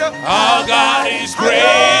greater. Our God is Our God is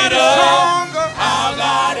greater. stronger. Our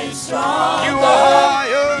God is strong. You are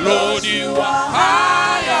higher. Lord, you are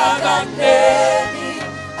Higher than any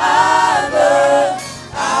other.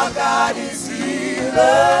 Our God is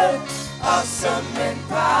healer, awesome in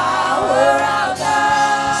power. Our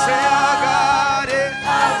God. Say our God is.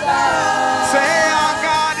 Say our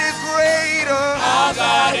God is greater. Our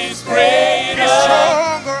God is greater. He's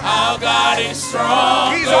stronger. Our God is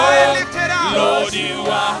strong. He's high and lifted up. Lord, you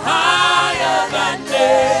are higher than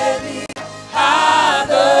Any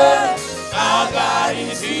other. our God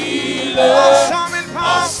is healer. Awesome in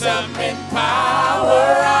power. Awesome in Power.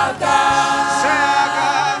 Our God. Say our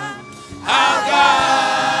God. Our God.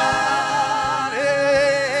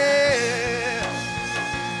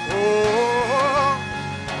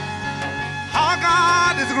 Our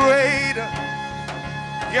God is greater.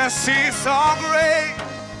 Yes, He's so great.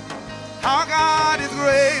 Our God is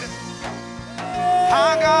greater.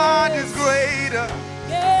 Our God is greater.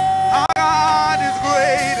 Our God is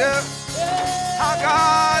greater. Our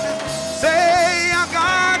God, say our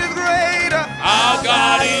God is greater. Our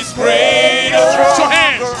God is greater. Lift your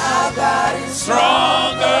hands. Our God is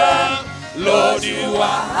Stronger. Lord, you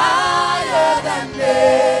are higher than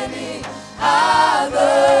any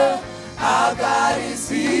other. Our God is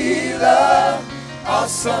healer,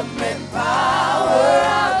 awesome in power.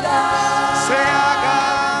 Our God. Say our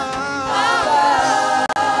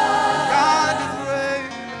God is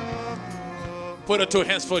greater. Put the two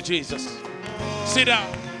hands for Jesus. Sit down.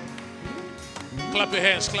 Clap your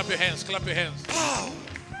hands, clap your hands, clap your hands.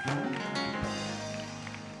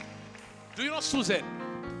 Do you know Susan?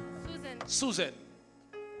 Susan.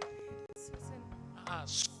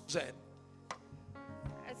 Susan.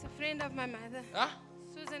 It's a friend of my mother. Huh?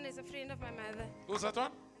 Susan is a friend of my mother. Who's that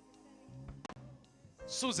one?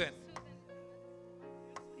 Susan.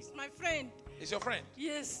 It's my friend. Is your friend?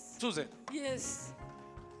 Yes. Susan. Yes.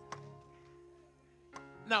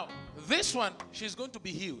 Now, this one, she's going to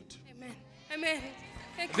be healed. Amen. Amen.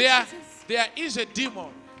 Thank you, Jesus. There is a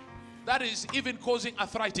demon that is even causing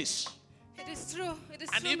arthritis. It is true. It is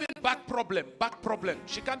And true. even man of back problem.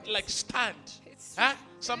 She can't like stand. It's Huh? true.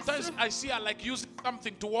 Sometimes true. I see her like using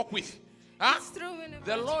something to walk with. Huh? It's true, man of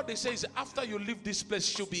The God. Lord, He says, after you leave this place,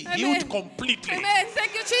 she'll be Amen. healed completely. Amen.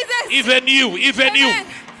 Thank you, Jesus. Even you. Amen. Amen.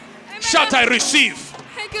 Shout, I receive.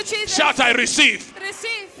 Thank you, Jesus. Shout, I receive.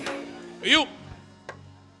 Receive.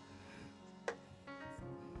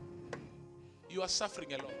 You are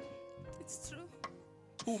suffering a lot. It's true.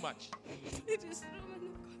 Too much. It is true, man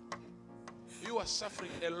of God. You are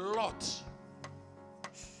suffering a lot.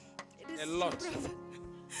 It is A true, lot. prophet.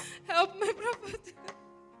 Help me, prophet.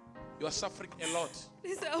 You are suffering a lot.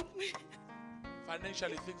 Please help me.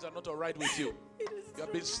 Financially, things are not all right with you. It is You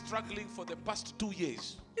have been struggling for the past 2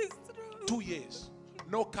 years. It's true. 2 years.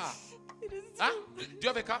 No car. It is true. Huh? Do you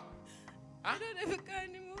have a car? Huh? I don't have a car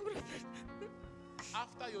anymore, prophet.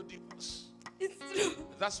 After your divorce, It's true.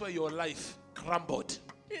 that's where your life crumbled.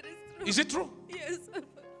 It is true. Is it true? Yes.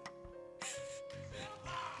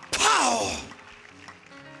 Power.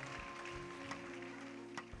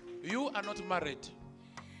 You are not married.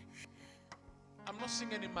 I'm not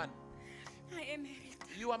seeing any man. I am married.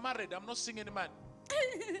 You are married. I'm not seeing any man.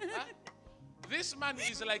 Huh? This man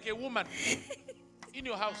is like a woman in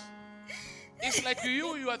your house. It's like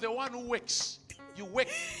you are the one who works. You work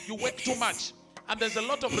too much. And there's a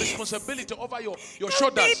lot of responsibility over your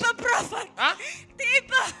shoulders. Deeper, prophet. Huh?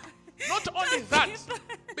 Deeper. Not only that,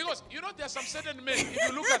 because you know there are some certain men, if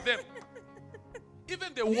you look at them,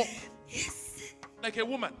 even they walk like a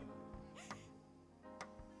woman.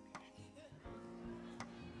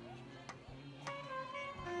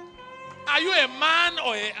 Are you a man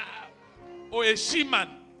or a she-man?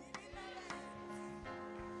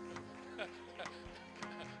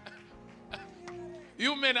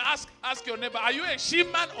 You men ask your neighbor, are you a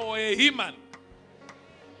she-man or a he-man?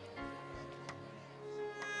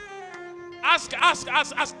 Ask. Are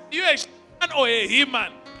you a she-man or a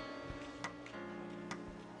he-man?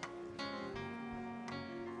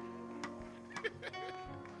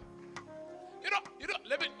 You know,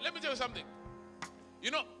 let me tell you something.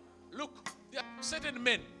 You know, look, there are certain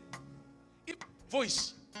men,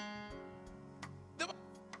 voice.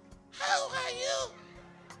 How are you?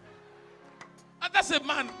 And that's a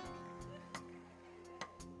man.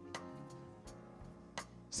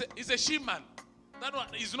 He's a she-man. That one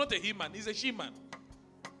is not a he-man. He's a she-man.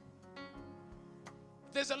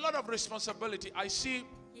 There's a lot of responsibility. I see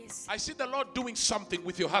the Lord doing something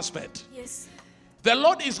with your husband. Yes. The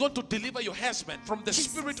Lord is going to deliver your husband from the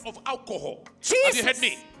spirit of alcohol. Jesus. Have you heard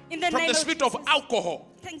me? From the spirit of alcohol.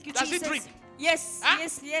 Thank you, Does Jesus. he drink? Yes, Huh?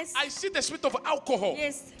 yes. I see the spirit of alcohol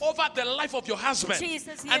over the life of your husband.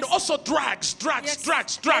 Jesus, and also drugs.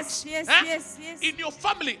 Yes. In your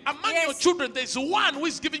family, among Yes. your children, there's one who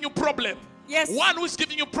is giving you problem. Yes. One who is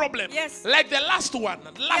giving you problem. Yes. Like the last one.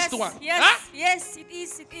 Yes, Huh? yes, it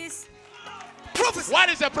is. Prophesy. What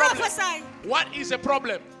is the problem? Prophesy. What is the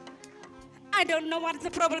problem? I don't know what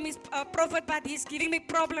the problem is, prophet, but he's giving me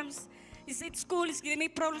problems. He's at school, he's giving me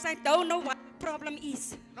problems. I don't know what the problem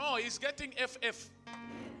is. No, he's getting FF.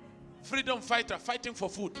 Freedom fighter, fighting for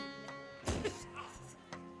food.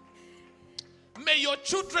 May your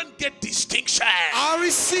children get distinction. I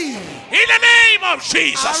receive. In the name of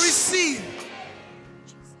Jesus. I receive.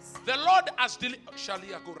 The Lord has delivered.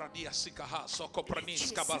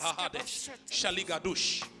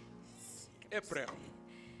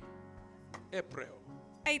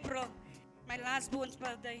 April. My last born's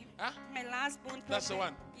birthday. Huh? My last born's birthday. That's the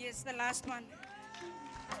one. Yes, the last one.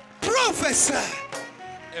 Prophesy.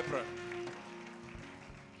 April.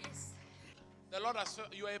 Yes. The Lord has.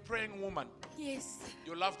 You are a praying woman. Yes.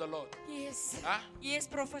 You love the Lord. Yes. Huh? Yes,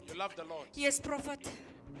 prophet. You love the Lord. Yes, prophet.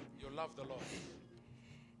 You love the Lord.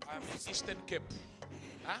 I'm in Eastern Cape.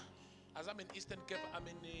 Huh? As I'm in Eastern Cape, I'm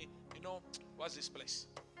in, what's this place?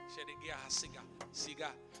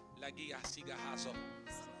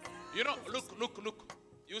 You know, look.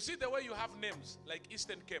 You see the way you have names like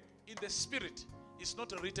Eastern Cape. In the spirit, it's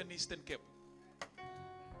not written Eastern Cape.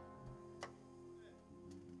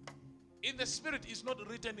 In the spirit, it's not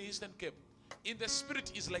written Eastern Cape. In the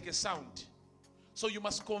spirit, is like a sound. So you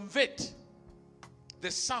must convert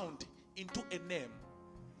the sound into a name.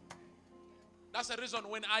 That's the reason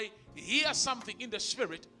when I hear something in the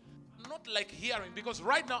spirit, not like hearing, because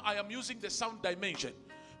right now I am using the sound dimension.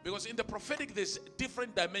 Because in the prophetic, there's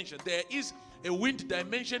different dimension. There is a wind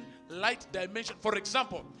dimension, light dimension. For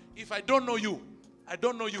example, if I don't know you,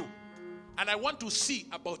 and I want to see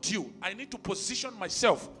about you, I need to position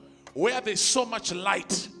myself where there's so much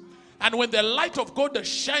light. And when the light of God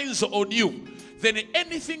shines on you, then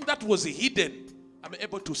anything that was hidden, I'm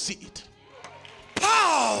able to see it.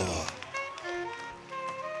 Power.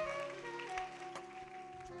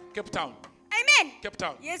 Cape Town. Amen. Cape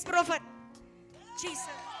Town. Yes, prophet. Jesus.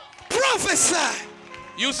 Prophesy.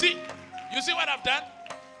 You see what I've done?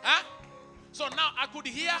 Huh? So now I could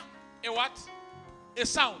hear a what? A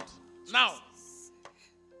sound. Now,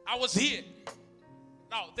 I was here.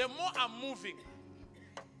 Now, the more I'm moving,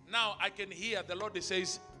 now I can hear the Lord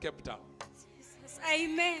says, Cape Town. Jesus.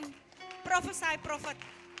 Amen. Prophesy, prophet.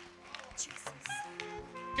 Jesus.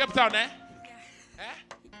 Cape Town, eh? Yeah.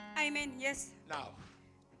 Eh? Amen. Yes. Now,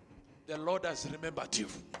 the Lord has remembered you.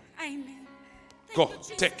 Amen. Thank Go, you,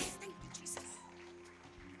 Jesus. take. Thank you, Jesus.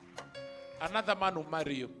 Another man will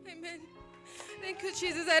marry you. Amen. Thank you,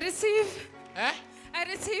 Jesus. I receive. Eh? I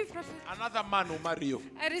receive, prophet. Another man will marry you.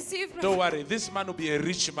 I receive, prophet. Don't worry, this man will be a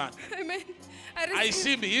rich man. Amen. I receive. I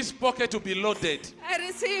see me, his pocket will be loaded. I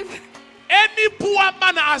receive. Any poor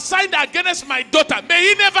man assigned against my daughter, may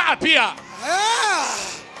he never appear.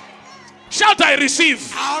 Ah, Shout, I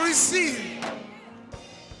receive. I receive.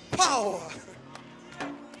 Power.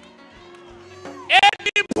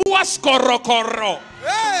 Any poor skorokoro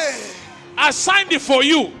Hey. assigned for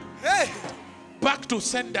you, Hey. back to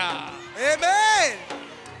sender. Amen.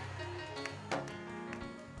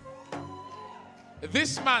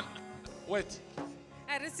 This man, wait,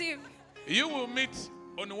 I receive. you will meet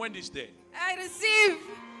on Wednesday. I receive.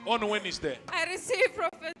 On Wednesday. I receive,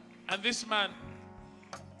 prophet. And this man,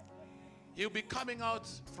 he'll be coming out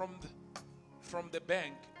from the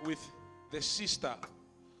bank with the sister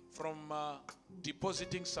from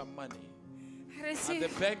depositing some money. I receive. At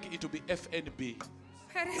the bank, it will be FNB.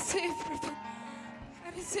 I receive, prophet. I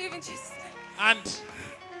receive in Jesus' name. And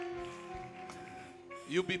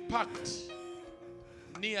you'll be parked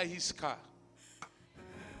near his car.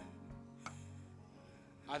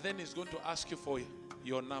 And then he's going to ask you for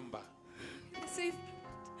your number. I receive.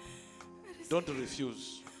 Don't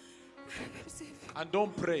refuse. I receive. And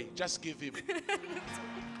don't pray. Just give him. I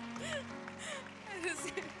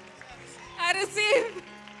receive. I receive.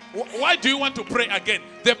 Why do you want to pray again?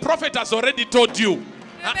 The prophet has already told you.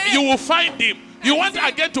 Amen. You will find him. You want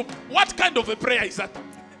receive. again to... What kind of a prayer is that?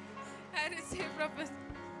 I receive, prophet.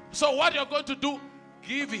 So what you're going to do,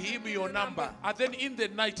 give him your number. And then in the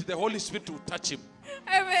night, the Holy Spirit will touch him.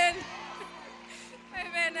 Amen.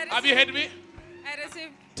 Amen. I receive. Have you heard me? I receive.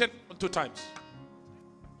 2 times.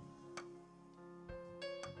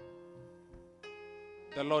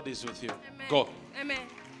 The Lord is with you. Amen. Go. Amen.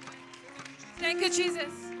 Thank you,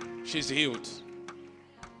 Jesus. She's healed.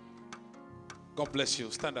 God bless you.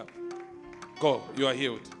 Stand up. Go. You are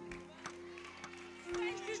healed.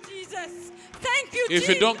 Thank you, Jesus. Thank you, If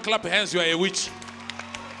Jesus. you don't clap hands, you are a witch.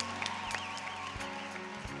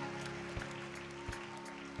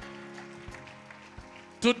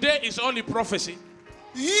 Today is only prophecy.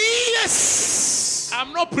 Yes.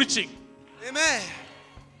 I'm not preaching. Amen.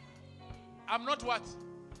 I'm not what?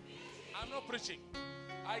 I'm not preaching.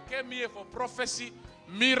 I came here for prophecy,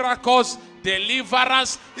 miracles,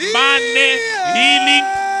 deliverance, money, healing.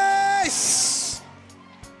 Yes.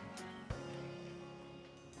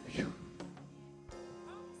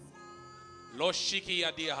 Loshiki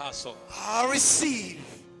yadia haso. I receive.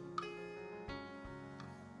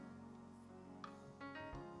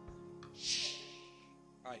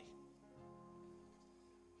 Aye.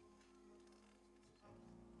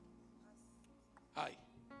 Aye.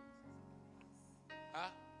 Huh?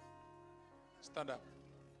 Stand up.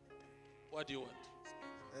 What do you want?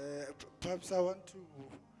 Perhaps I want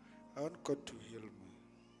God to heal me.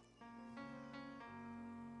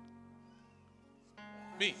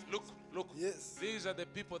 Me, look. Yes. These are the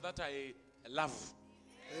people that I love.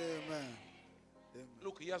 Amen.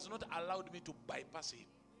 Look, he has not allowed me to bypass him.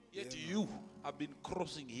 Yet you have been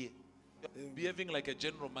crossing here. You're behaving like a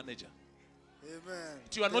general manager. Amen.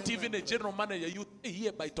 But you are not even a general manager. You stay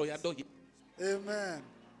here by Toyado. Amen.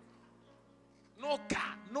 No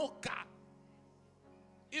car.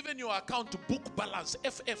 Even your account to book balance,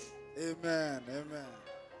 FF. Amen. Amen.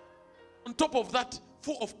 On top of that,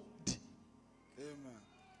 full of... Amen.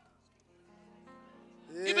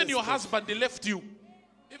 Even your husband, they left you.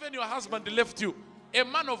 Even your husband, they left you. A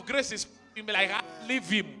man of grace is like, leave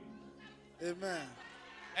him. Amen.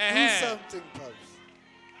 Uh-huh. Do something, perhaps.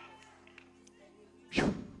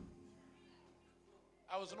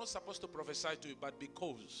 I was not supposed to prophesy to you, but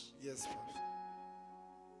because... Yes, perhaps.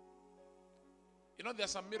 You know, there are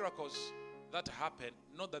some miracles that happen,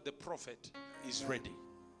 not that the prophet is ready.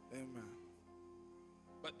 Amen.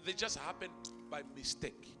 But they just happen by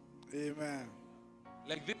mistake. Amen.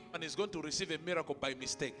 Like this man is going to receive a miracle by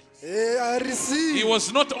mistake. Hey, I receive. He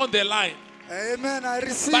was not on the line. Amen. I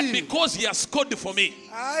receive. But because he has scored for me,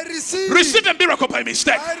 I receive. Receive a miracle by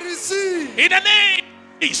mistake. I receive. In the name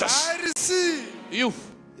of Jesus. I receive. You.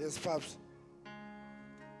 Yes, Pops.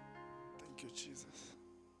 Thank you, Jesus.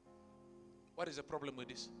 What is the problem with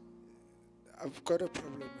this? I've got a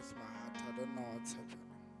problem with my heart. I don't know what's happening.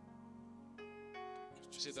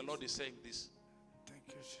 You see, the Lord is saying this. Thank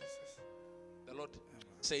you, Jesus. The Lord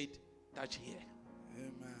said, touch here.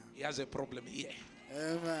 Amen. He has a problem here.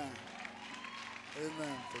 Amen.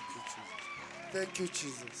 Amen. Thank you, Jesus. Thank you,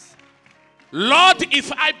 Jesus. Lord,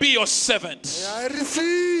 if I be your servant, I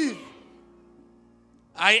receive.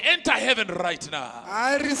 I enter heaven right now.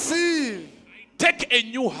 I receive. Take a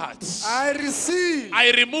new heart. I receive.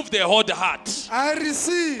 I remove the old heart. I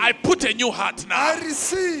receive. I put a new heart now. I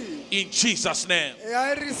receive. In Jesus' name.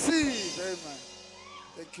 I receive. Amen.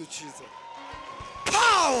 Thank you, Jesus.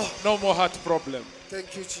 Power. No more heart problem.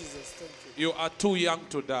 Thank you, Jesus. Thank you. You are too young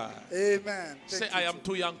to die. Amen. Say, Thank I you, am Jesus.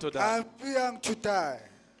 too young to die. I'm too young to die.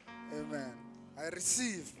 Amen. I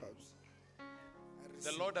receive, Pops.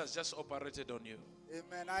 The Lord has just operated on you.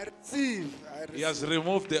 Amen. I receive. I receive. He has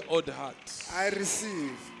removed the old heart. I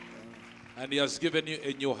receive. And he has given you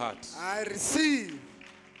a new heart. I receive.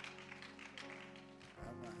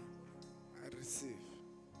 receive.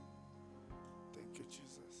 Thank you,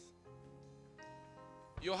 Jesus.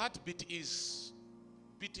 Your heartbeat is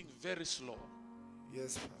beating very slow.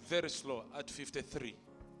 Yes, Pastor. Very slow at 53.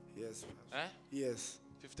 Yes, Pastor. Eh? Yes.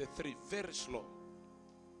 53. Very slow.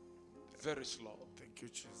 Very slow. Thank you,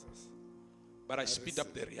 Jesus. But I speed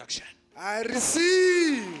up the reaction. I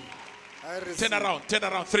receive. I receive. Turn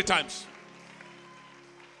around 3 times.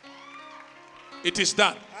 It is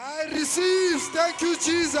done. I receive. Thank you,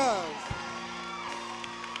 Jesus.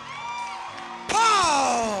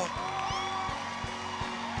 Power.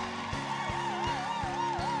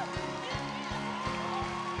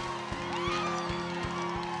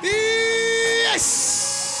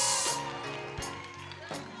 Yes.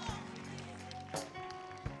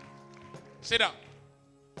 Sit down.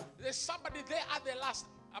 There's somebody there at the last.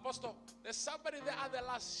 Apostle, there's somebody there at the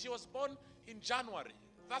last. She was born in January.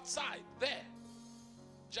 That side, there.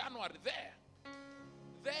 January, there.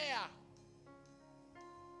 There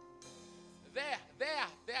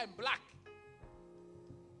in black.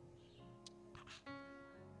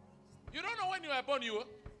 You don't know when you were born, you?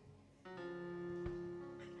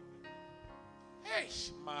 Hey,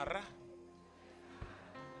 Mara.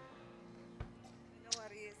 No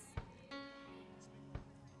worries.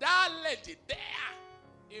 That lady there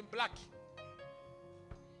in black.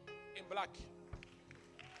 In black.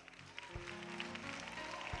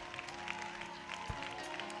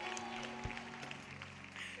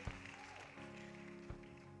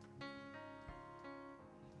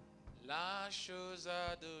 La chose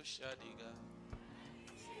do shadiga.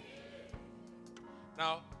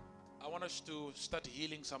 Now, I want us to start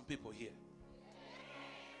healing some people here.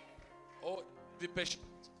 All the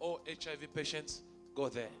patients, all HIV patients, go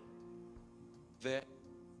there. There,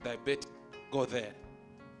 diabetic, go there.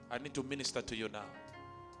 I need to minister to you now.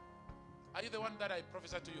 Are you the one that I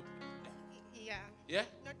prophesied to you? Yeah. Yeah?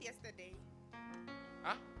 Not yesterday.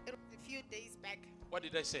 Huh? It was a few days back. What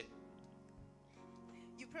did I say?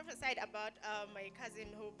 You prophesied about my cousin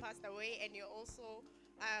who passed away, and you also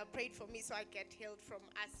prayed for me so I get healed from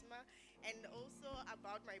asthma, and also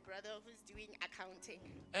about my brother who's doing accounting.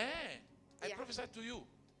 I prophesied to you.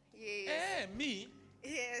 Yes. Me?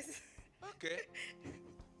 Yes. Okay.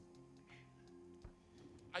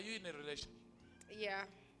 Are you in a relationship? Yeah.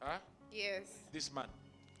 Huh? Yes. This man?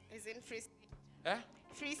 He's in Free State. Eh?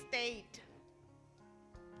 Free State.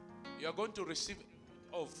 You are going to receive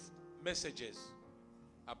of messages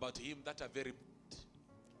about him that are very bad.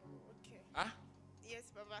 Okay. Huh?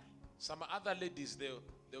 Yes, Baba. Some other ladies,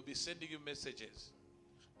 they'll be sending you messages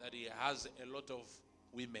that he has a lot of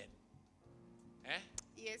women. Eh?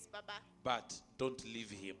 Yes, Baba. But don't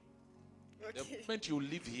leave him. Okay. The moment you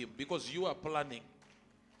leave him, because you are planning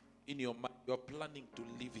in your mind, you are planning to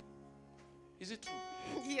leave him. Is it true?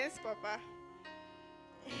 Yes, Papa.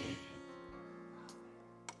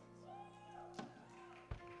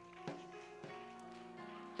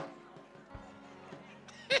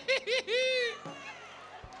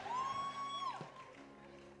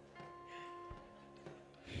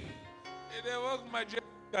 They work my job.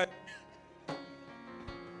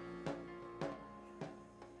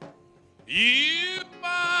 You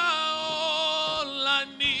are all I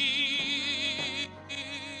need.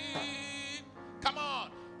 Come on,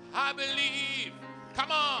 I believe.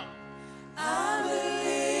 Come on. I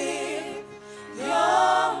believe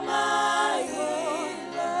you're my healer.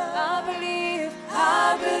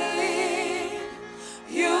 I believe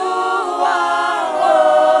you are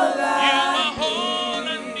all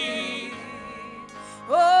I need.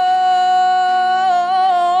 Oh,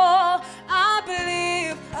 I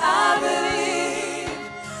believe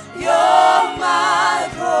you're my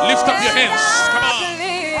provider. Lift up your hands. Come on.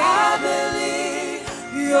 I believe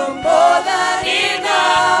you're more than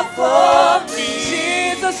enough for me.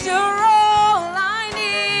 Jesus, you're all I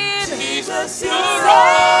need. Jesus, you're all I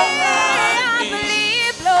need. I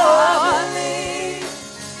believe, Lord. I believe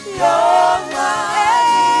you're my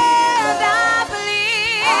and I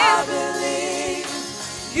believe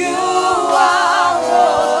you are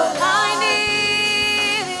all I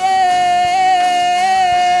need. Yeah.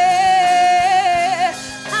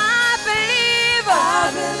 I believe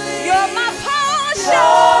you're my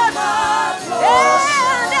portion.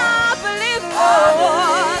 And I believe,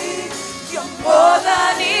 Lord, you're more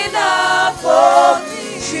than enough for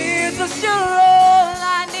me. Jesus, you're all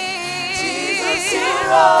I need. Jesus,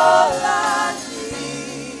 you're all I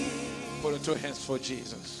need. Put your 2 hands for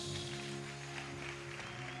Jesus.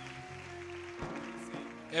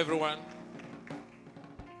 Everyone,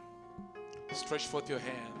 stretch forth your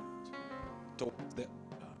hand towards the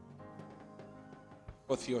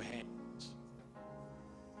both your hands.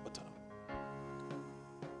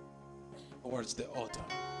 towards the altar.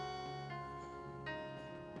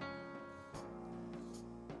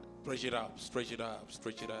 Stretch it up, stretch it up,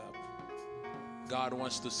 stretch it up. God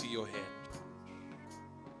wants to see your hand.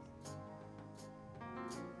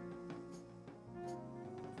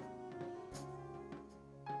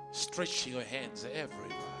 Stretch your hands,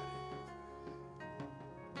 everybody.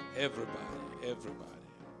 Everybody, everybody.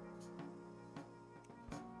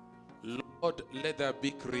 Lord, let there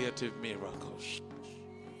be creative miracles.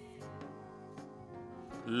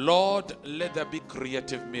 Lord, let there be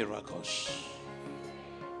creative miracles.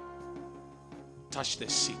 Touch the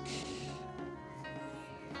sick,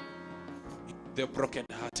 the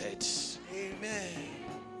brokenhearted. Amen.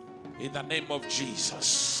 In the name of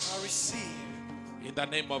Jesus. I receive. In the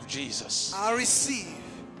name of Jesus. I receive.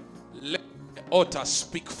 Let the altar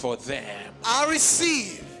speak for them. I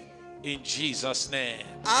receive. In Jesus' name.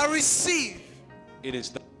 I receive. It is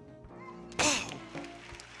done.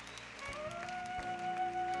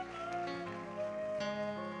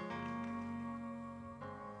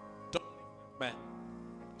 Man.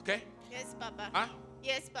 Okay? Yes, Papa. Huh?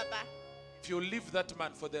 Yes, Papa. If you leave that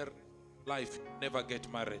man for their life, you never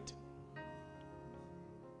get married.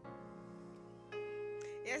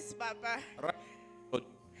 Yes, Papa. Right?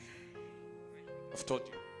 I've told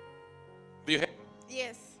you. Do you hear?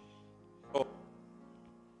 Yes. Oh.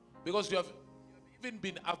 Because you have even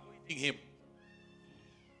been avoiding him.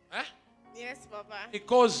 Huh? Yes, Papa.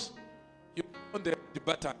 Because you on the red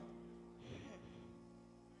button.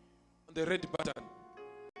 On the red button.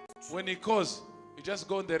 When he calls, you just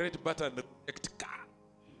go on the red button.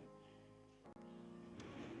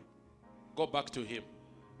 Go back to him.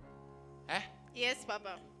 Eh? Yes,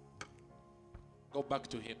 Papa. Go back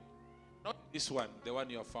to him. Not this one, the one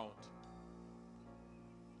you have found.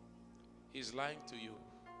 He's lying to you.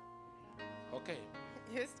 Okay.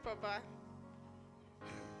 Yes, Papa.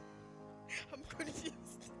 I'm confused.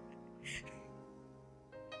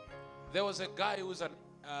 There was a guy who was an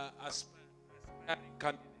aspiring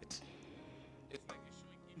candidate. It's like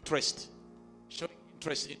he's showing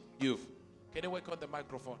interest in you. Can you work on the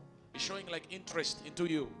microphone? He's showing like interest into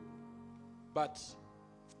you. But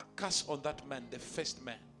focus on that man, the first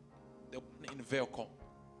man, the one in Velcom.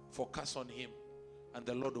 Focus on him, and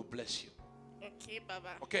the Lord will bless you. Okay, Papa.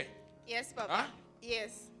 Okay? Yes, Papa. Huh?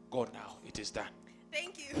 Yes. Go now. It is done.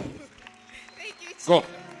 Thank you. Thank you. Go.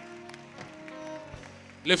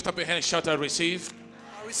 Lift up your hand. Shout, I receive.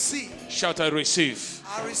 I receive. Shout, I receive.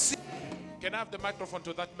 I receive. Can I have the microphone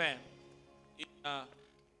to that man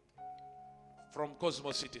from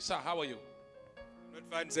Cosmo City? Sir, how are you? Not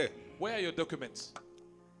fine, sir. Where are your documents?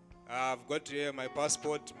 I've got here my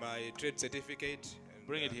passport, my trade certificate. And,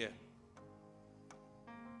 bring it here.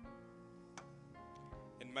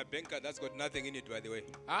 And my bank card, that's got nothing in it, by the way.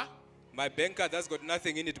 Huh? My bank card, that's got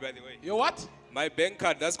nothing in it, by the way. Your what? My bank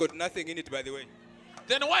card, that's got nothing in it, by the way.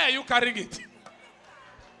 Then why are you carrying it?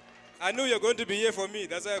 I knew you're going to be here for me.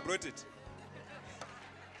 That's why I brought it.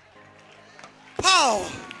 Power.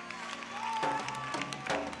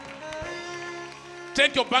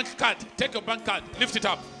 Take your bank card. Take your bank card. Lift it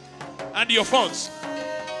up. And your phones.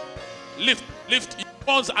 Lift your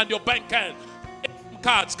phones and your bank card.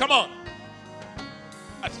 Cards. Come on.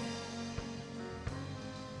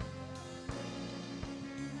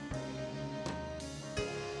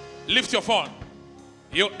 Lift your phone.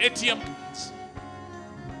 Your ATM cards.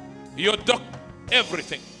 Your doc.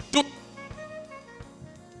 Everything. Do.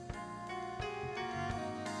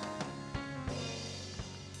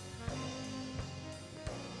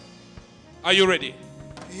 Are you ready?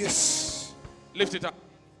 Yes. Lift it up.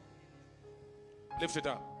 Lift it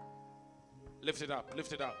up. Lift it up.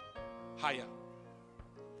 Lift it up. Higher.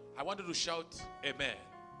 I want you to shout amen.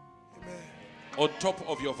 Amen. On top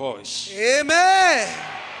of your voice. Amen.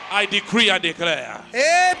 I decree and declare.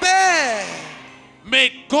 Amen.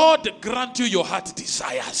 May God grant you your heart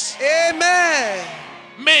desires. Amen.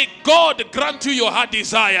 May God grant you your heart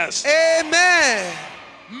desires. Amen.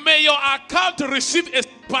 May your account receive a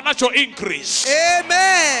supernatural increase.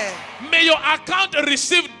 Amen. May your account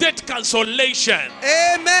receive debt cancellation.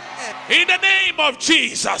 Amen. In the name of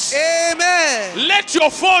Jesus. Amen. Let your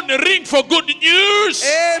phone ring for good news.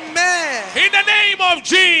 Amen. In the name of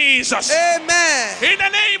Jesus. Amen. In the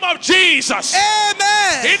name of Jesus.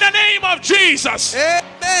 Amen. In the name of Jesus.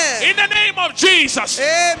 Amen. In the name of Jesus.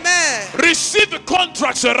 Amen. Receive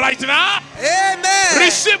contracts right now. Amen.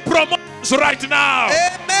 Receive promotions right now.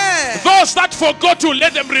 Amen. Those that forgot to,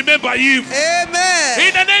 let them remember you. Amen.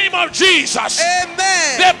 In the name of Jesus.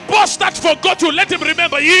 Amen. The boss that forgot to, let him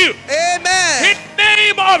remember you. Amen. In the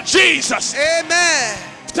name of Jesus. Amen.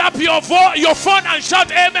 Tap your phone and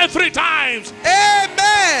shout amen 3 times.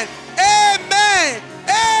 Amen. Amen.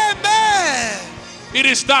 It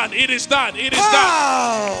is done. It is done. It is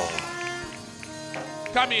done.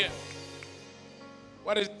 Come here.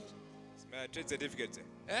 What is My trade certificate.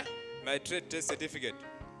 eh? My trade test certificate.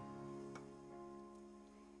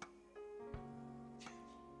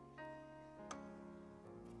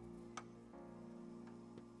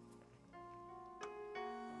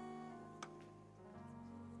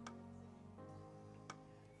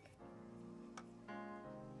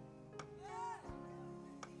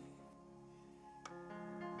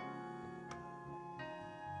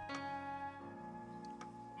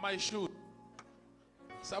 My shoe.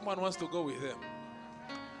 Someone wants to go with them.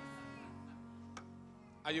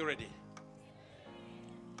 Are you ready?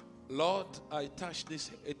 Lord, I touch this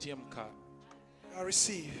ATM card I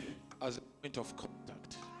receive. as a point of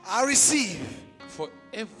contact I receive. for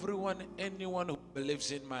everyone, anyone who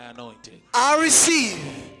believes in my anointing. I receive.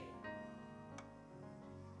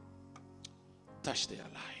 Touch their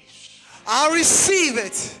lives. I receive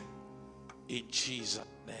it. In Jesus'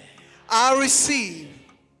 name. I receive.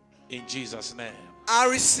 In Jesus' name. I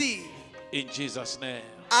receive. In Jesus' name.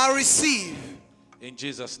 I receive. In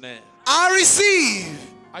Jesus' name. I receive.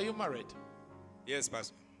 Are you married? Yes,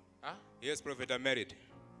 Pastor. Huh? Yes, Prophet, I'm married.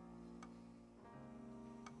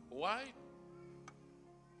 Why?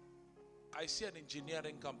 I see an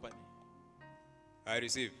engineering company. I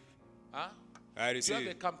receive. Huh? I Do you have a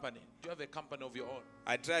receive. company? Do you have a company of your own?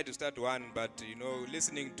 I tried to start one, but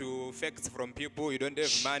listening to facts from people, you don't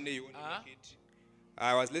have money, you won't make it.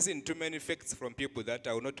 I was listening to many facts from people that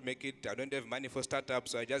I will not make it. I don't have money for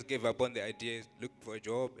startups, so I just gave up on the idea, look for a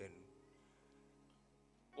job. And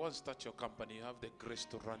Once start your company, you have the grace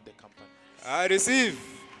to run the company. I receive.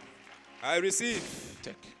 I receive.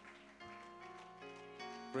 Take.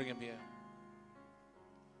 Bring him here.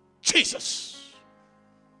 Jesus.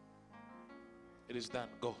 It is done.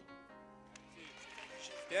 Go.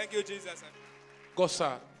 Thank you, Jesus. Go,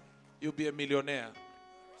 sir. You'll be a millionaire.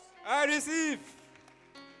 I receive.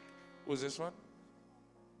 Who's this one?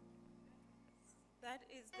 That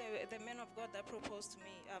is the man of God that proposed to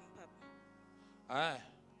me, Papa. Ah.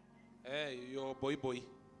 Hey, your boy.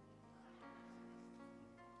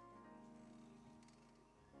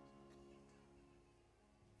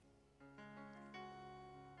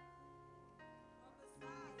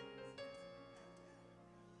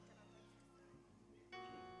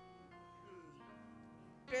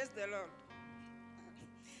 Praise the Lord.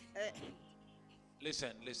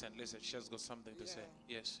 Listen. She has got something to say.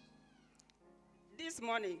 Yes. This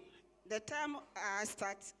morning, the time I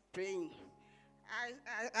start praying,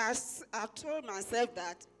 I told myself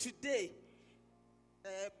that today,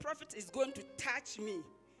 prophet is going to touch me.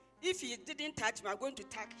 If he didn't touch me, I'm going to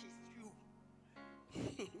touch his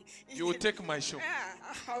shoe. You will take my shoe.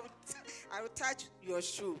 Yeah, I will touch your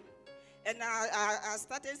shoe. And I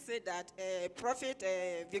started to say that Prophet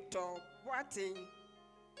Victor Wating,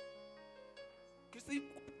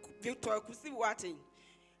 Victor Kusi Wating,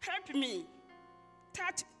 help me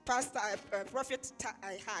touch Pastor Prophet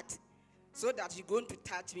I had, so that you're going to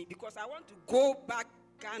touch me, because I want to go back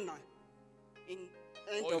Ghana in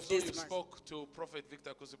end of So this you month. spoke to Prophet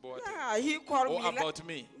Victor Kusiboate? Yeah, he called me. About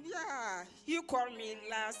me? Yeah, he called me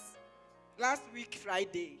last week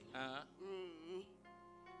Friday. Uh-huh.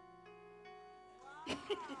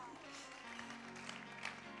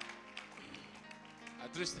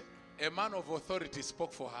 At least a man of authority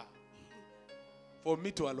spoke for her. For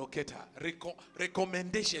me to allocate her.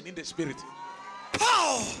 Recommendation in the spirit.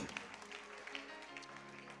 Pow!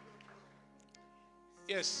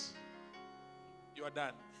 Yes. You are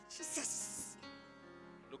done. Jesus.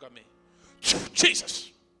 Look at me.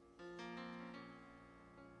 Jesus.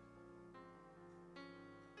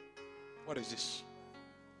 What is this?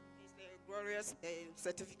 It's the glorious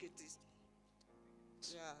certificate.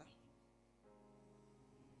 Yeah.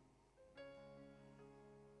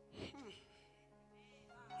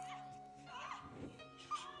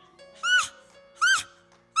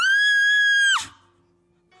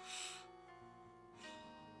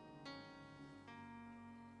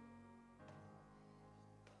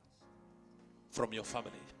 From your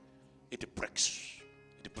family, it breaks.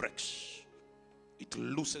 It breaks. It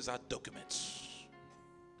loses her documents.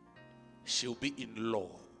 She'll be in law.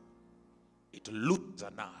 It loses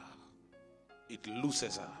her now. It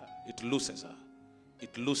loses her. It loses her.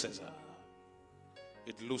 It loses her.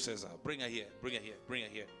 It loses her. Bring her here. Bring her here. Bring her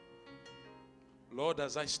here. Lord,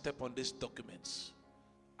 as I step on these documents,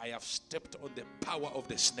 I have stepped on the power of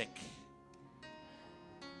the snake.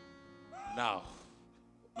 Now,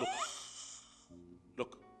 look.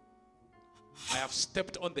 Look. I have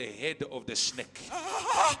stepped on the head of the snake.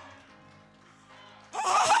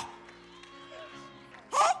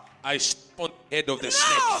 I step on the head of the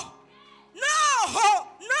snake. No!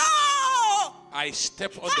 No! I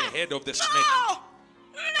step on the head of the snake. No!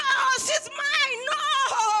 No! She's mine! No!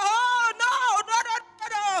 No! No! No!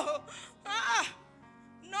 No! Ah!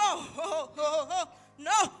 No!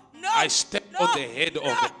 No! No! I step no, on the head of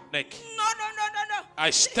the snake. No! No! No! No! No! I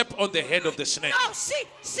step on the head of the snake. No!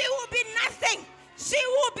 She will be nothing. She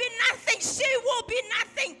will be nothing. She will be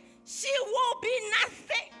nothing. She will be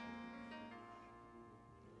nothing.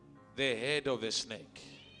 The head of the snake.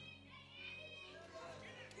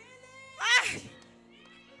 Ah.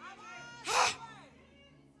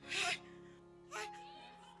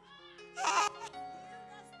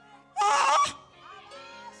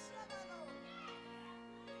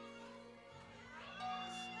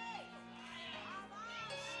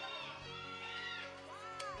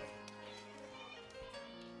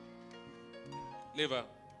 Liver.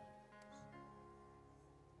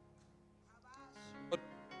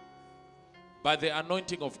 By the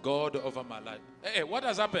anointing of God over my life. Hey, what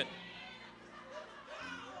has happened?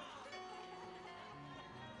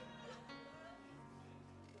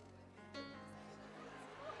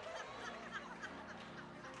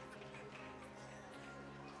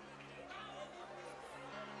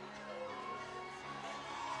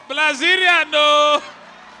 Braziliano.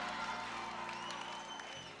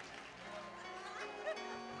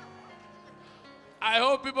 I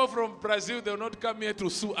hope people from Brazil, they will not come here to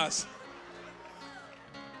sue us.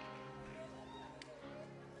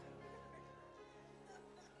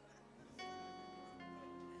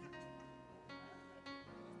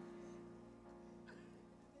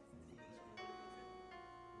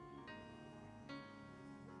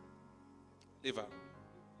 Liver,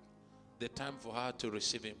 the time for her to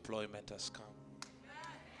receive employment has come.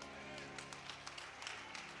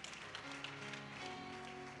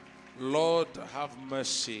 Lord, have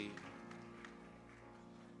mercy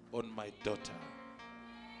on my daughter.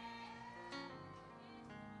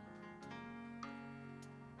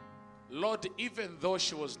 Lord, even though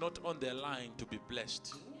she was not on the line to be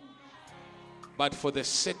blessed, but for the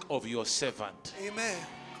sake of your servant, Amen.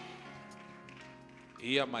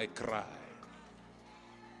 hear my cry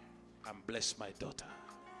and bless my daughter.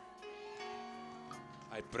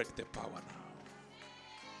 I break the power now.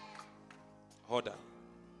 Hold on.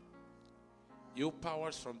 You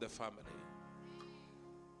powers from the family,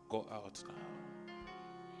 go out now.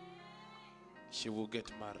 She will get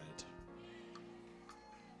married.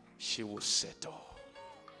 She will settle.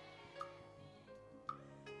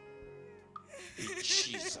 In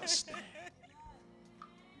Jesus' name.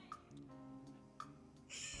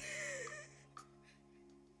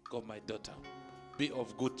 Go, my daughter. Be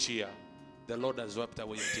of good cheer. The Lord has wiped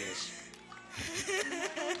away your tears.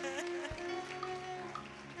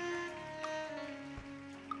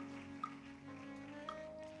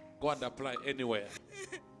 Go and apply anywhere.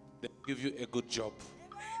 They give you a good job.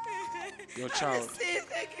 Your child.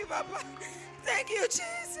 Thank you, Papa. Thank you,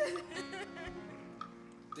 Jesus.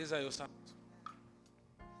 These are your sons.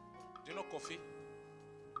 Do you know Kofi?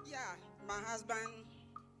 Yeah, my husband.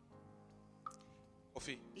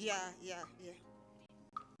 Kofi. Yeah.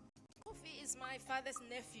 Kofi is my father's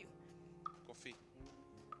nephew. Kofi.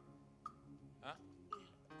 Huh?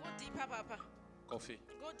 Go deeper, Papa. Kofi.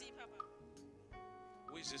 Go deeper, Papa.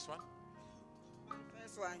 Who is this one?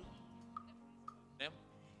 First one. Name?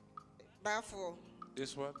 Bafo.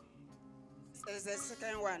 This one? There's the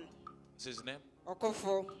second one. What's his name?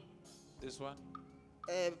 Okofo. This one?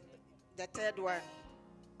 The third one.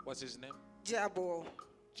 What's his name? Jabo.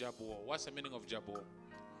 Jabo. What's the meaning of Jabo?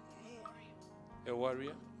 A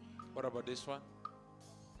warrior. What about this one?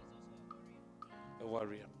 A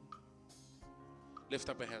warrior. Lift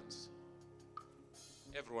up your hands.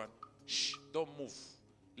 Everyone. Shh. Don't move.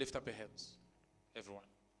 Lift up your hands. Everyone.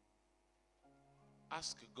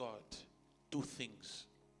 Ask God 2 things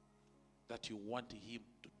that you want Him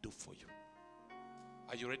to do for you.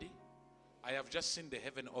 Are you ready? I have just seen the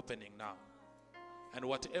heaven opening now. And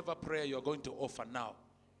whatever prayer you are going to offer now,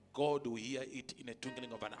 God will hear it in a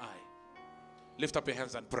twinkling of an eye. Lift up your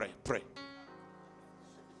hands and pray. Pray.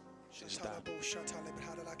 She's done.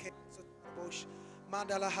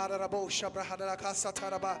 Mandala Hadarabo Shabra Hadala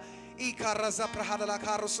Kasataraba Ikaraza Prahadala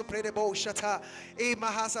Karos Predebo Shata E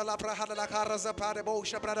Mahasala Prahadala Karaza Pradebo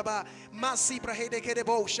Shabradaba Masi Prahede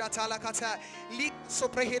Kedebo Shatala Kata Lik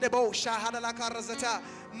Soprehedebo Shahadala Karazata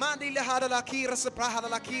Mandila Hadala Kiras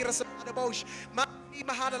Prahadala Kiras Pradebosh Mandi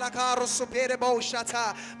Mahadala Karos Pedebo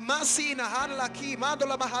Shata Masina Hadala Ki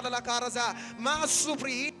Mandala Mahadala Karaza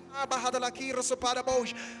Masupri Bahadala Kira Sopada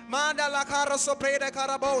Bosch, Mandala Cara Sopreda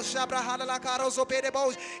Carabosh, Abrahada la Caro Sopede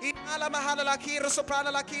Bosch, Inala Mahala la Kira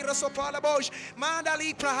Soprana la Kira Sopala Bosch,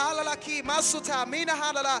 Mandali Prahala la Ki, Masuta, Mina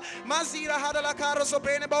Hadala, Mazira Hadala Caro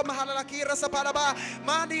Soprene Bo, Mahala la Kira Sapalaba,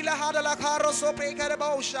 Mandila Hadala Caro Sopre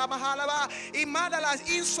Carabosh, Mahalaba, Imadala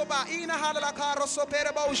Insoba, Ina Hadala Caro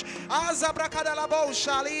Sopede Bosch, Azabracada la Bosch,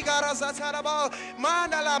 Aliga Razatarabo,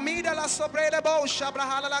 Mandala Midala Soprede Bosch,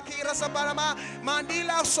 Abrahala la Kira Sapalama,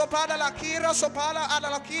 Mandila Sopada la Kira Sopala Ala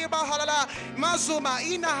la Kiba Halala, Mazuma,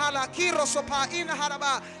 Ina Hala Kiro Sopa, Ina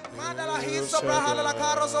Halaba, Mandala Hisopra Hala la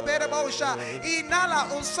Caro Sopede Bosha, Inala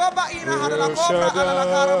Unsoba, Ina Hala la Cobra Ala la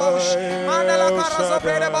Carabosh, Mandala Cara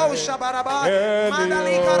Sopede Bosha, Baraba,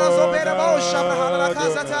 Mandali Cara Sopede Bosha, Hala la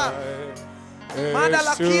Casata.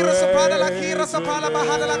 Mandala Kira Sopada la Kira Sopala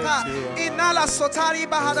Bahada la Ka, Inala Sotari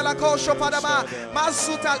Bahada la Kosho Padaba,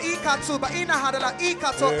 Masutal Ikatuba, Ina Hadala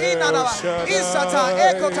Ikato, Inadaba, Isata,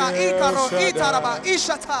 Ekota, Ikaro, Itaraba,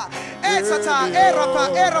 Ishata, Etata,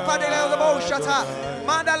 Eropa de la Boshata.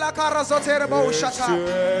 Mandala Karazotere Boshata,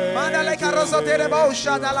 Mandala Karazotere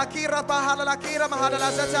Boshata, la Kira Pahala la Kira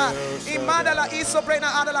Mahadala Zata, Imandala Isoprena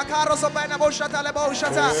Adala Karosopena Boshata le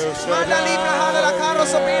Boshata, Mandali Prahala la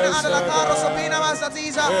Karosopena Adala Karosopena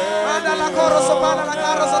Masatiza, Mandala Korosopana la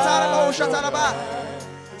Karosotara Boshata Ba.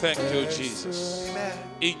 Thank you, Jesus. Amen.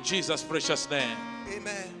 In Jesus' precious name.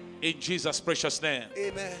 Amen. In Jesus' precious name.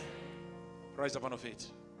 Amen. Rise up on your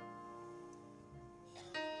feet.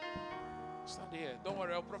 Stand here. Don't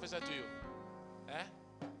worry, I'll prophesy to you. Eh?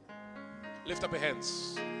 Lift up your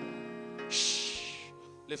hands. Shh.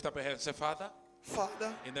 Lift up your hands. Say, Father.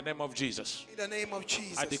 Father, in the name of Jesus. In the name of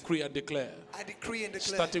Jesus. I decree and declare. I decree and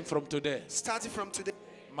declare. Starting from today. Starting from today.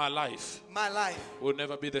 My life. My life. Will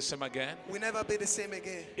never be the same again. Will never be the same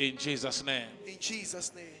again. In Jesus' name. In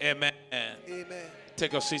Jesus' name. Amen. Amen.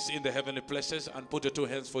 Take your seats in the heavenly places and put your two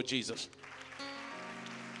hands for Jesus.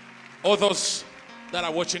 All those that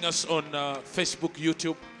are watching us on Facebook,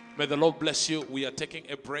 YouTube, may the Lord bless you. We are taking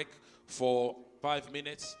a break for 5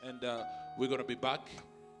 minutes and we're going to be back.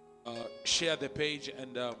 Share the page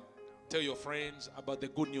and tell your friends about the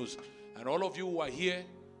good news. And all of you who are here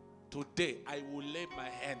today, I will lay my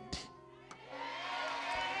hand.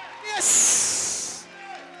 Yes.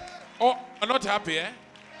 Oh, I'm not happy, eh?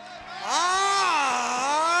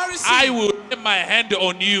 I will lay my hand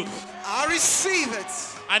on you. I receive it.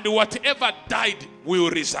 And whatever died will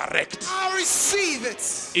resurrect. I receive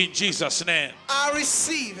it. In Jesus' name. I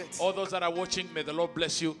receive it. All those that are watching, may the Lord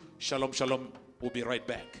bless you. Shalom, shalom. We'll be right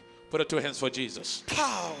back. Put your two hands for Jesus.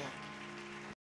 Power.